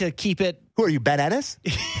pay to keep it. Who are you, Ben Ennis?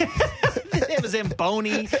 It was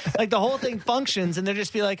Zamboni. Like the whole thing functions, and they'll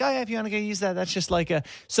just be like, oh, yeah, if you want to go use that, that's just like a.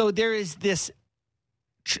 So there is this.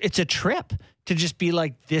 It's a trip to just be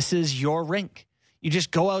like, this is your rink. You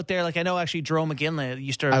just go out there. Like I know actually Jerome McGinley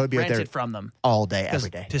used to rent it from them all day,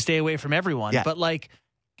 every day to stay away from everyone. Yeah. But like,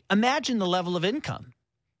 imagine the level of income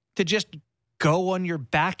to just go on your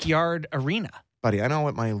backyard arena. Buddy, I know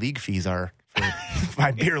what my league fees are for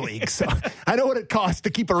my beer league, so I know what it costs to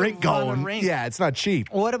keep a rink going. Yeah, it's not cheap.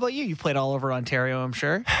 What about you? You've played all over Ontario, I'm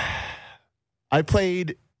sure. I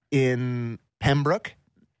played in Pembroke,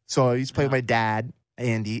 so I used to play with my dad,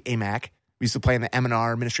 Andy Amac. We used to play in the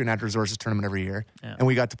M&R, Ministry of Natural Resources tournament every year. Yeah. And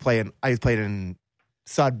we got to play I played in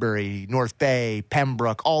Sudbury, North Bay,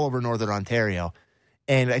 Pembroke, all over Northern Ontario.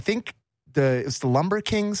 And I think it was the Lumber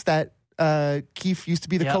Kings that Keefe used to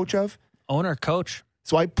be the coach of. Coach.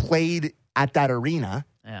 So I played at that arena.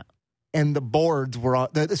 Yeah. And the boards were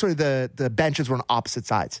the benches were on opposite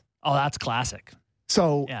sides. Oh, that's classic.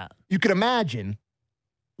 So you could imagine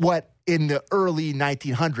what in the early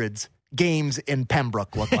 1900s games in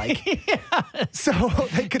Pembroke look like. So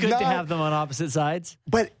they could to have them on opposite sides.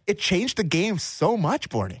 But it changed the game so much,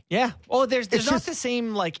 Borny. Yeah. Oh, there's not the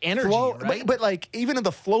same like energy, right? But like even in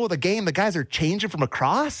the flow of the game, the guys are changing from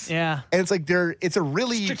across. Yeah. And it's like it's a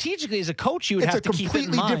really strategically as a coach, you would have to keep it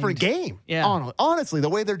in mind. It's a completely different game. Yeah. Honestly, the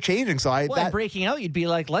way they're changing. So breaking out, you'd be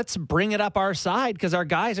like, let's bring it up our side because our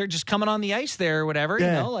guys are just coming on the ice there or whatever.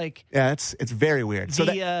 Yeah. Yeah, it's very weird. So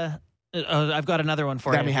I've got another one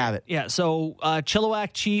for you. Let me have it. Yeah, so Chilliwack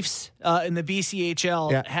Chiefs in the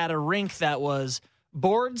BCHL had a rink that was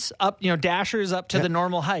boards up, dashers up to the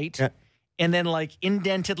normal height, and then like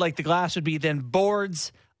indented like the glass would be, then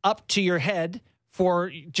boards up to your head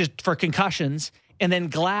for concussions, and then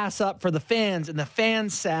glass up for the fans, and the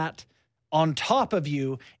fans sat on top of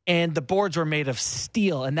you, and the boards were made of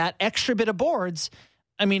steel, and that extra bit of boards.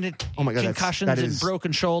 I mean, concussions and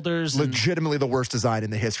broken shoulders. Legitimately the worst design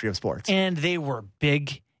in the history of sports. And they were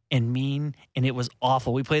big and mean, and it was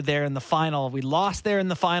awful. We played there in the final. We lost there in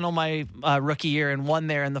the final my rookie year and won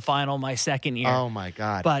there in the final my second year. Oh, my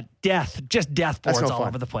God. But death boards all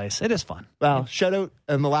over the place. It is fun. Well, shout out,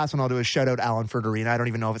 and the last one I'll do is shout out Allenford Arena. I don't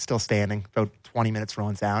even know if it's still standing. About 20 minutes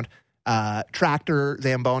rolling sound. Tractor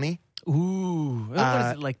Zamboni. Ooh. What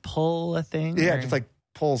is it, like pull a thing? Yeah, just like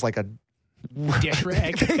pulls like a dish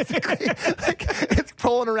rag. Basically, it's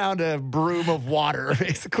pulling around a broom of water,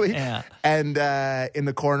 basically. Yeah. And in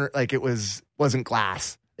the corner, like it wasn't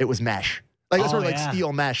glass; it was mesh, like sort of like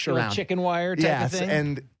steel mesh around, like chicken wire type of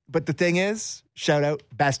thing. But the thing is, shout out,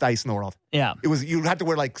 best ice in the world. Yeah. It was, you had to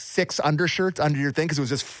wear like 6 undershirts under your thing because it was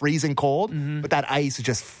just freezing cold. Mm-hmm. But that ice is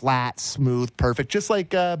just flat, smooth, perfect. Just like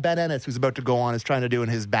Ben Ennis, who's about to go on, is trying to do in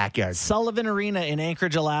his backyard. Sullivan Arena in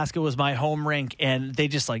Anchorage, Alaska was my home rink. And they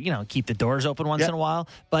just keep the doors open once in a while.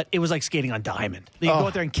 But it was like skating on diamond. You go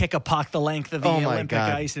out there and kick a puck the length of the Olympic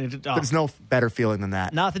ice. And there's no better feeling than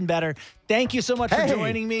that. Nothing better. Thank you so much for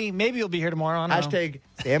joining me. Maybe you'll be here tomorrow. Hashtag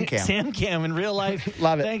SamCam. SamCam in real life.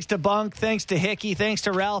 Love it. Thanks to Bunk. Thanks to Hickey. Thanks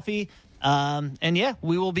to Ralphie. And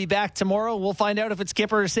we will be back tomorrow. We'll find out if it's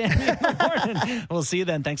Kipper or Sammy in the morning. We'll see you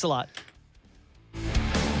then. Thanks a lot.